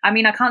that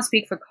I can't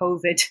speak for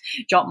COVID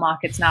job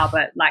markets now,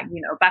 but like,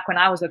 back when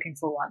I was looking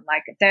for one,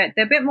 like they're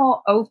a bit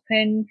more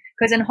open,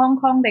 because in Hong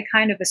Kong, they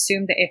kind of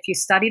assume that if you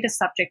studied a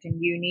subject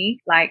in uni,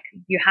 like,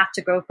 you have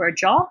to go for a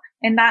job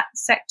in that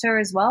sector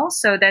as well.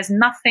 So there's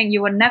nothing,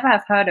 you would never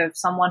have heard of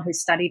someone who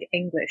studied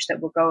English that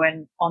will go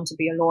on to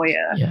be a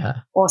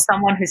lawyer, or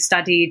someone who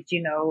studied,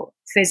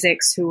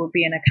 physics who will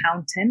be an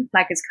accountant.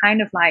 Like, it's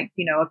kind of like,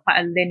 quite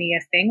a linear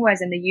thing.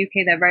 Whereas in the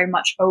UK, they're very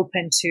much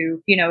open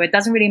to, it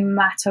doesn't really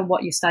matter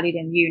what you studied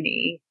in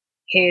uni.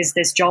 Here's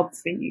this job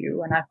for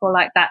you. And I feel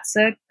like that's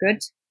a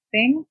good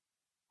thing,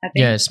 I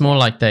think. Yeah, it's more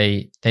like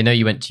they know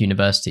you went to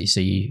university,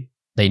 so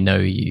they know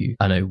you,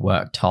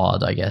 worked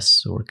hard, I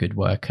guess, or a good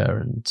worker,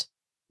 and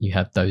you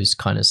have those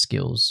kind of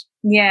skills.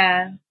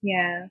 Yeah.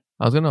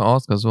 I was going to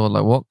ask as well,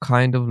 like, what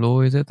kind of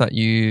law is it that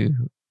you,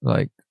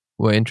 like,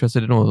 were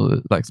interested in, or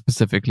like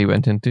specifically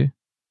went into,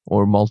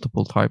 or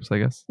multiple types, I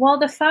guess? Well,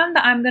 the firm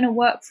that I'm going to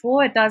work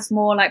for, it does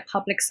more like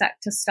public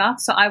sector stuff.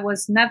 So I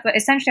was never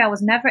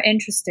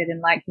interested in,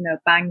 like,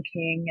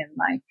 banking and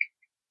like,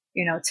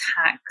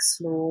 tax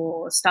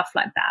law, stuff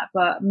like that.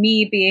 But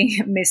me being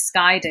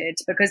misguided,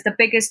 because the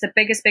biggest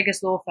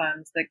law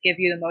firms that give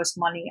you the most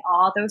money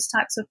are those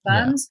types of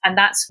firms. Yeah. And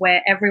that's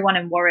where everyone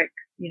in Warwick,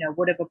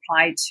 would have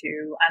applied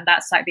to. And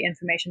that's like the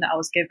information that I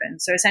was given.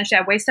 So essentially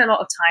I wasted a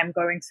lot of time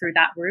going through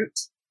that route.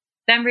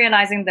 Then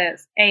realizing that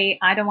A,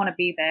 I don't want to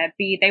be there.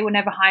 B, they would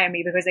never hire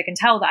me because they can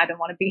tell that I don't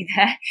want to be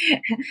there.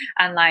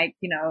 And like,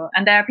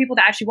 and there are people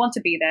that actually want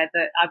to be there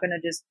that are going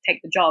to just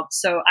take the job.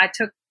 So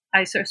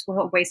I sort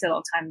of wasted a lot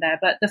of time there.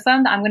 But the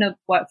firm that I'm going to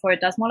work for,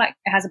 it does more like,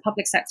 it has a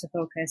public sector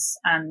focus.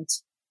 And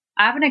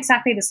I haven't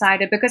exactly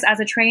decided, because as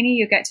a trainee,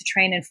 you get to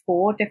train in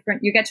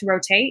you get to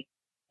rotate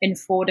in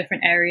 4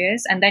 different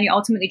areas, and then you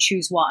ultimately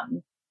choose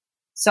one.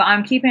 So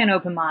I'm keeping an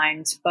open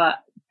mind, but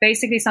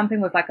basically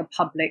something with like a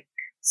public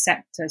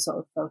sector sort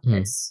of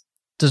focus.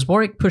 Does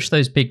Warwick push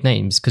those big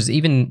names? Because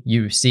even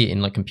you see it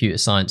in like computer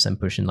science and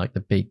pushing like the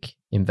big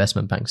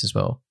investment banks as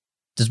well.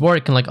 Does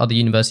Warwick and like other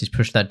universities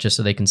push that just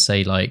so they can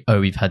say like,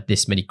 oh, we've had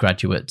this many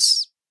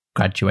graduates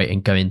graduate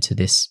and go into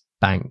this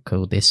bank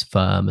or this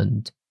firm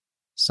and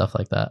stuff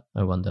like that?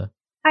 I wonder.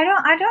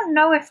 I don't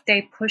know if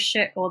they push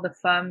it or the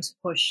firms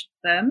push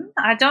them.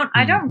 I don't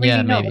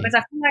really know, because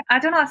I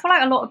feel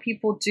like a lot of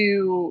people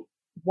do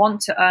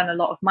want to earn a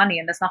lot of money,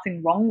 and there's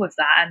nothing wrong with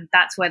that, and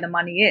that's where the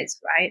money is,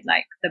 right?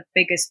 Like the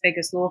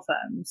biggest law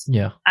firms.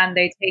 Yeah. And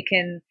they take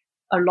in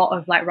a lot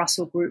of like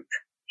Russell Group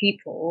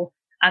people.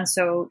 And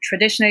so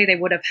traditionally they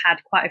would have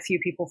had quite a few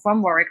people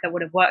from Warwick that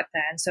would have worked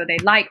there. And so they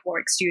like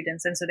Warwick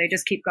students. And so they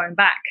just keep going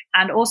back.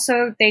 And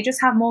also they just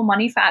have more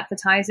money for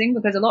advertising,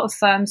 because a lot of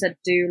firms that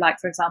do, like,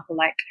 for example,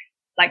 like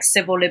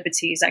civil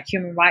liberties, like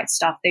human rights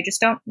stuff, they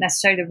just don't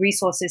necessarily the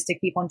resources to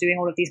keep on doing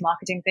all of these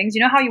marketing things. You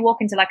know how you walk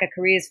into like a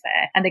careers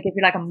fair and they give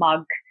you like a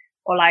mug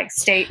or like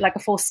a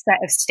full set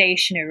of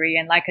stationery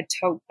and like a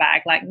tote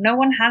bag? Like, no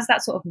one has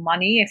that sort of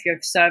money if you're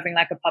serving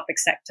like a public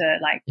sector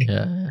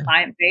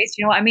client base.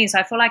 You know what I mean? So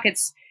I feel like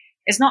it's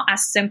not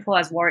as simple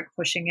as Warwick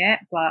pushing it,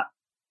 but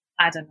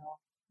I don't know.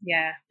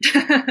 Yeah.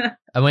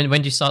 And when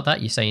do you start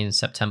that? You say in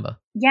September?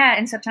 Yeah,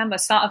 in September,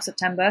 start of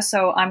September.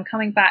 So I'm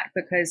coming back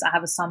because I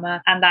have a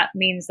summer, and that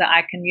means that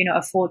I can,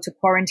 afford to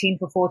quarantine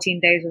for 14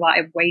 days without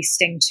it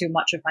wasting too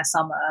much of my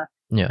summer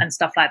and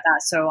stuff like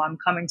that. So I'm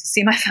coming to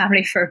see my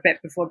family for a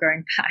bit before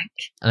going back.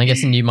 And I'm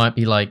guessing you might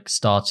be like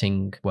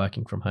starting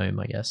working from home,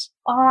 I guess.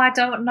 Oh, I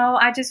don't know.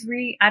 I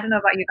don't know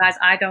about you guys.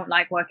 I don't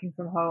like working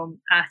from home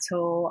at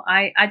all.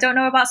 I don't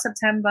know about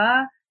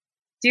September.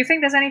 Do you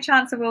think there's any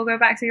chance that we'll go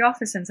back to the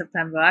office in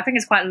September? I think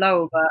it's quite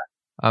low, but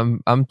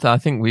I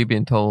think we've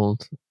been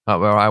told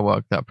where I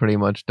work that pretty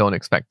much don't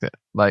expect it.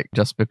 Like,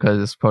 just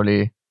because it's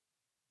probably,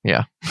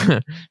 yeah,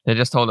 they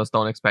just told us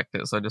don't expect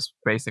it. So just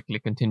basically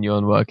continue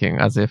on working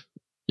as if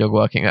you're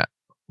working at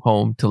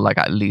home till like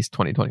at least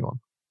 2021.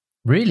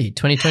 Really?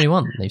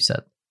 2021, they've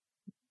said?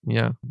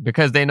 Yeah,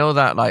 because they know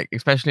that, like,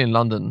 especially in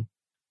London,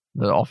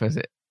 the office,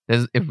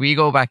 if we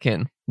go back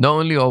in, not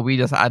only are we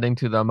just adding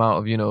to the amount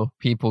of, you know,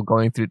 people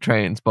going through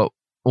trains, but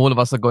all of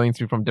us are going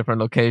through from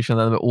different locations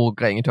and we're all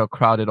getting into a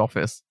crowded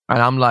office. And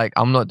I'm like,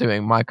 I'm not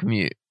doing my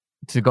commute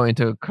to go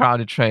into a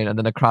crowded train and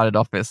then a crowded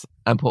office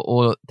and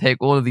take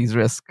all of these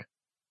risks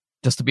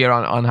just to be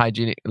around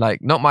unhygienic, like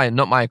not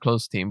my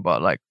close team,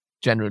 but like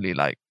generally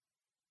like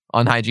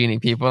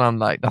unhygienic people. I'm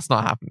like, that's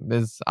not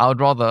happening. I would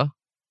rather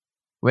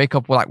wake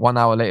up like 1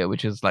 hour later,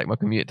 which is like my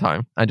commute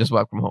time, and just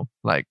work from home.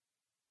 Like,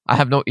 I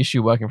have no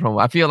issue working from home.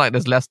 I feel like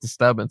there's less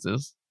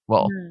disturbances.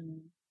 Well,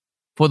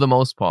 for the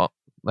most part,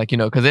 like, you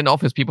know, because in the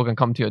office, people can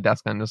come to your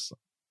desk and just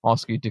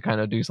ask you to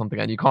kind of do something,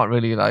 and you can't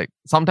really, like,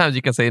 sometimes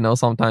you can say no,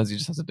 sometimes you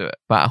just have to do it.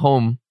 But at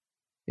home,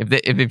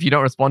 if you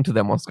don't respond to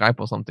them on Skype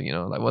or something, you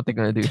know, like, what they're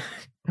going to do?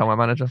 Tell my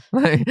manager?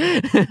 Like,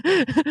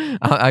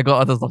 I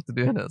got other stuff to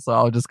do in it, so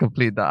I'll just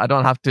complete that. I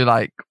don't have to,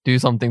 like, do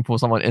something for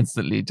someone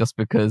instantly just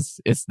because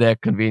it's their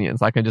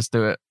convenience. I can just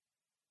do it,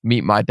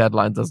 meet my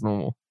deadlines as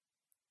normal.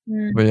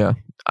 But yeah,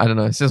 I don't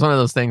know. It's just one of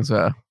those things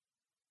where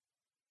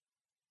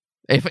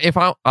if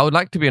I would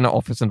like to be in an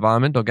office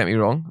environment, don't get me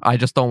wrong, I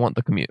just don't want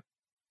the commute.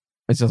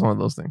 It's just one of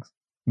those things.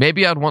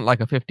 Maybe I'd want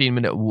like a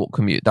 15-minute walk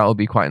commute. That would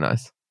be quite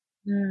nice.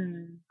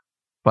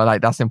 But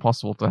like, that's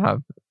impossible to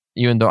have,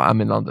 even though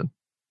I'm in London.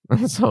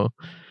 So,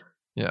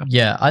 yeah.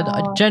 Yeah,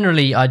 I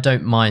generally, I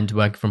don't mind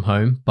working from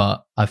home,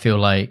 but I feel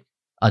like,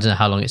 I don't know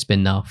how long it's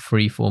been now,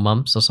 3-4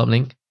 months or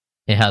something.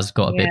 It has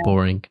got a bit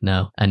boring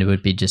now, and it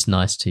would be just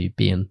nice to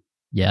be in,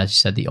 as you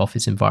said, the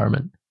office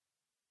environment.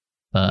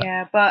 But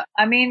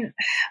I mean,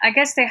 I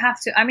guess they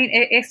have to. I mean,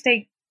 if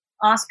they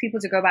ask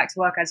people to go back to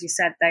work, as you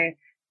said, they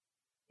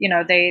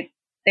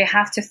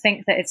have to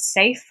think that it's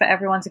safe for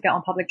everyone to get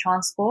on public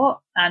transport,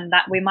 and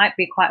that we might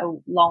be quite a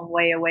long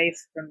way away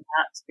from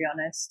that, to be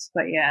honest.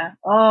 But yeah,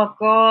 oh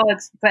god.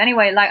 But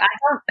anyway, like,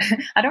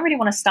 I don't really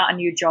want to start a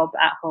new job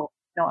at home.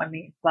 You know what I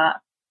mean? But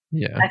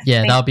yeah,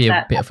 that'll be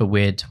a bit of a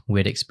weird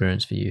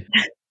experience for you.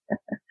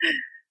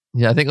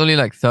 Yeah, I think only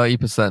like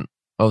 30%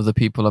 of the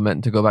people are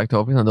meant to go back to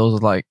office, and those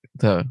are like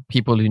the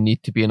people who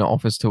need to be in an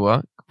office to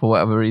work for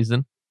whatever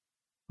reason.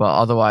 But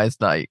otherwise,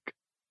 like,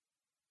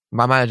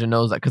 my manager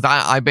knows that, because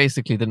I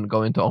basically didn't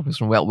go into office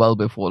from well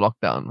before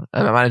lockdown,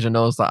 and my manager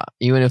knows that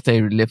even if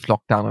they lift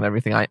lockdown and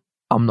everything,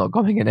 I'm not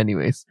going in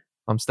anyways.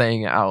 I'm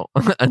staying it out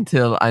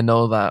until I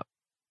know that,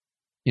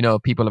 you know,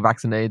 people are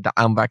vaccinated, that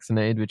I'm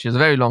vaccinated, which is a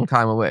very long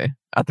time away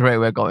at the rate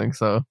we're going.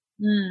 So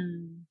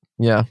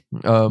yeah,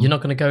 you're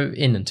not going to go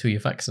in until you're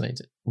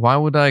vaccinated. Why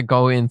would I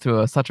go in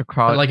through such a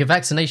crowd? But like, a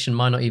vaccination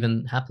might not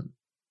even happen.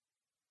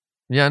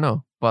 Yeah, I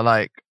know, but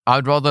like,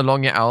 I'd rather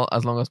long it out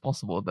as long as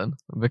possible then,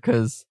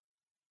 because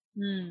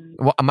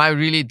what am I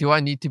really? Do I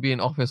need to be in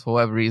office for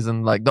whatever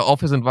reason? Like, the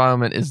office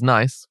environment is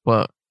nice,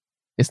 but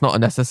it's not a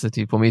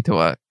necessity for me to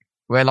work.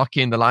 We're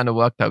lucky in the line of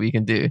work that we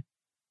can do.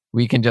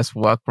 We can just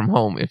work from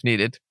home if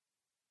needed.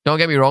 Don't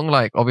get me wrong,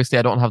 like, obviously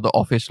I don't have the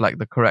office, like,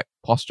 the correct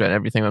posture and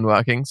everything when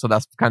working, so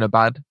that's kind of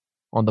bad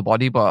on the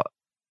body, but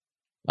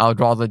I would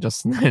rather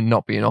just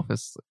not be in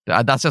office.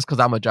 That's just because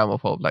I'm a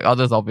germaphobe. Like,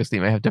 others obviously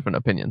may have different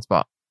opinions,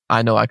 but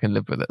I know I can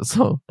live with it,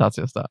 so that's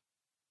just that.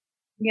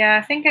 Yeah,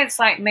 I think it's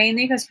like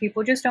mainly because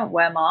people just don't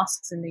wear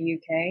masks in the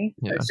UK.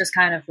 So it's just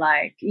kind of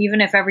like, even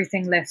if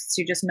everything lifts,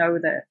 you just know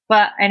that.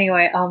 But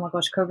anyway, oh my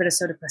gosh, COVID is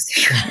so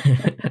depressing.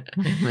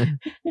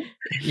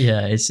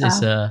 Yeah, it's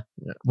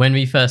when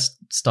we first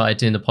started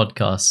doing the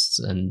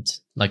podcasts and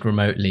like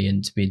remotely,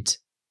 and we'd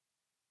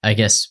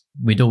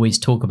always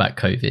talk about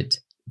COVID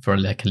for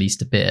like at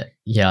least a bit.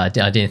 Yeah, I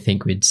didn't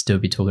think we'd still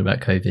be talking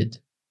about COVID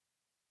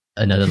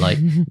another like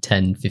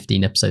 10,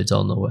 15 episodes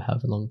on, or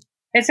however long.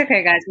 It's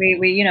okay, guys.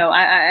 We you know,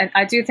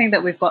 I do think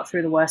that we've got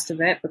through the worst of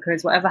it,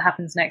 because whatever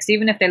happens next,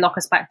 even if they lock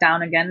us back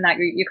down again, like,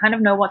 you kind of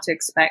know what to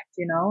expect,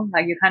 you know,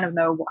 like, you kind of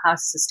know how to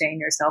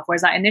sustain yourself.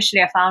 Whereas like,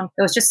 initially I found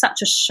it was just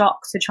such a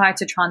shock to try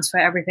to transfer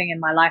everything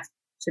in my life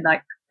to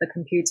like the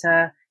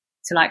computer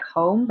to like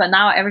home. But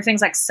now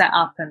everything's like set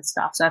up and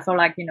stuff. So I feel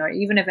like, you know,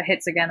 even if it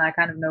hits again, I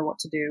kind of know what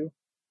to do.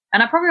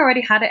 And I probably already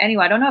had it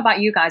anyway. I don't know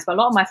about you guys, but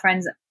a lot of my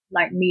friends,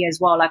 like me as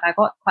well, like, I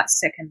got quite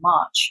sick in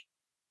March.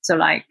 So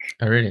like...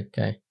 Oh, really?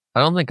 Okay. I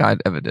don't think I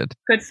ever did.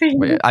 Good for you.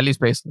 But yeah, at least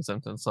based on the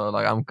symptoms. So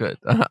like, I'm good.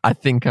 I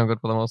think I'm good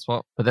for the most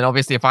part. But then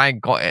obviously if I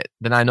got it,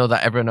 then I know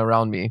that everyone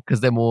around me, because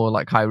they're more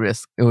like high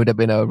risk, it would have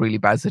been a really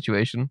bad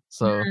situation.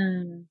 So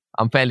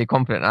I'm fairly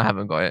confident I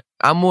haven't got it.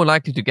 I'm more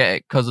likely to get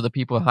it because of the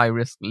people high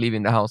risk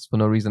leaving the house for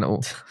no reason at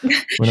all.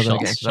 We're not going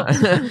to get into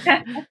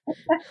that.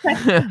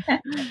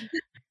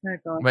 Oh,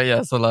 God. But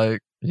yeah, so like,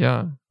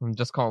 yeah, I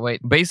just can't wait.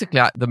 Basically,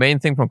 the main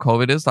thing from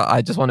COVID is that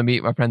I just want to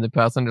meet my friends in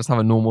person, just have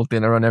a normal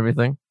dinner and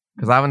everything.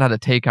 Because I haven't had a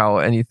takeout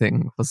or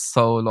anything for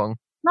so long.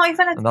 Not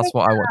even a takeout. And that's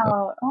what I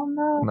want. Oh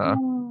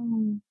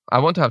no. I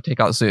want to have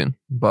takeout soon,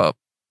 but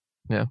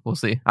Yeah, we'll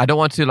see. I don't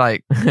want to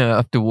like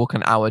have to walk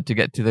an hour to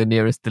get to the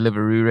nearest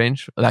delivery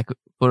range. Like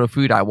for a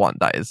food I want,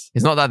 that is.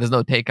 It's not that there's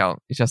no takeout.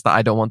 It's just that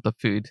I don't want the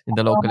food in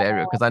the local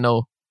area because I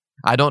know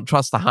I don't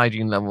trust the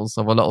hygiene levels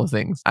of a lot of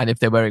things. And if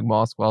they're wearing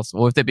masks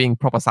or if they're being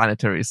proper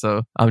sanitary.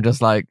 So I'm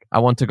just like, I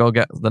want to go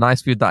get the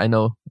nice food that I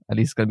know at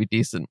least is going to be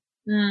decent.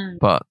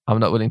 But I'm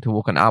not willing to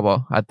walk an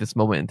hour at this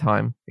moment in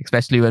time,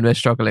 especially when we're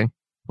struggling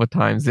with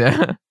times.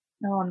 Yeah.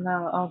 Oh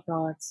no. Oh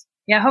God.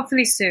 Yeah,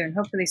 hopefully soon.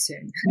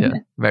 Yeah,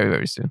 very,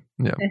 very soon.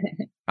 Yeah.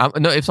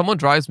 No, if someone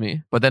drives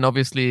me, but then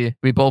obviously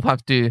we both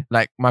have to,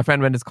 like, my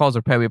friend, when his car's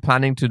repaired, we're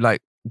planning to like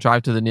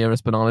drive to the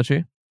nearest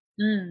Bananatree.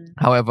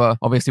 However,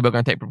 obviously we're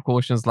going to take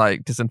precautions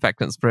like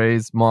disinfectant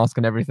sprays, mask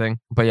and everything.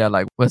 But yeah,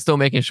 like we're still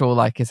making sure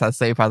like it's as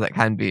safe as it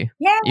can be.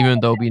 Yeah. Even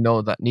though we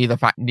know that neither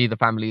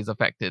family is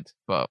affected.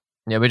 But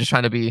yeah, we're just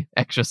trying to be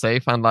extra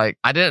safe. And like,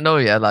 I didn't know,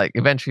 like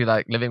eventually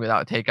like living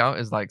without takeout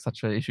is like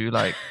such an issue.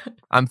 Like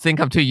I'm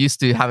too used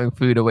to having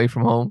food away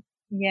from home.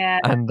 Yeah.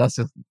 And that's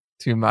just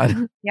too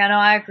mad. Yeah, no,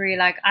 I agree.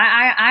 Like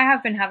I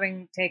have been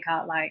having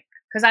takeout like,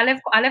 because I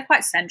live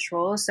quite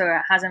central, so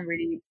it hasn't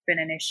really been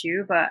an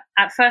issue. But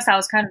at first I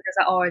was kind of just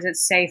like, oh, is it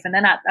safe? And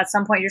then at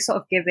some point you sort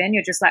of give in.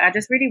 You're just like, I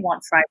just really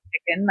want fried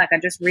chicken. Like I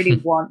just really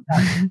want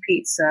that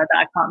pizza that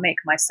I can't make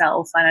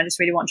myself. And I just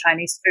really want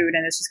Chinese food.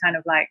 And it's just kind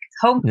of like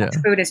home cooked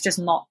food is just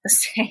not the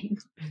same.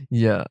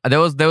 Yeah. There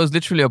was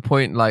literally a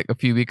point like a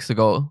few weeks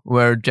ago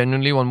where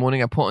genuinely one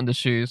morning I put on the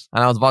shoes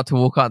and I was about to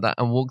walk out that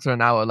and walk for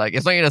an hour. Like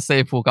it's not even a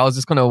safe walk. I was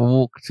just going to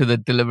walk to the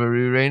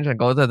delivery range and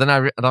go there. Then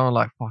I was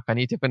like, fuck, I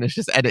need to finish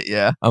this edit.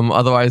 Yeah.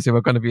 Otherwise we're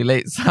going to be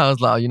late. So I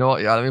was like, you know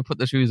what? Yeah, let me put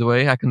the shoes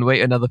away. I can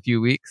wait another few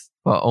weeks.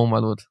 But oh my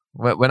Lord,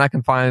 when I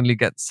can finally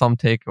get some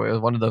takeaway, it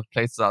was one of the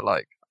places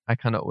I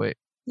cannot wait.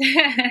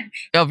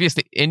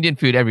 Obviously, Indian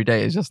food every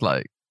day is just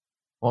like,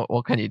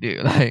 what can you do?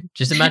 Like,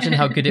 just imagine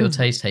how good it will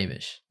taste,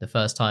 Hamish, the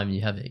first time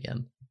you have it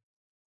again.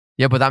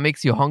 Yeah, but that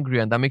makes you hungry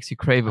and that makes you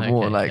crave it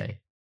more.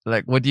 Like,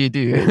 what do you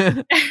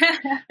do?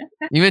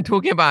 Even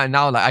talking about it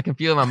now, like I can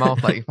feel in my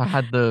mouth, like if I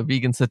had the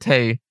vegan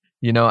satay,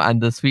 you know,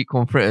 and the sweet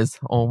corn fritters.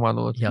 Oh my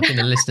Lord. Yeah, I think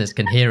the listeners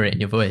can hear it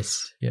in your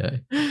voice. Yeah.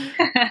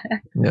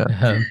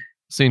 Yeah.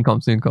 Soon come.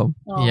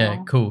 Aww.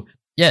 Yeah, cool.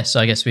 Yeah, so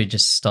I guess we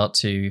just start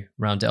to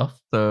round it off.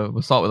 So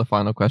we'll start with the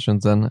final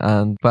questions then.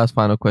 And first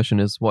final question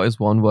is, what is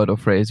one word or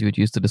phrase you would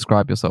use to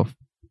describe yourself?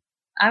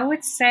 I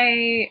would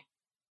say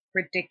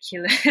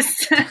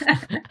ridiculous.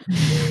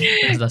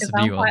 That's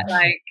a new one.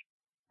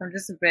 I'm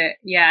just a bit,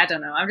 I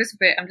don't know. I'm just a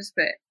bit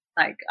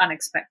like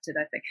unexpected,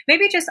 I think.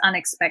 Maybe just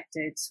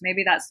unexpected.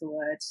 Maybe that's the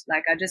word.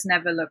 Like I just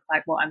never look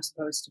like what I'm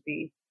supposed to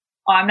be.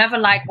 Or I'm never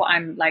like what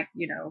I'm like,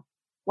 you know,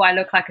 what I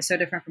look like is so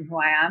different from who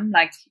I am.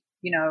 Like,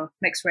 you know,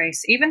 mixed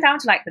race, even down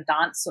to like the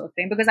dance sort of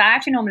thing, because I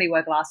actually normally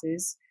wear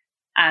glasses.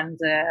 And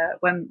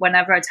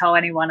whenever I tell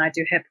anyone I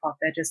do hip hop,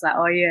 they're just like,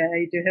 oh yeah,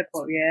 you do hip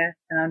hop, yeah.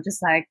 And I'm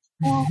just like,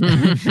 oh.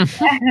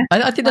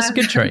 I think that's a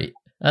good trait.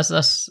 That's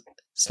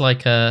it's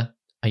like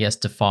I guess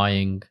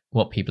defying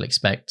what people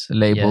expect.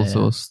 Labels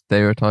or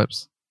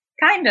stereotypes.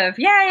 Kind of.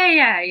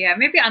 Yeah.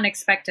 Maybe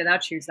unexpected. I'll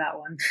choose that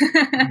one.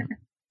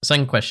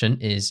 Second question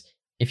is,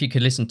 if you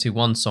could listen to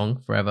one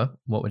song forever,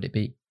 what would it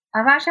be?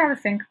 I've actually had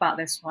to think about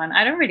this one.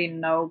 I don't really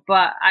know,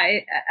 but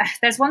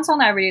there's one song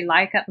that I really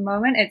like at the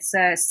moment. It's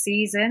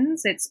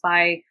Seasons. It's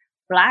by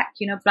Black.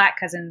 You know, Black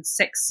as in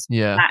six.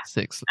 Yeah, Black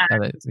six.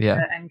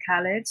 And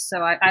Khaled.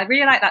 So I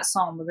really like that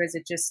song because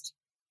it's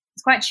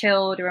quite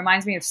chilled. It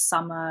reminds me of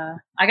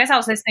summer. I guess I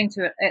was listening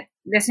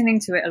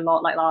to it a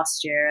lot like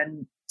last year,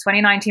 and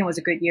 2019 was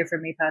a good year for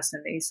me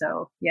personally.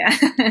 So yeah,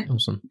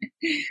 awesome.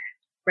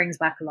 Brings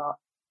back a lot.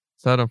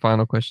 Third and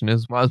final question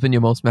is, what has been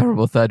your most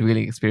memorable third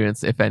wheeling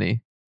experience, if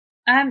any?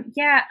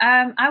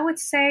 I would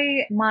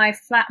say my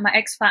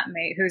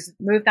ex-flatmate who's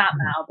moved out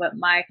now, but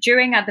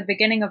at the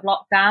beginning of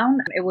lockdown,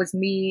 it was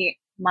me,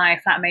 my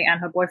flatmate and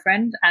her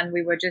boyfriend, and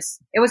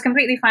it was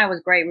completely fine. It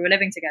was great. We were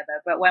living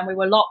together, but when we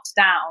were locked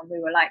down, we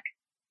were like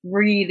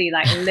really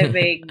like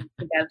living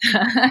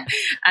together.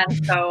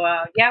 And so,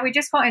 we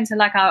just got into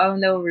like our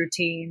own little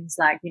routines.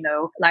 Like, you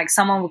know, like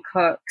someone would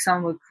cook,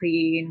 someone would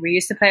clean. We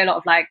used to play a lot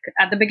of like,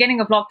 at the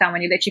beginning of lockdown,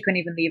 when you literally couldn't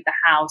even leave the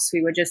house,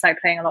 we were just like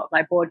playing a lot of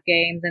like board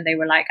games, and they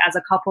were like as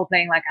a couple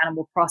playing like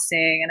Animal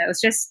Crossing. And it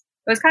was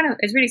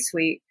really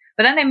sweet.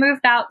 But then they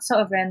moved out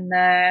sort of in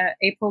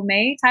April,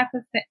 May type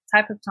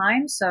of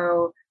time.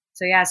 So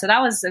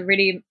that was a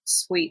really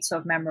sweet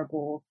sort of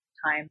memorable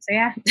time. So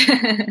yeah.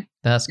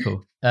 That's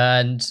cool.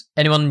 And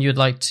anyone you'd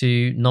like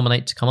to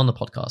nominate to come on the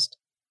podcast?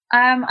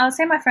 I'll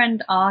say my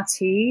friend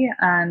Artie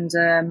and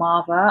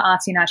Marva,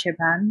 Artie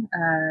Nachipan,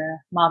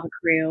 Marva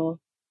Creel,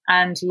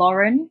 and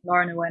Lauren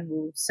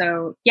Uwenwu.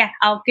 So yeah,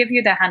 I'll give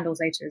you their handles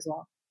later as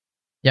well.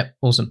 Yep,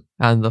 awesome.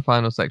 And the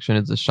final section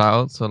is a shout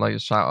out. So like a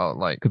shout out,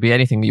 like could be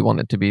anything you want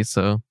it to be.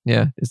 So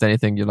yeah, is there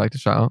anything you'd like to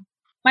shout out?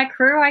 My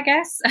crew, I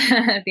guess,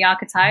 The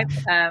Archetype.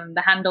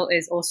 The handle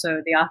is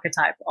also The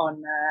Archetype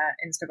on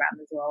Instagram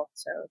as well.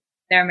 So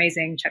they're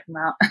amazing. Check them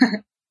out.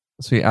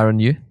 Sweet, Aaron,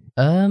 you?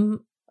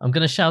 I'm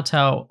going to shout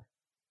out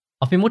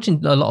I've been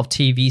watching a lot of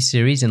TV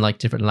series in like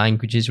different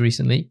languages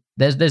recently.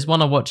 There's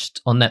one I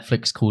watched on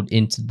Netflix called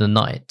Into the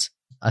Night.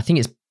 I think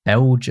it's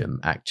Belgium,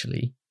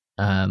 actually.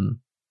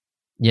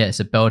 Yeah, it's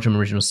a Belgium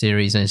original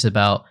series, and it's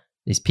about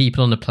these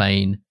people on a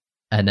plane,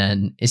 and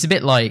then it's a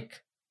bit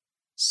like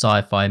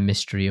sci-fi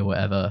mystery or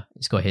whatever.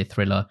 It's got here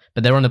thriller,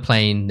 but they're on a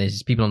plane.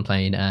 There's people on a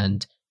plane,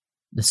 and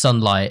the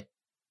sunlight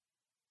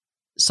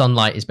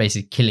is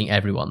basically killing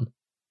everyone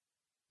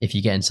if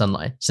you get in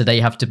sunlight. So they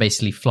have to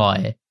basically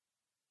fly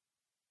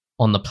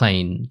on the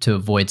plane to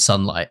avoid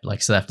sunlight,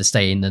 like, so they have to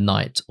stay in the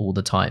night all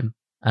the time.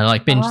 And I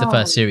like binge the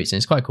first series, and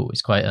it's quite cool.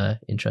 It's quite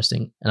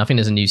interesting, and I think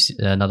there's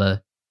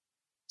another.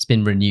 It's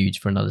been renewed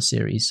for another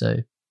series, so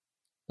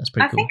that's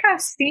pretty cool. I think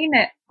I've seen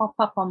it pop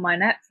up on my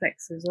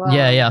Netflix as well.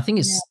 Yeah. I think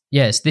it's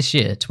this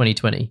year,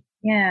 2020.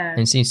 Yeah,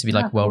 and it seems to be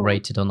like well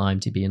rated on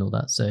IMDb and all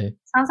that. So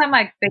sounds like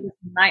my biggest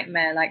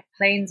nightmare. Like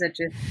planes are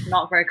just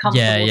not very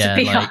comfortable to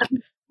be on.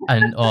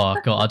 And oh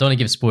god, I don't want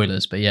to give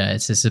spoilers, but yeah,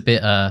 it's just a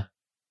bit a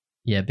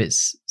bit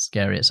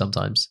scary at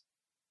sometimes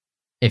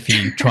if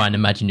you try and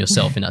imagine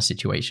yourself in that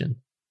situation.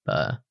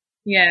 But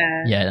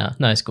no,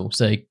 it's cool.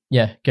 So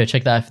yeah, go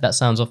check that out if that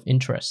sounds of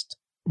interest.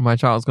 My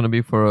shout out's going to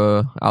be for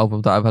a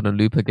album that I've had on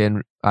loop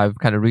again. I've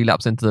kind of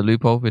relapsed into the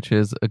loop of, which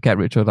is Get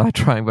Rich or Die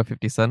Trying by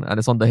 50 Cent, and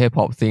it's on the hip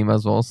hop theme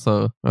as well.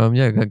 So go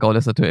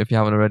listen to it if you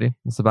haven't already.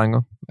 It's a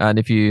banger. And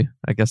if you,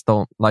 I guess,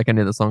 don't like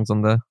any of the songs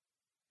on the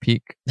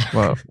peak,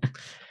 well,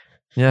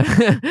 yeah,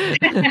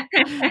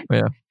 but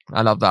yeah,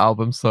 I love the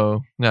album. So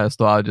yeah,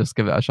 so I'll just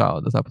give it a shout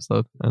out this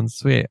episode. And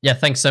sweet. Yeah,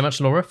 thanks so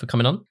much, Laura, for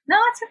coming on. No,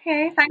 it's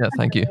okay.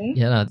 Thank you.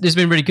 Yeah, no, this has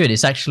been really good.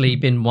 It's actually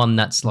been one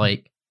that's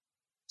like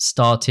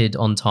started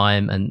on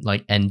time and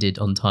like ended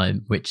on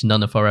time, which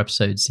none of our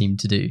episodes seem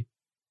to do.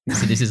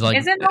 So this is like,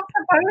 is it not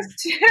supposed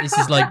to? This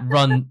is like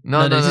run.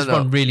 This is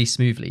run no. really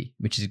smoothly,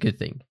 which is a good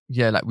thing.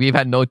 Yeah, like we've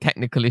had no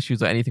technical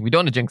issues or anything. We don't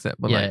want to jinx it,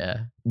 but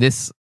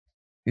this,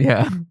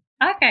 yeah.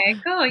 Okay,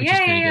 cool. Which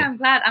Yeah. I'm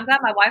glad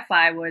my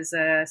Wi-Fi was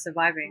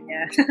surviving.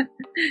 Yeah.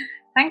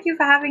 Thank you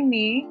for having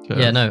me. Sure.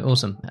 Yeah, no,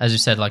 awesome. As you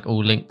said, like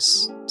all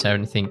links to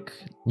anything,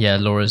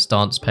 Laura's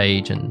dance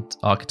page and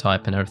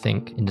archetype and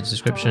everything in the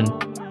description.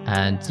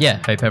 And yeah,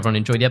 hope everyone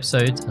enjoyed the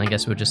episode. And I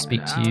guess we'll just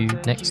speak to you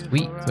next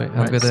week. So,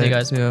 have a good day. See you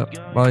guys. Yeah.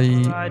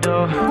 Bye.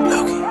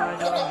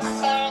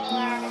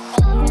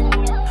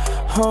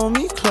 Hold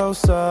me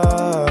closer,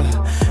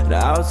 and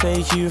I'll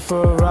take you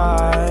for a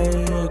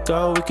ride.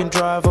 Girl, we can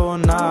drive all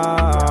night.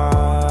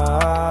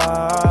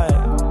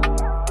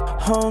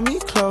 Hold me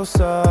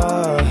closer,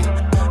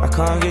 I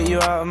can't get you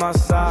out of my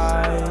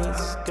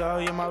sights.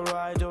 Girl, you're my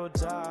ride or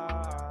die.